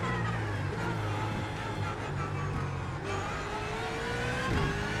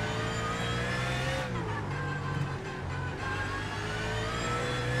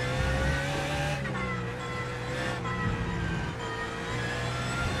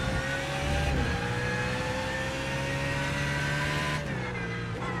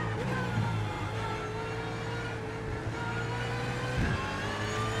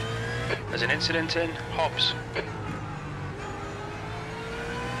 There's an incident in Hobbs.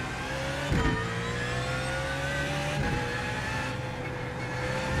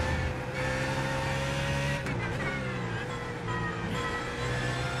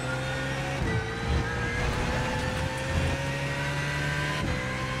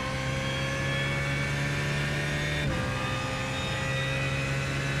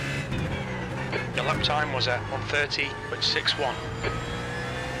 Your lap time was at 1:30.61.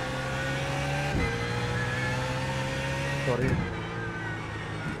 Sorry.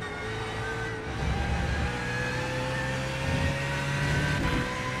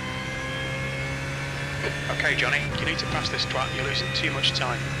 Okay, Johnny, you need to pass this twat. You're losing too much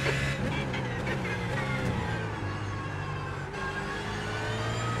time.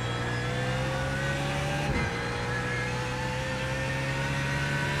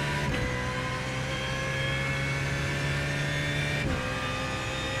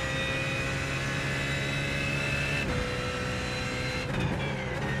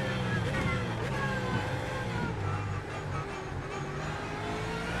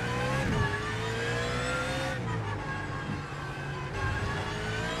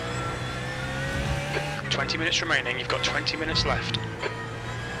 Minutes remaining, you've got 20 minutes left.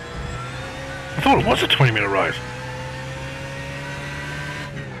 I thought it was a 20-minute race.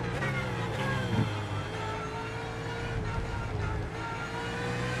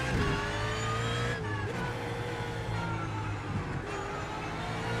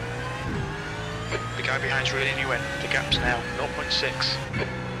 The guy behind's reeling you in. The gap's now 0.6.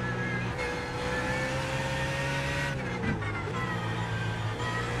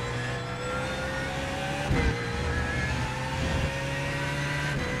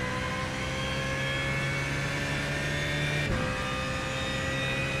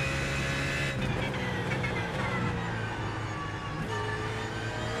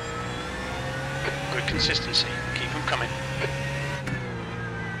 Consistency. Keep them coming.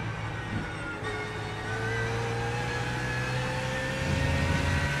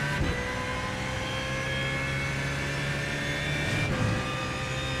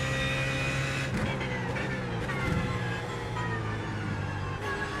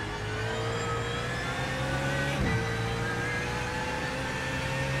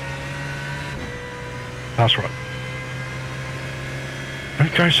 That's right.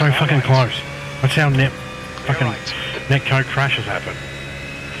 Don't go so fucking close. That's how netcode crashes happen.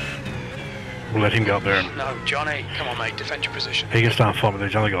 We'll let him go up there and... No, Johnny, come on mate, defend your position. He can start fighting with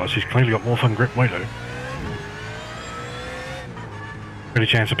these other guys. He's clearly got more fucking grip than we do. Really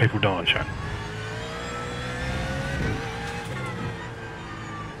chance of people dying, Shane.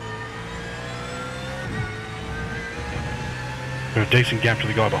 Got a decent gap to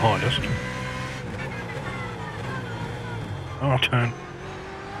the guy behind us. Oh, turn.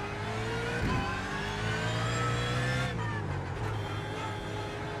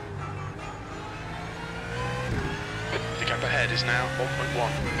 The gap ahead is now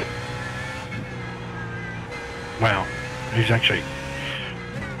 1.1. Wow, he's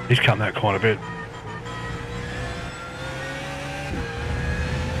cutting that quite a bit.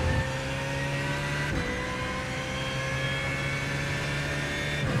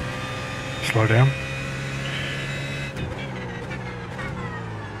 Slow down.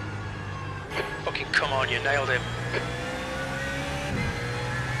 Fucking come on, you nailed him.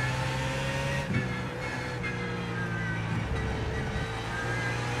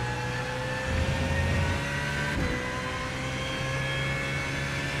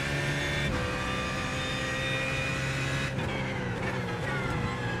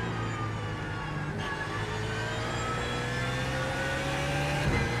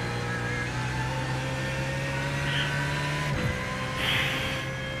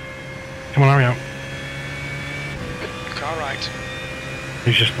 Come on, hurry up. Car right.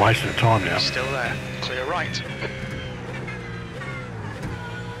 He's just wasting the time now. He's still there. Clear right.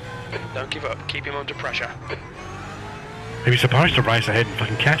 Don't give up. Keep him under pressure. If you're supposed to race ahead and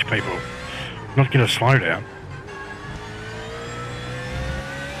fucking catch people, not get a slowdown.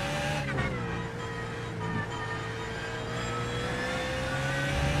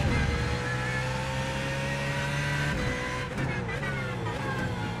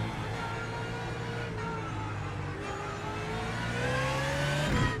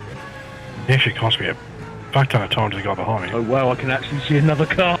 It actually cost me a fuck ton of time to the guy behind me. Oh wow, I can actually see another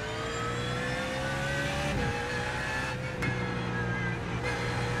car.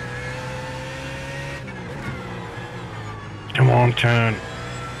 Come on, turn.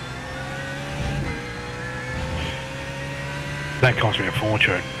 That cost me a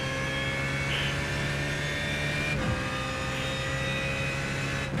fortune.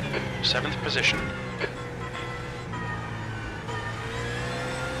 Seventh position.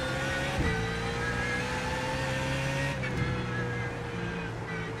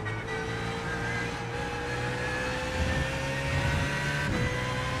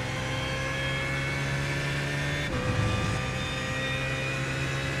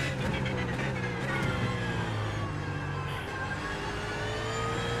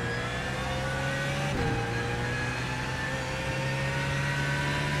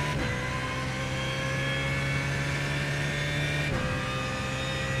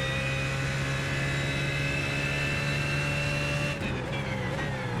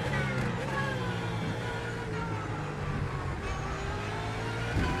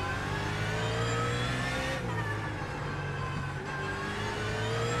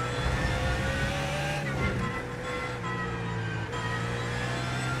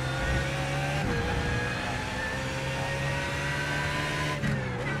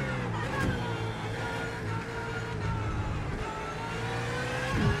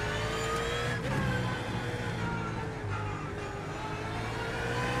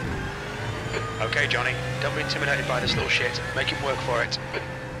 Okay, Johnny, don't be intimidated by this little shit. Make him work for it.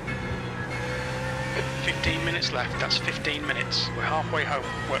 15 minutes left. That's 15 minutes. We're halfway home.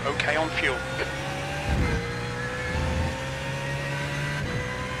 We're okay on fuel.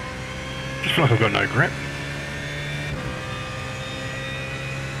 Just feel like I've got no grip.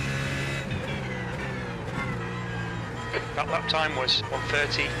 That lap time was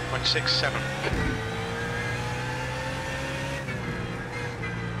 1:30.67.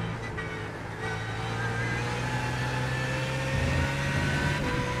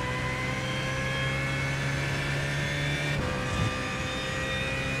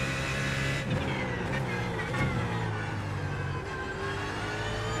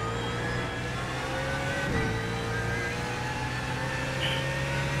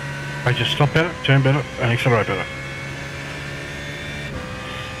 I just stop better, turn better, and accelerate better.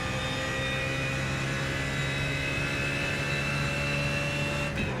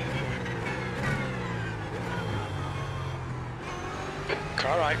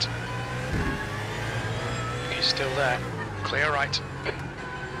 Car right. He's still there. Clear right.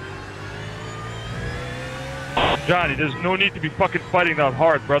 Johnny, there's no need to be fucking fighting that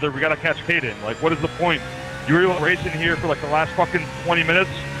hard, brother. We gotta catch Hayden. Like, what is the point? You were racing here for like the last fucking 20 minutes?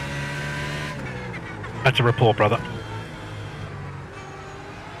 That's a report, brother.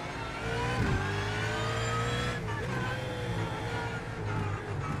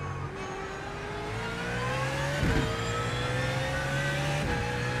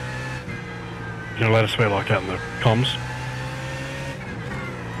 You're gonna let us swear like that in the comms?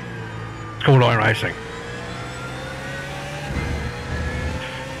 It's called Icrashing.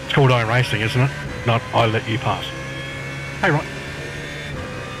 It's called Icrashing, isn't it? Not I let you pass. Hey, right.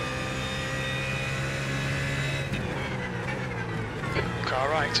 Car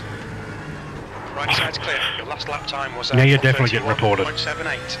right. Right side's clear. Your last lap time was Yeah, you're definitely getting reported.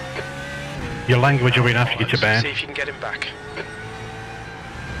 1:31.78. Your language will be enough to get you banned. See if you can get him back.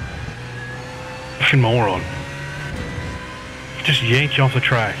 Fucking moron. Just yanked you off the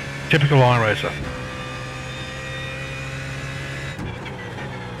track. Typical iRacer.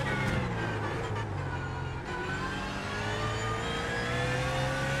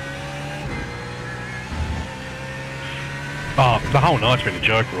 Oh, the whole night's been a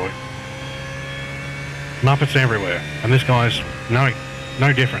joke, Roy. Muppets everywhere, and this guy's no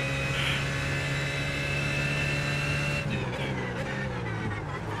different.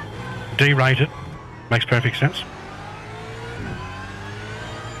 D-rated, makes perfect sense.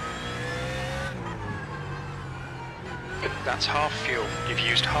 That's half fuel. You've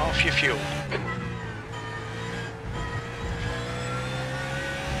used half your fuel.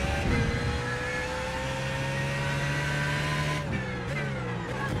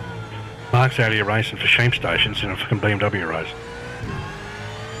 Mark's out here racing for sheep stations in a fucking BMW race.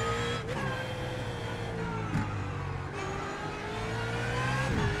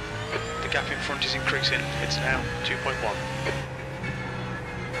 The gap in front is increasing. It's now 2.1.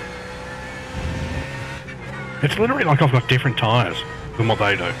 It's literally like I've got different tyres than what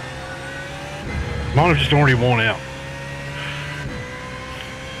they do. Mine have just already worn out.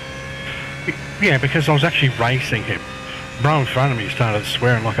 Yeah, because I was actually racing him bro in front of me started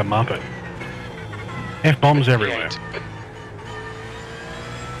swearing like a muppet. F-bombs everywhere.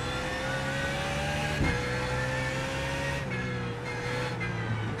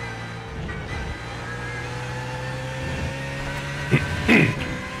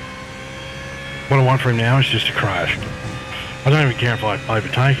 What I want for him now is just to crash. I don't even care if I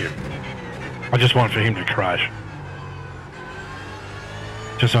overtake him. I just want for him to crash.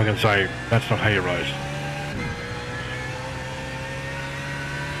 Just so I can say, that's not how you race.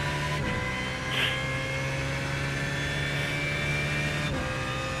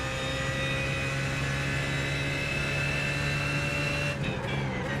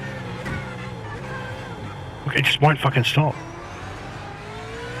 Look, it just won't fucking stop.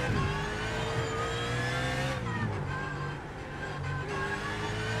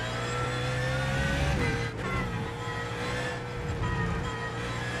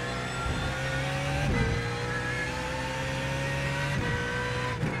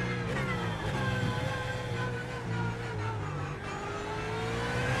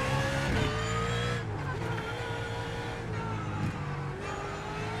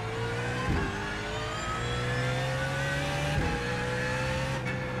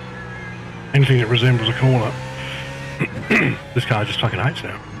 Anything that resembles a corner, this car just fucking hates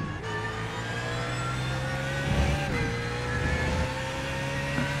now.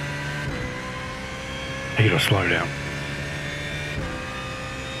 You gotta slow down.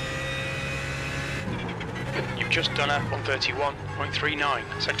 You've just done a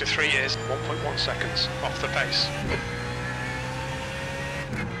 131.39. Sector 3 is 1.1 seconds off the pace.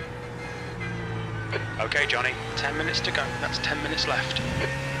 Okay, Johnny, 10 minutes to go. That's 10 minutes left.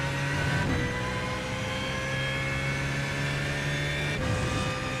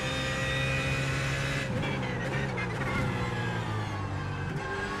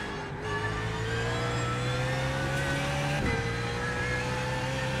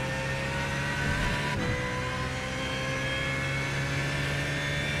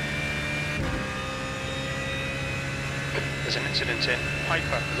 There's an incident in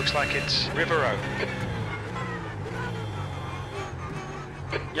Piper. It looks like it's River Road.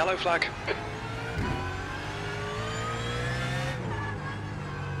 Yellow flag.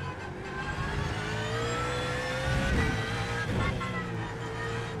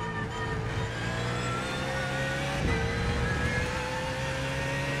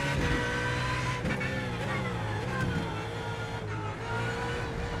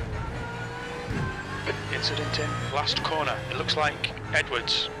 Incident in last corner. It looks like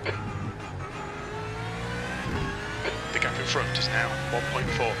Edwards. The gap in front is now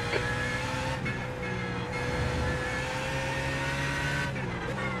 1.4.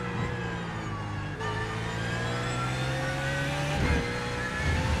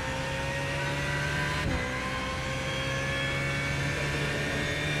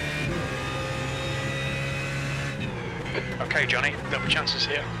 Okay, Johnny, there'll be chances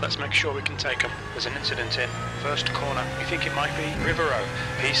here. Let's make sure we can take them. There's an incident in first corner. We think it might be River Road,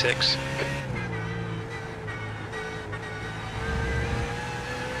 P6.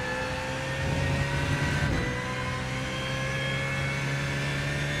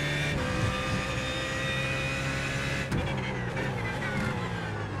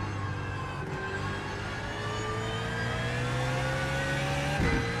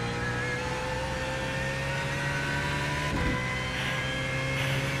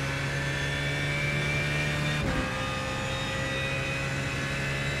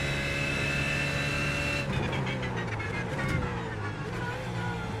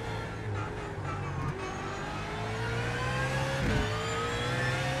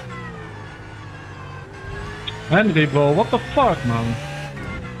 Henry, bro, what the fuck, man?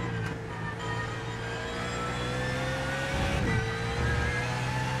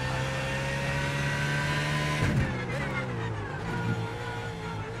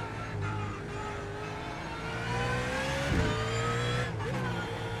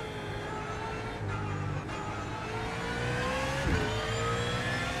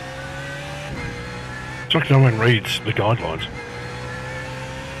 It's like no one reads the guidelines.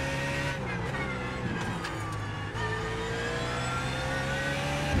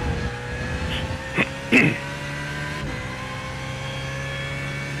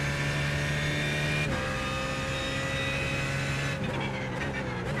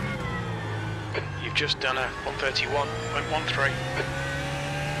 You've just done a 131.13.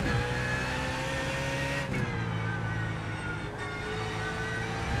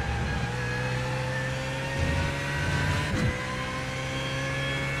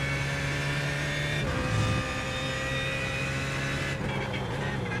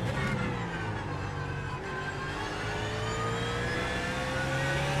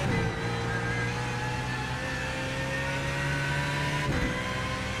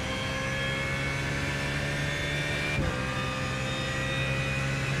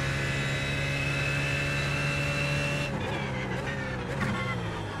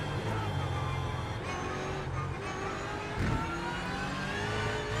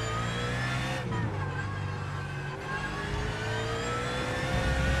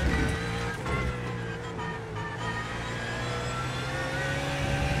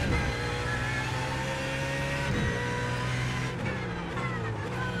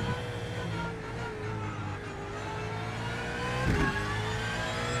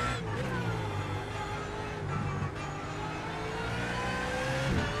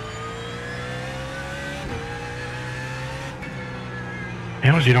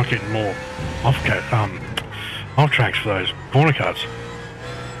 How is he not getting more off tracks for those corner cuts?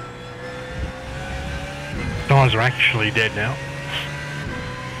 Guys are actually dead now.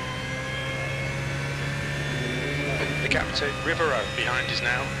 The gap to River Road behind is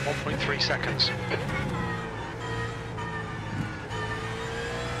now 1.3 seconds.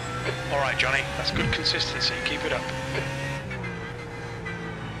 Alright Johnny, that's good consistency, keep it up.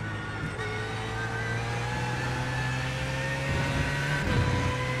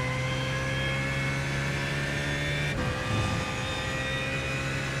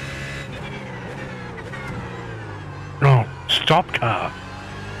 No, stop car.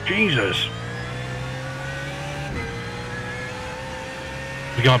 Jesus.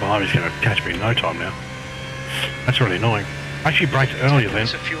 The guy behind me is going to catch me in no time now. That's really annoying. I actually braked earlier then.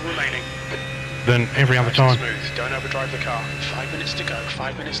 Of fuel remaining. Than every other time. Smooth. Don't overdrive the car. 5 minutes to go.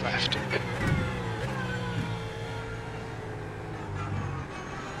 5 minutes left.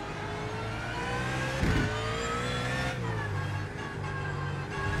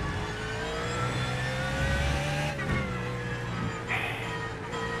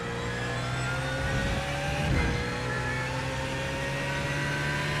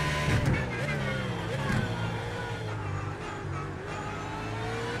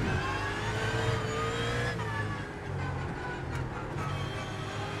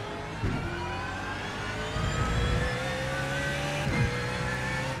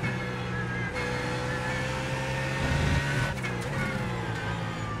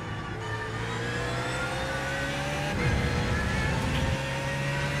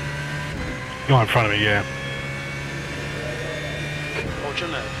 Guy in front of me, yeah. Hold your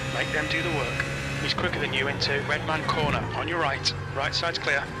nerve. Make them do the work. He's quicker than you into Red Man Corner. On your right. Right side's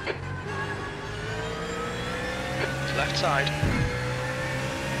clear. Left side.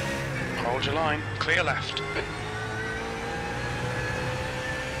 Hold your line. Clear left.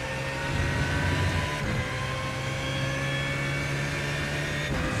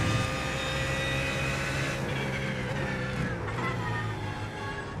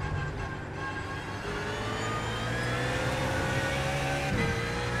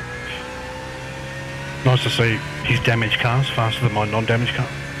 Nice to see his damaged cars faster than my non-damaged car.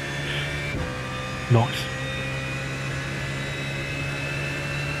 Nice.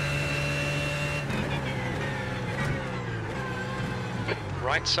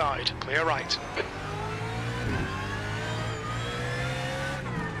 Right side, clear right.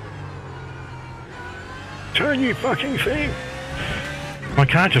 Turn, you fucking thing! My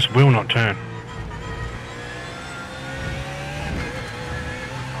car just will not turn.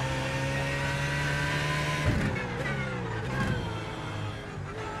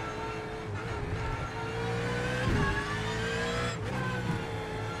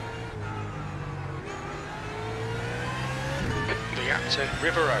 To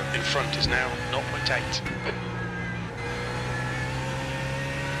River Road in front is now 0.8.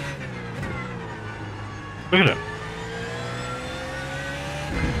 Look at it.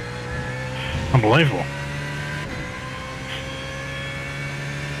 Unbelievable.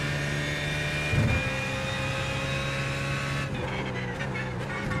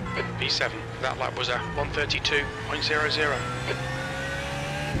 P7, that lap was a 132.00.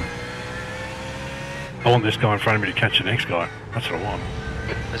 I want this guy in front of me to catch the next guy. That's what I want.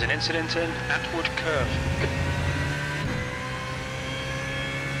 There's an incident in Atwood Curve.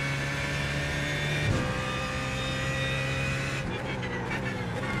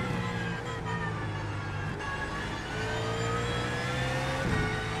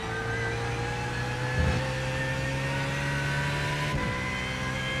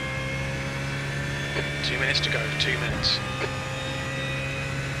 Two minutes to go, 2 minutes.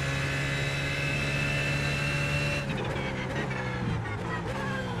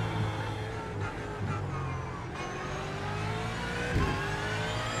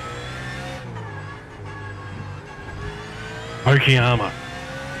 Okayama,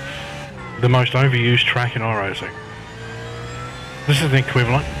 the most overused track in iRacing. This is the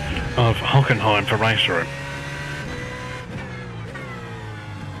equivalent of Hockenheim for race room.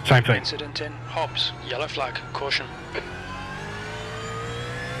 Same thing. Incident in Hobbs, yellow flag, caution.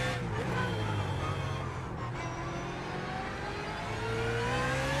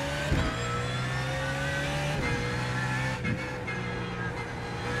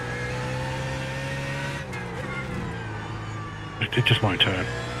 It just won't turn.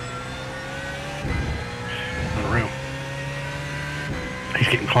 Unreal. He's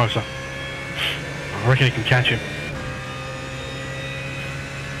getting closer. I reckon he can catch him.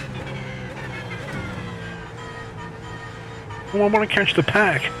 Oh, I want to catch the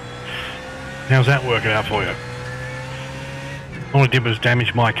pack. How's that working out for you? All it did was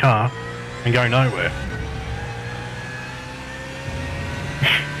damage my car and go nowhere.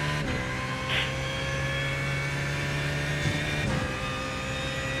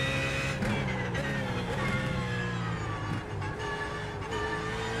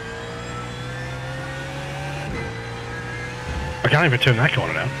 I can't even turn that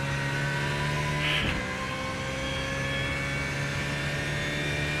corner now.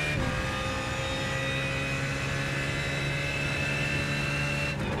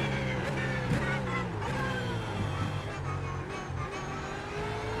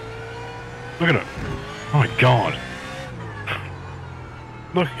 Look at it. Oh my god.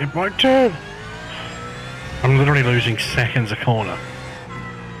 Look, it won't turn. I'm literally losing seconds a corner.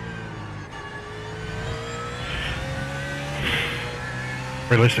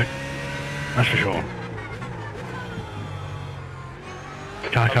 Realistic. That's for sure.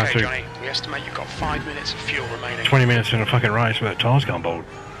 Can't Okay, do Johnny, we estimate you've got 5 minutes of fuel remaining. 20 minutes in a fucking race without tyres gone bald.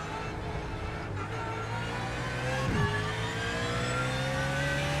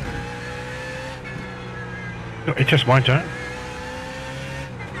 It just won't turn.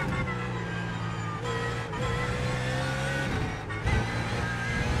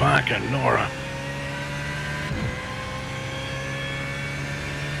 Fucking Nora.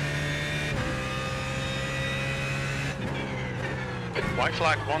 White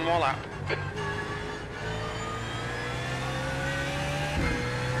flag, one more lap.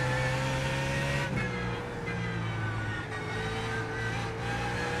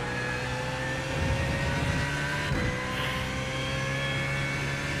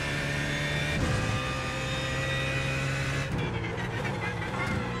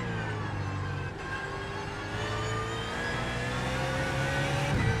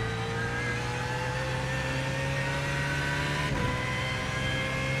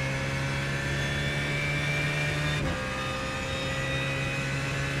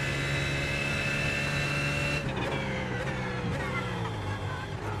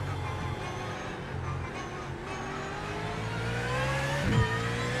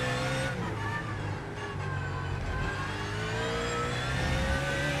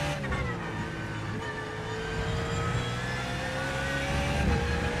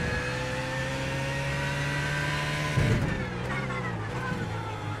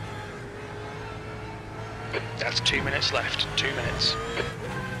 That's 2 minutes left. 2 minutes.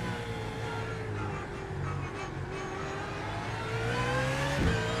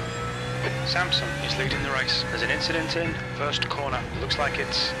 Samson is leading the race. There's an incident in first corner. Looks like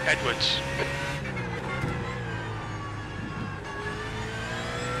it's Edwards.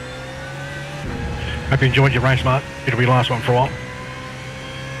 Hope you enjoyed your race, Mark. It'll be the last one for a while.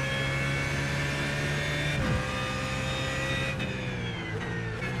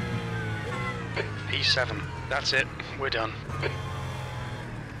 P7. That's it. We're done.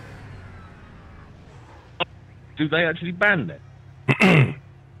 Do they actually ban it?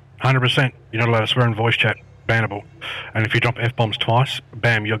 100%. You're not allowed to swear in voice chat. Bannable. And if you drop F-bombs twice,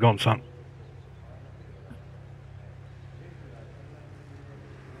 bam, you're gone, son.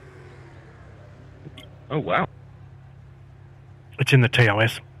 Oh, wow. It's in the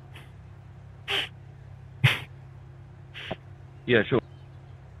TOS. Yeah, sure.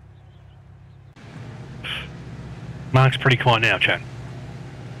 Mark's pretty quiet now, chat.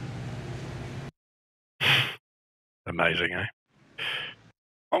 Amazing, eh?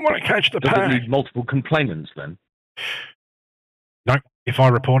 I want to catch the Does it pack. need multiple complainants then? No, if I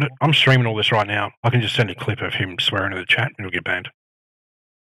report it, I'm streaming all this right now. I can just send a clip of him swearing in the chat and it'll get banned.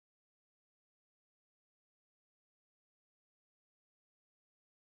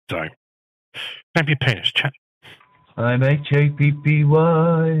 So, stamp your penis, chat. I'm H-A-P-P-Y,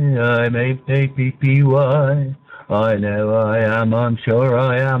 I'm H-A-P-P-Y. I know I am, I'm sure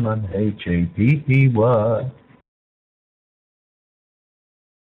I am, I'm H-A-P-P-Y.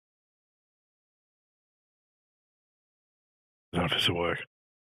 Not if it's at work.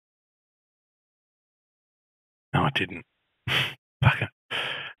 No, I didn't.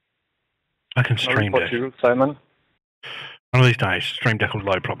 Fucking stream deck. You, Simon. One of these days, stream deck will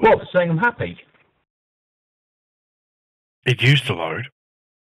load properly. What, saying I'm happy? It used to load,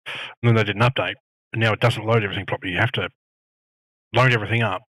 and then they did an update, and now it doesn't load everything properly. You have to load everything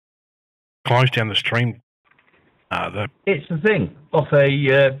up, close down the stream. It's the thing off a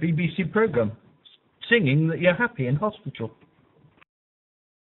BBC programme, singing that you're happy in hospital.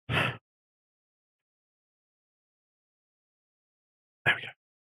 There we go.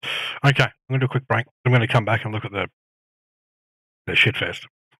 Okay, I'm going to do a quick break. I'm going to come back and look at the shitfest.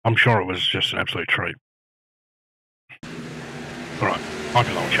 I'm sure it was just an absolute treat. All right, I'll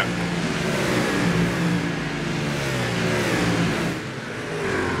be long chat.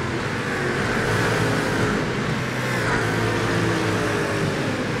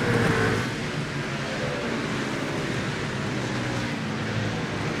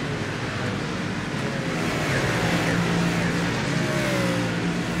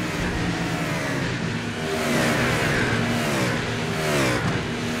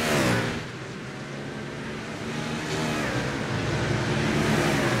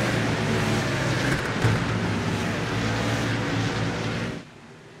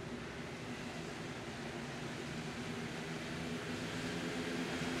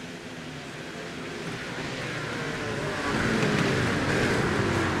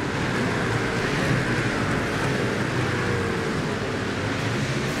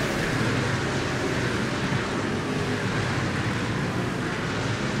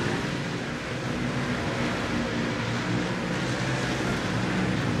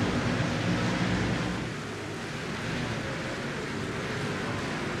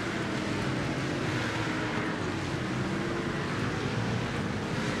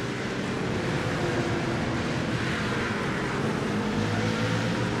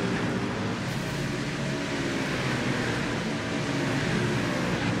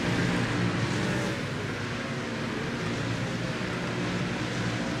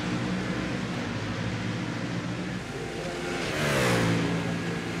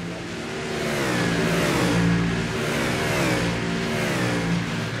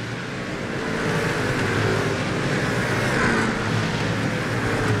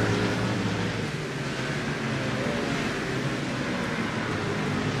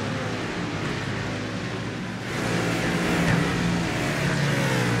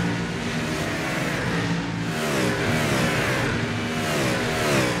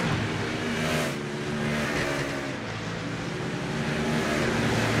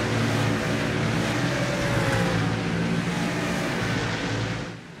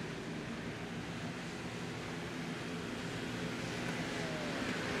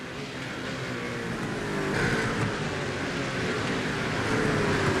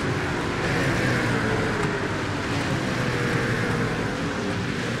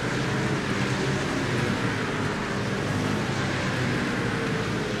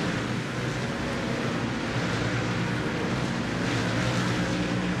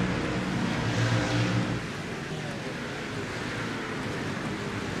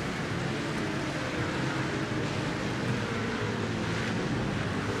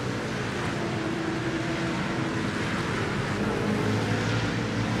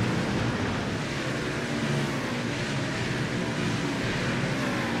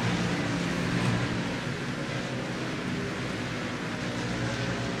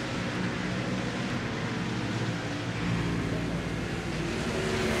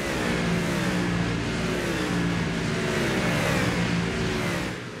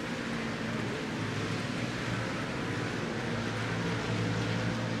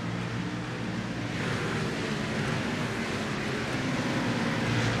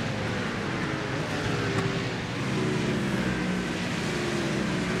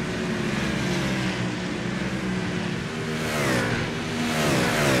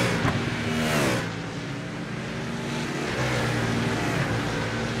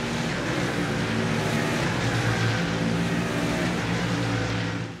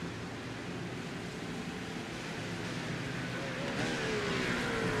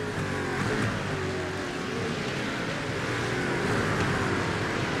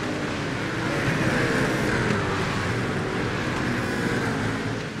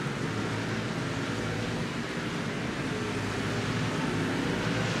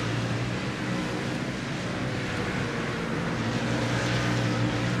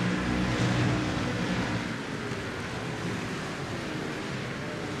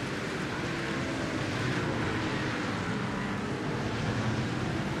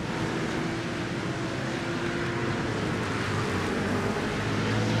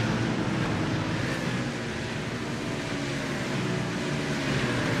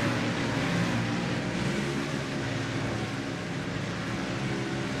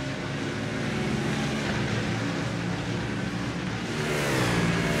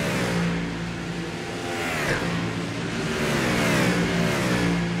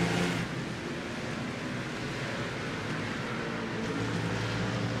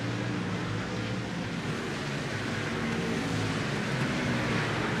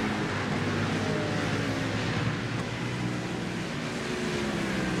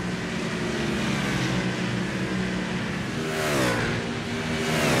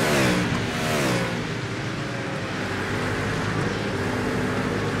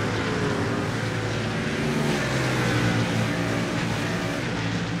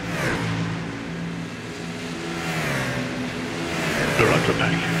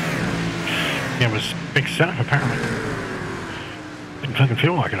 game was big setup, apparently. Didn't fucking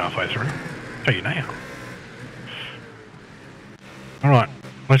feel like it halfway through. I'll tell you now. Alright,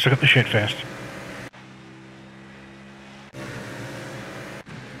 let's look at the shit fest.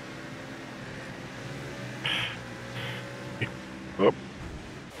 Oh.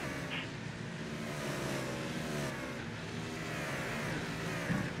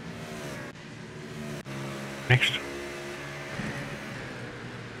 Next.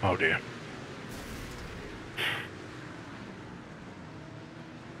 Oh dear.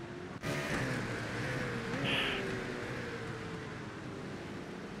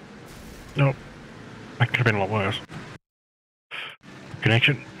 Nope. That could have been a lot worse.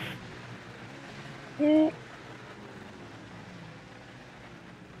 Connection. Ooh.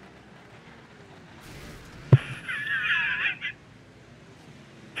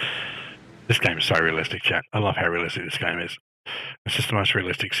 This game is so realistic, chat. I love how realistic this game is. It's just the most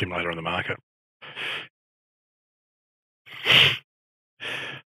realistic simulator on the market.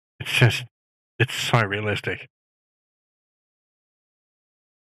 It's so realistic.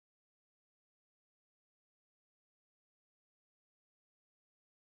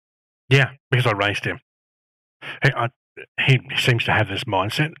 Yeah, because I raced him. He seems to have this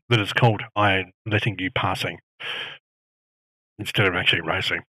mindset that it's called I letting you passing instead of actually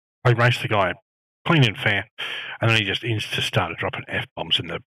racing. I raced the guy clean and fair, and then he just started dropping F-bombs in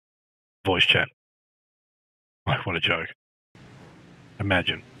the voice chat. Like, what a joke.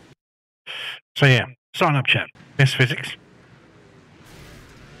 Imagine. So yeah, sign up chat. Best physics.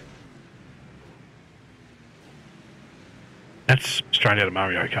 That's straight out of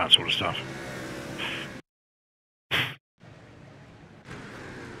Mario Kart sort of stuff.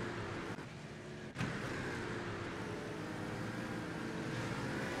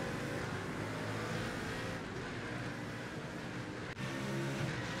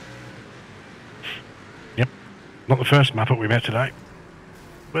 Yep. Not the first Muppet we met today.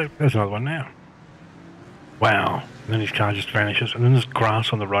 Well, there's another one now. Wow. And then his car just vanishes. And then there's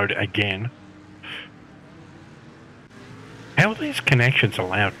grass on the road again. How are these connections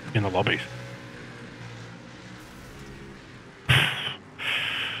allowed in the lobbies?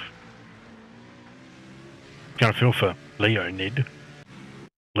 Gonna feel for Leonid.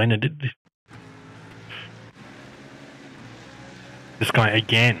 This guy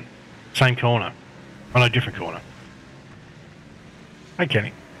again. Same corner. Oh no, different corner. Hey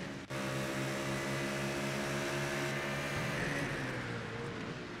Kenny.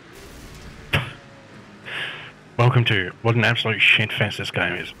 Welcome to what an absolute shit fest this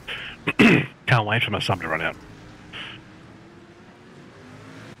game is. Can't wait for my sub to run out.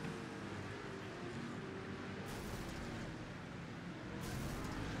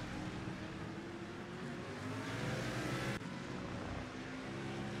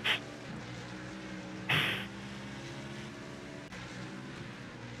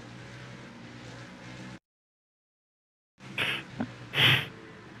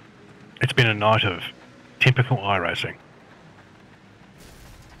 It's been a night of typical iRacing.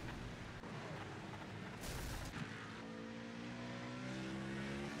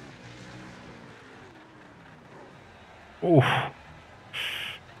 Oof.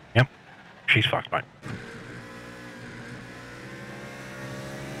 Yep. She's fucked, mate.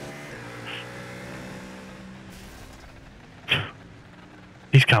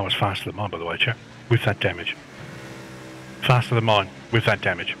 His car was faster than mine, by the way, chap. With that damage. Faster than mine, with that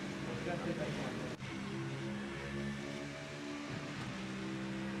damage.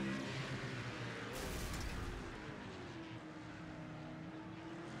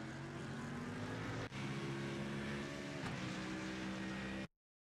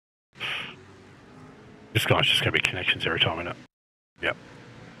 This guy's just going to be connections every time, isn't it? Yep.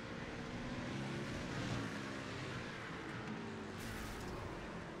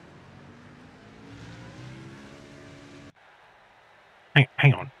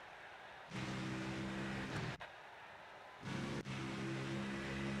 Hang on.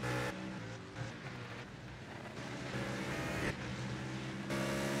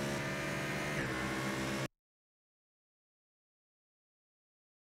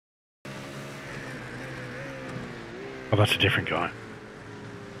 Oh, that's a different guy.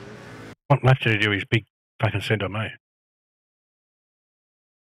 What left did he do his big fucking send on me?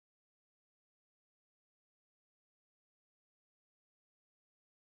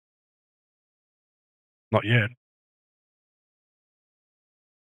 Not yet.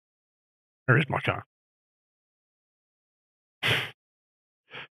 Where is my car?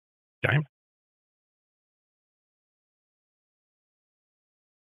 Game?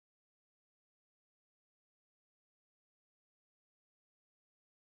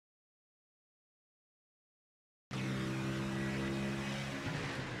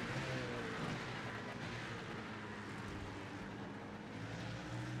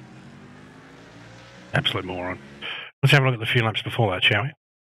 Absolute moron. Let's have a look at the few laps before that, shall we?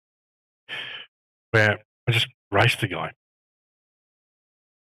 Where I just raced the guy.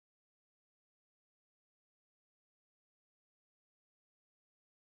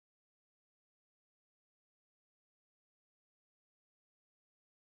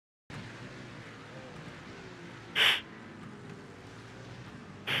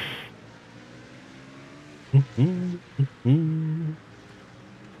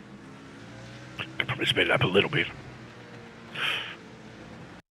 Could probably speed it up a little bit.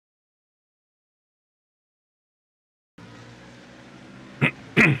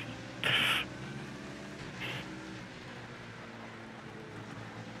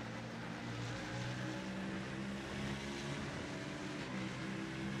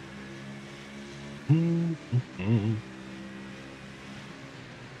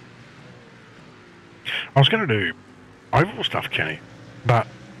 I was going to do oval stuff, Kenny, but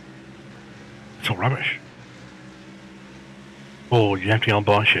it's all rubbish. Or you have to go and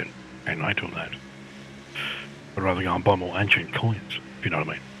buy shit, and I ain't doing that. I'd rather go and buy more ancient coins, if you know what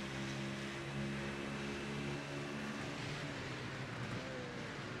I mean.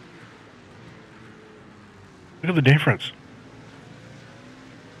 Look at the difference.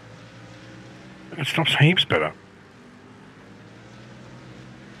 It stops heaps better.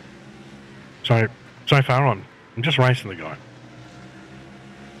 So far I'm just racing the guy.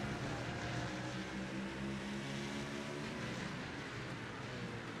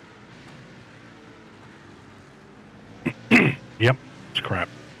 Yep, it's crap.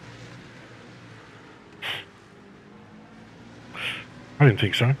 I didn't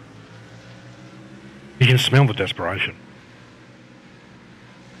think so. You can smell the desperation.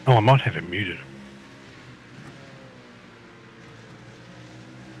 Oh, I might have him muted.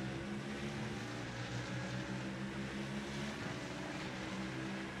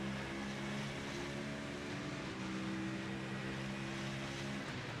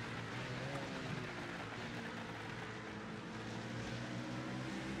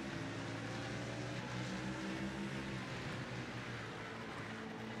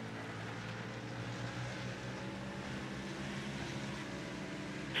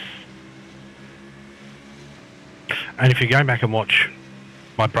 And if you go back and watch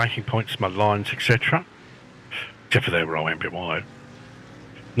my breaking points, my lines, etc., except for they were all ambient wide,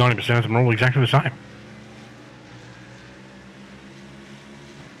 90% of them are all exactly the same.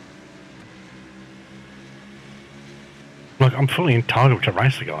 Like, I'm fully entitled to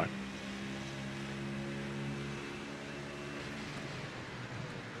race the guy.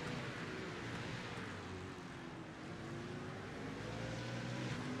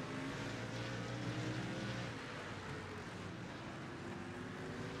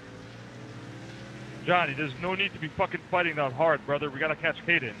 Johnny, there's no need to be fucking fighting that hard, brother. We gotta catch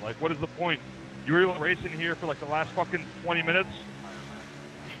Caden. Like, what is the point? You were racing here for like the last fucking 20 minutes?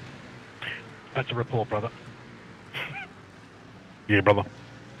 That's a report, brother. Yeah, brother.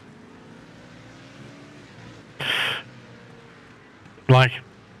 Like,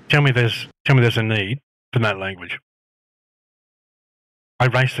 tell me there's a need for that language. I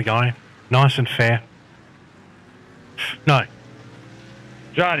raced the guy, nice and fair. No.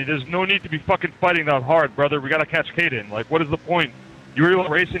 Johnny, there's no need to be fucking fighting that hard, brother. We gotta catch Caden. Like, what is the point? You were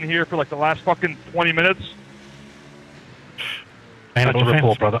racing here for like the last fucking 20 minutes? That's a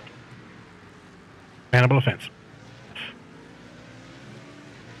report, brother. Bannable offence.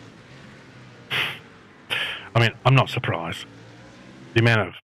 I mean, I'm not surprised. The amount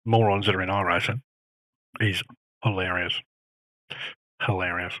of morons that are in iRacing is hilarious.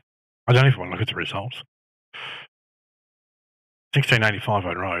 Hilarious. I don't even want to look at the results. 1685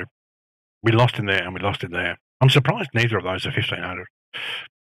 on road. We lost in there and we lost in there. I'm surprised neither of those are 1500.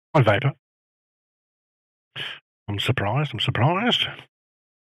 On vapor. I'm surprised.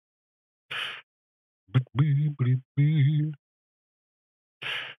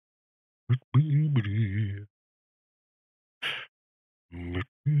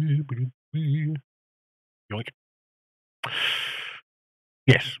 Yoink.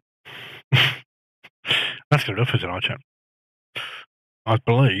 Yes. That's good enough for tonight, chat. I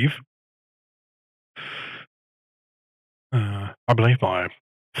believe my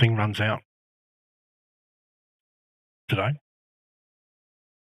thing runs out today.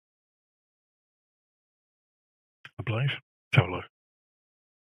 I believe. Let's have a look.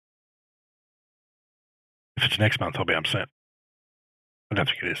 If it's next month, I'll be upset. I don't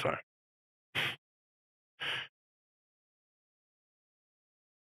think it is, though.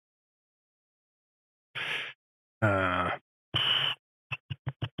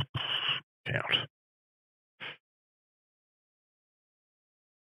 Count.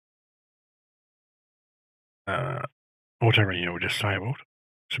 Auto renewal disabled.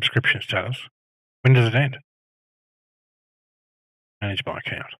 Subscription status. When does it end? Manage by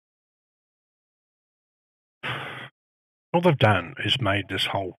account. All they've done is made this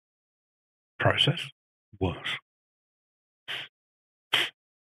whole process worse.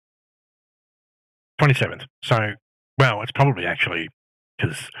 27th. So, well, it's probably actually,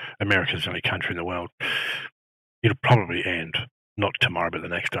 because America's the only country in the world, it'll probably end not tomorrow but the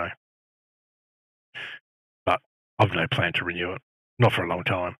next day. But I've no plan to renew it. Not for a long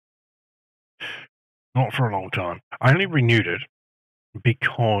time. Not for a long time. I only renewed it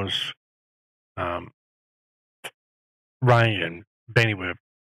because Ray and Benny were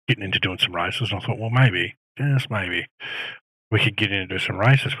getting into doing some races, and I thought, well, maybe, just maybe, we could get in and do some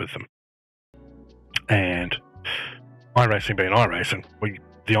races with them. And iRacing being iRacing,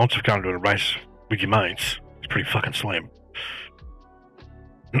 the odds of going to a race with your mates is pretty fucking slim.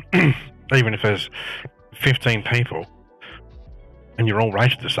 Even if there's 15 people and you're all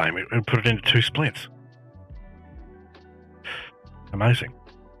rated the same, it would put it into 2 splits. Amazing.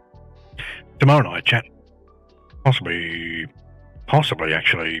 Tomorrow night, chat. Possibly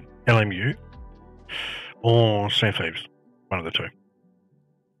actually LMU or Sea Thieves. One of the two.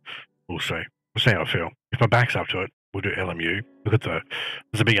 We'll see. We'll see how I feel. If my back's up to it, we'll do LMU. Look at there's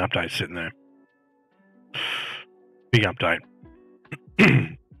a big update sitting there. Big update.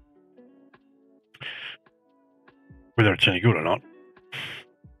 Whether it's any good or not.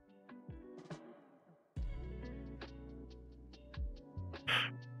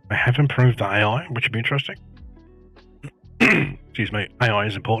 They have improved the AI, which would be interesting. Excuse me, AI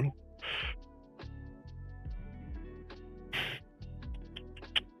is important.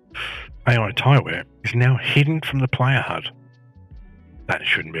 AI tyre is now hidden from the player HUD. That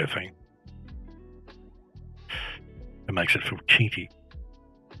shouldn't be a thing. It makes it feel cheaty.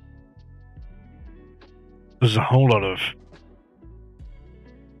 There's a whole lot of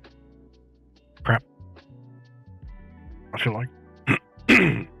crap, I feel like.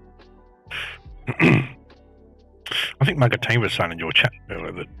 I think Mugatine was saying in your chat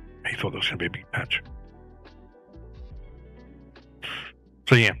earlier that he thought there was going to be a big patch.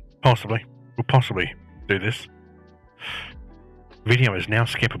 So yeah, possibly. We'll possibly do this. Video is now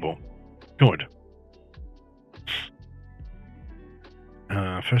skippable. Good.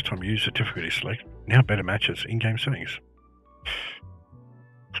 First time user difficulty select. Now better matches in-game settings.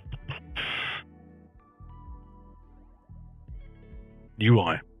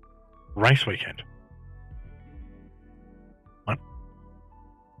 UI. Race weekend. What?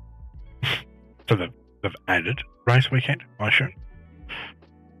 So they've added race weekend, I assume.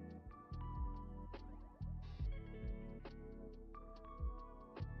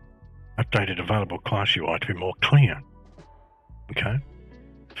 Updated available class UI to be more clear. Okay.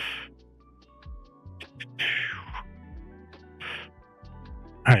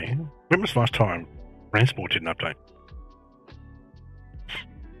 Hey, when was the last time Ransport did an update?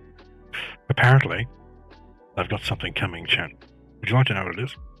 Apparently, they've got something coming, chat. Would you like to know what it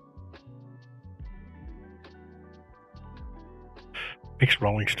is? Fixed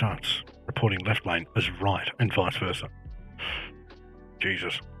rolling starts, reporting left lane as right and vice versa.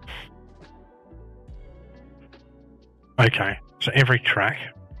 Jesus. Okay, so every track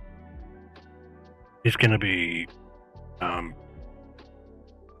is going to be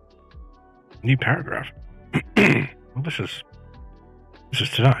new paragraph. Well, this is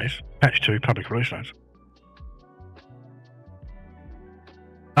today's patch 2 public release notes.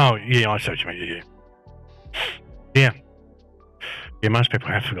 Oh yeah, I see what you mean. Yeah, most people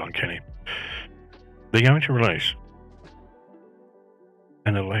have forgotten, Kenny. They're going to release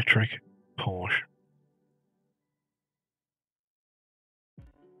an electric Porsche.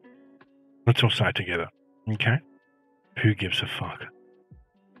 Let's all say it together, okay? Who gives a fuck?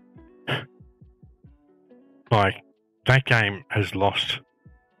 Like, that game has lost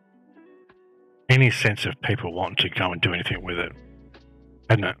any sense of people wanting to go and do anything with it,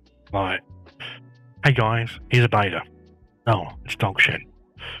 hasn't it? Like, hey guys, here's a beta. Oh, it's dog shit.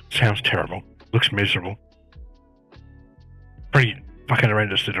 Sounds terrible. Looks miserable. Pretty fucking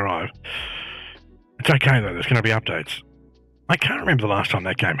horrendous to drive. It's okay though, there's going to be updates. I can't remember the last time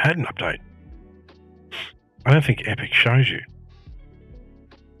that game had an update. I don't think Epic shows you.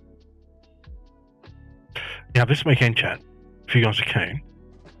 Now this weekend, chat, if you guys are keen,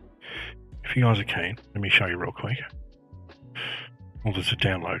 let me show you real quick. Well, there's a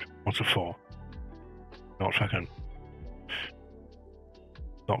download. What's it for? Not fucking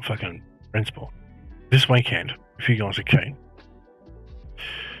Rensport. This weekend, if you guys are keen,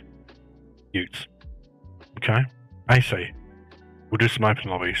 Utes. Okay? AC. We'll do some open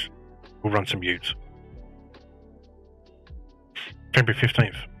lobbies. We'll run some Utes. February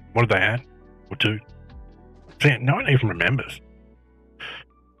 15th. What did they add? Or do? See, no one even remembers.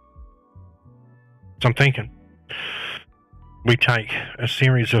 So I'm thinking we take a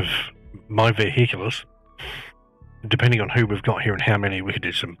series of my vehiculars, depending on who we've got here and how many, we could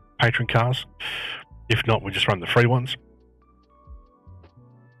do some patron cars. If not, we just run the free ones.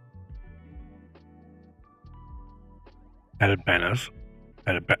 Added banners.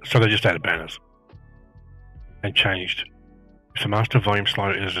 So they just added banners. And changed. If the master volume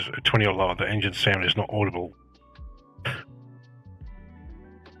slider is 20 or lower, the engine sound is not audible.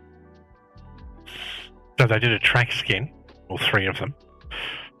 So they did a track skin, or 3 of them,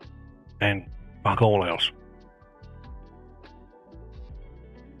 and fuck all else.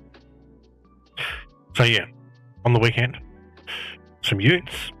 So yeah, on the weekend, some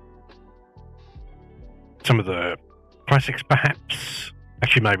utes, some of the classics perhaps,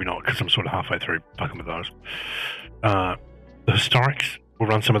 actually maybe not because I'm sort of halfway through fucking with those. The historics, we'll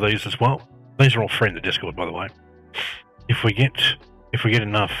run some of these as well. These are all free in the Discord, by the way. If we get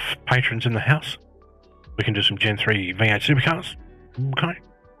enough patrons in the house, we can do some Gen 3 V8 supercars. Okay.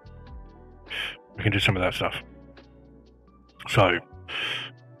 We can do some of that stuff. So,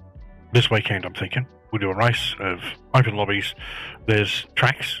 this weekend I'm thinking, we'll do a race of open lobbies. There's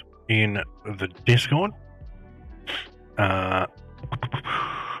tracks in the Discord.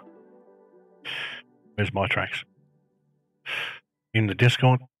 Where's my tracks? In the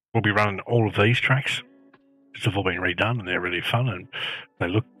Discord, we'll be running all of these tracks. They've all been redone and they're really fun and they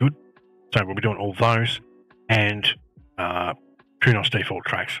look good. So we'll be doing all those and Kunos default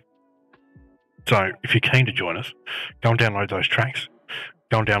tracks. So if you're keen to join us, go and download those tracks.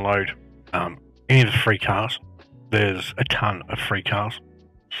 Go and download any of the free cars. There's a ton of free cars.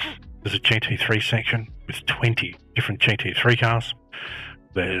 There's a GT3 section with 20 different GT3 cars.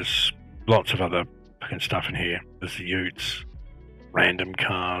 There's lots of other fucking stuff in here. There's the utes, random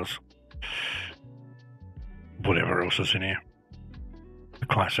cars, whatever else is in here. The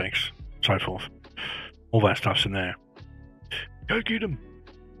classics, so forth. All that stuff's in there. Go get them.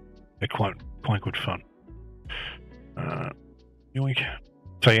 They're quite good fun. Yoink.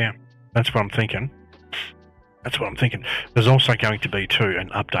 So yeah, that's what I'm thinking. There's also going to be too an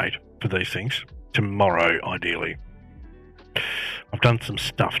update for these things tomorrow, ideally. I've done some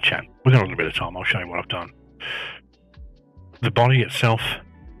stuff, chat. We've got a little bit of time. I'll show you what I've done. The body itself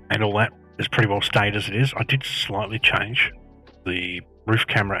and all that is pretty well stayed as it is. I did slightly change the roof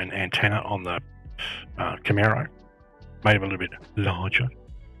camera and antenna on the Camaro. Made them a little bit larger.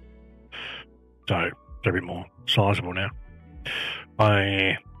 So they're a bit more sizable now.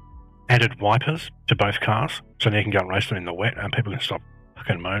 I added wipers to both cars so now you can go and race them in the wet and people can stop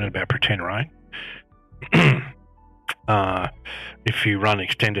fucking moaning about pretend rain. If you run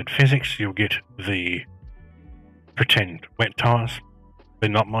extended physics, you'll get the pretend wet tyres. They're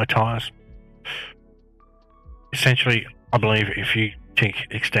not my tyres. Essentially, I believe if you take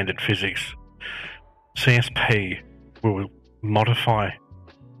extended physics, CSP will modify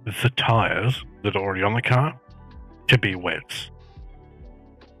the tyres that are already on the car to be wets.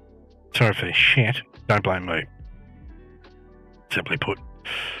 So if they're shit, don't blame me. Simply put.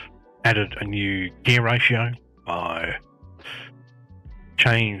 Added a new gear ratio. I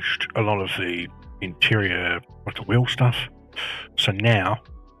changed a lot of the interior, like the wheel stuff. So now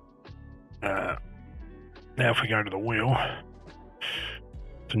if we go to the wheel,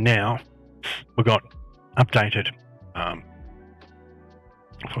 so now we've got updated.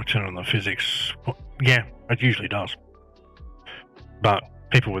 If I turn on the physics, yeah, it usually does. But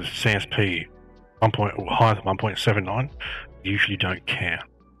people with CSP 1. Or higher than 1.79 usually don't care.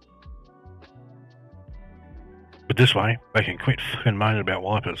 But this way, they can quit fucking moaning about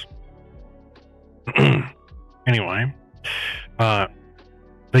wipers. Anyway,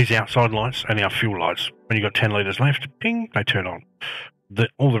 these outside lights are now fuel lights. When you've got 10 litres left, ping, they turn on.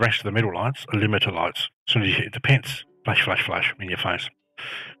 All the rest of the middle lights are limiter lights. As soon as you hit the pence, flash, flash, flash in your face.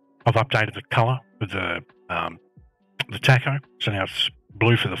 I've updated the colour with the tacho, so now it's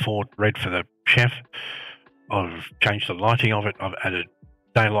blue for the Ford, red for the Chef. I've changed the lighting of it. I've added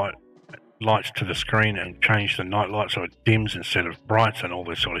daylight lights to the screen and changed the night light so it dims instead of brights and all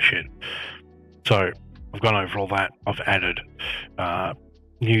this sort of shit. So I've gone over all that. I've added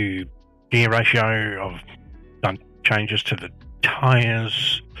new gear ratio. I've done changes to the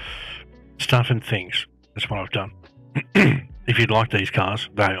tyres, stuff and things. That's what I've done. If you'd like these cars,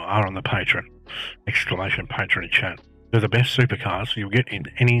 they are on the Patreon. Exclamation Patreon in chat. They're the best supercars you'll get in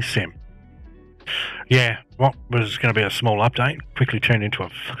any sim. Yeah, what was going to be a small update quickly turned into a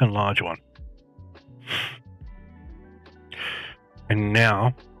fucking large one. And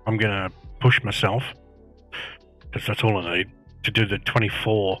now I'm going to push myself, because that's all I need, to do the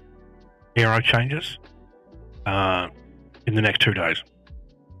 24 aero changes in the next 2 days,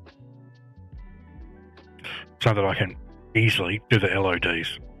 so that I can easily do the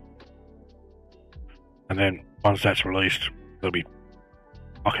LODs. And then once that's released,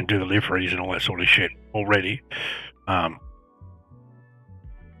 I can do the liveries and all that sort of shit already.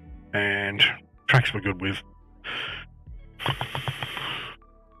 And tracks we're good with.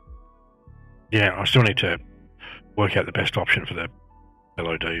 Yeah, I still need to work out the best option for the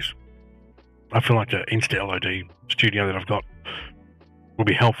LODs. I feel like the Insta LOD studio that I've got will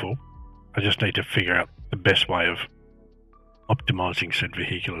be helpful. I just need to figure out the best way of optimizing said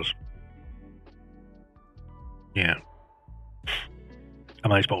vehiculars. Yeah.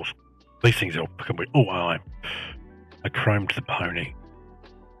 Amazeballs. These things are complete. Oh, I chromed the pony.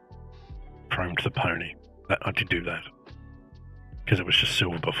 Chromed the pony. I did do that. Because it was just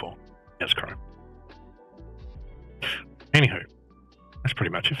silver before. That's chrome. Anywho, that's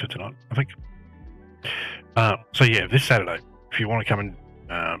pretty much it for tonight, I think. So yeah, this Saturday, if you want to come in,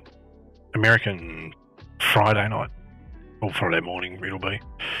 American Friday night, or Friday morning it'll be.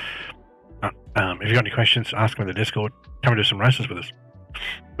 If you've got any questions, ask them in the Discord. Come and do some races with us.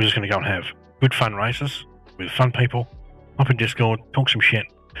 We're just going to go and have good fun races with fun people. Hop in Discord, talk some shit,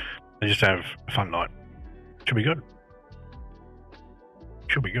 and just have a fun night. Should be good.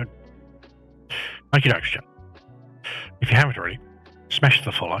 Should be good. Okie dokes, chat. If you haven't already, smash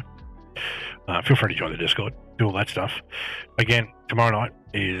the follow. Feel free to join the Discord, do all that stuff. Again, tomorrow night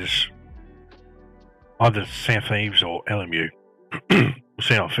is either Sand Thieves or LMU. We'll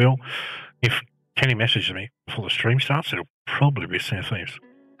see how I feel. If Kenny messages me before the stream starts, it'll probably be Sand Thieves.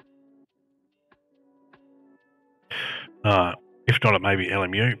 If not, it may be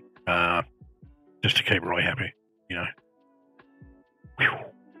LMU, just to keep Roy happy, you know. Whew.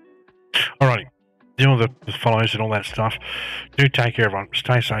 Alrighty, deal with the follows and all that stuff. Do take care, everyone.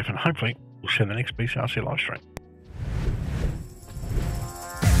 Stay safe, and hopefully we'll see you in the next BCRC live stream.